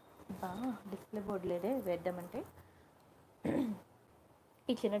డిస్ప్లే బోర్డు లేదే వేద్దామంటే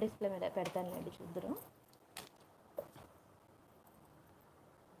ఈ చిన్న డిస్ప్లే మీద పెడతానులేండి, చూద్దరు.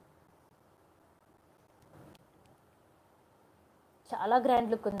 చాలా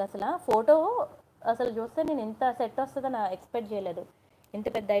గ్రాండ్ లుక్ ఉంది అసలు. ఫోటో అసలు చూస్తే నేను ఇంత సెట్ వస్తుందని ఎక్స్పెక్ట్ చేయలేదు, ఇంత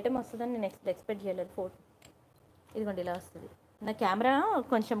పెద్ద ఐటమ్ వస్తుందని నేను ఎక్స్పెక్ట్ చేయలేదు. ఫోటో ఇదిగోండి ఇలా వస్తుంది. నా కెమెరా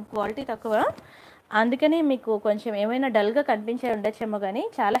కొంచెం క్వాలిటీ తక్కువ, అందుకని మీకు కొంచెం ఏమైనా డల్గా కనిపించే ఉండొచ్చేమో, కానీ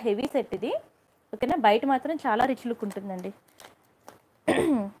చాలా హెవీ సెట్ ఇది. ఓకేనా, బయట మాత్రం చాలా రిచ్ లుక్ ఉంటుందండి.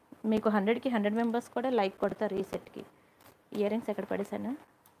 మీకు 100కి 100 మెంబర్స్ కూడా లైక్ కొడతారు ఈ సెట్కి. ఇయర్ రింగ్స్ ఎక్కడ పడేసాను?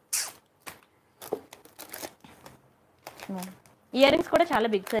 ఇయర్ రింగ్స్ కూడా చాలా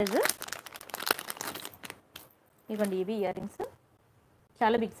బిగ్ సైజు. ఇవ్వండి, ఇవి ఇయర్ రింగ్స్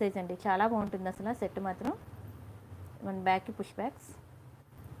చాలా బిగ్ సైజ్ అండి, చాలా బాగుంటుంది అసలు సెట్ మాత్రం. ఇవ్వండి, బ్యాక్కి పుష్ బ్యాక్స్,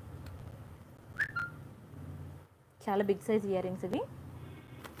 చాలా బిగ్ సైజ్ ఇయర్ రింగ్స్ ఇవి.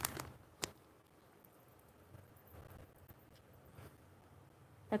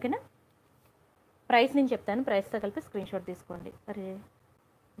 ఓకేనా, ప్రైస్ నేను చెప్తాను, ప్రైస్తో కలిపి స్క్రీన్ షాట్ తీసుకోండి. అరే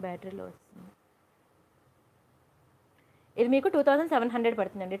బ్యాటరీలో వస్తుంది. ఇది మీకు 2700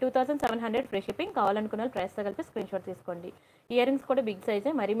 పడుతుందండి. 2700 ఫ్రీ షిప్పింగ్. కావాలనుకున్న వాళ్ళు ప్రైస్తో కలిపి స్క్రీన్ షాట్ తీసుకోండి. ఇయర్ రింగ్స్ కూడా బిగ్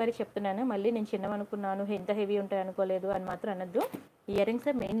సైజే, మరీ చెప్తున్నాను. మళ్ళీ నేను చిన్నవనుకున్నాను, ఎంత హెవీ ఉంటాయి అనుకోలేదు అని మాత్రం అనొద్దు. ఇయర్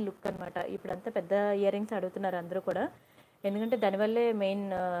రింగ్సే మెయిన్ లుక్ అనమాట. ఇప్పుడంతా పెద్ద ఇయర్ రింగ్స్ అడుగుతున్నారు అందరూ కూడా, ఎందుకంటే దానివల్లే మెయిన్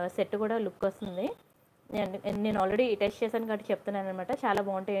సెట్ కూడా లుక్ వస్తుంది. నేను ఆల్రెడీ టెస్ట్ చేశాను కాబట్టి చెప్తున్నాను అనమాట. చాలా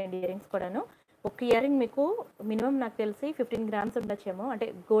బాగుంటాయండి ఇయర్ రింగ్స్ కూడాను. ఒక ఇయర్ రింగ్ మీకు మినిమం నాకు తెలిసి 15 గ్రామ్స్ ఉండొచ్చేమో, అంటే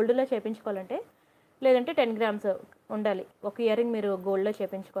గోల్డ్లో చేయించుకోవాలంటే, లేదంటే 10 గ్రామ్స్ ఉండాలి ఒక ఇయర్ రింగ్ మీరు గోల్డ్లో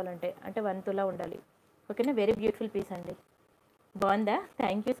చేయించుకోవాలంటే, అంటే 1 తులా ఉండాలి. ఓకేనా, వెరీ బ్యూటిఫుల్ పీస్ అండి. బాగుందా?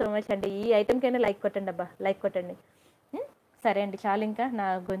 థ్యాంక్ యూ సో మచ్ అండి. ఈ ఐటెంకైనా లైక్ కొట్టండి అబ్బా, లైక్ కొట్టండి. సరే అండి, చాలు. ఇంకా నా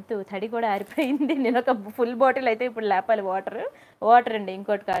గొంతు తడి కూడా ఆరిపోయింది. నేను ఒక ఫుల్ బాటిల్ అయితే ఇప్పుడు లేపాలి వాటర్ అండి,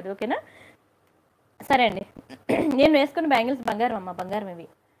 ఇంకోటి కాదు. ఓకేనా, సరే అండి. నేను వేసుకున్న బ్యాంగిల్స్ బంగారం అమ్మ, బంగారం ఇవి.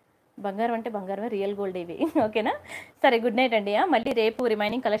 బంగారం అంటే బంగారమే, రియల్ గోల్డ్ ఇవి. ఓకేనా, సరే గుడ్ నైట్ అండి. మళ్ళీ రేపు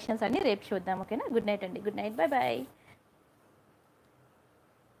రిమైనింగ్ కలెక్షన్స్ అన్ని రేపు చూద్దాం. ఓకేనా, గుడ్ నైట్ అండి, గుడ్ నైట్, బాయ్ బాయ్.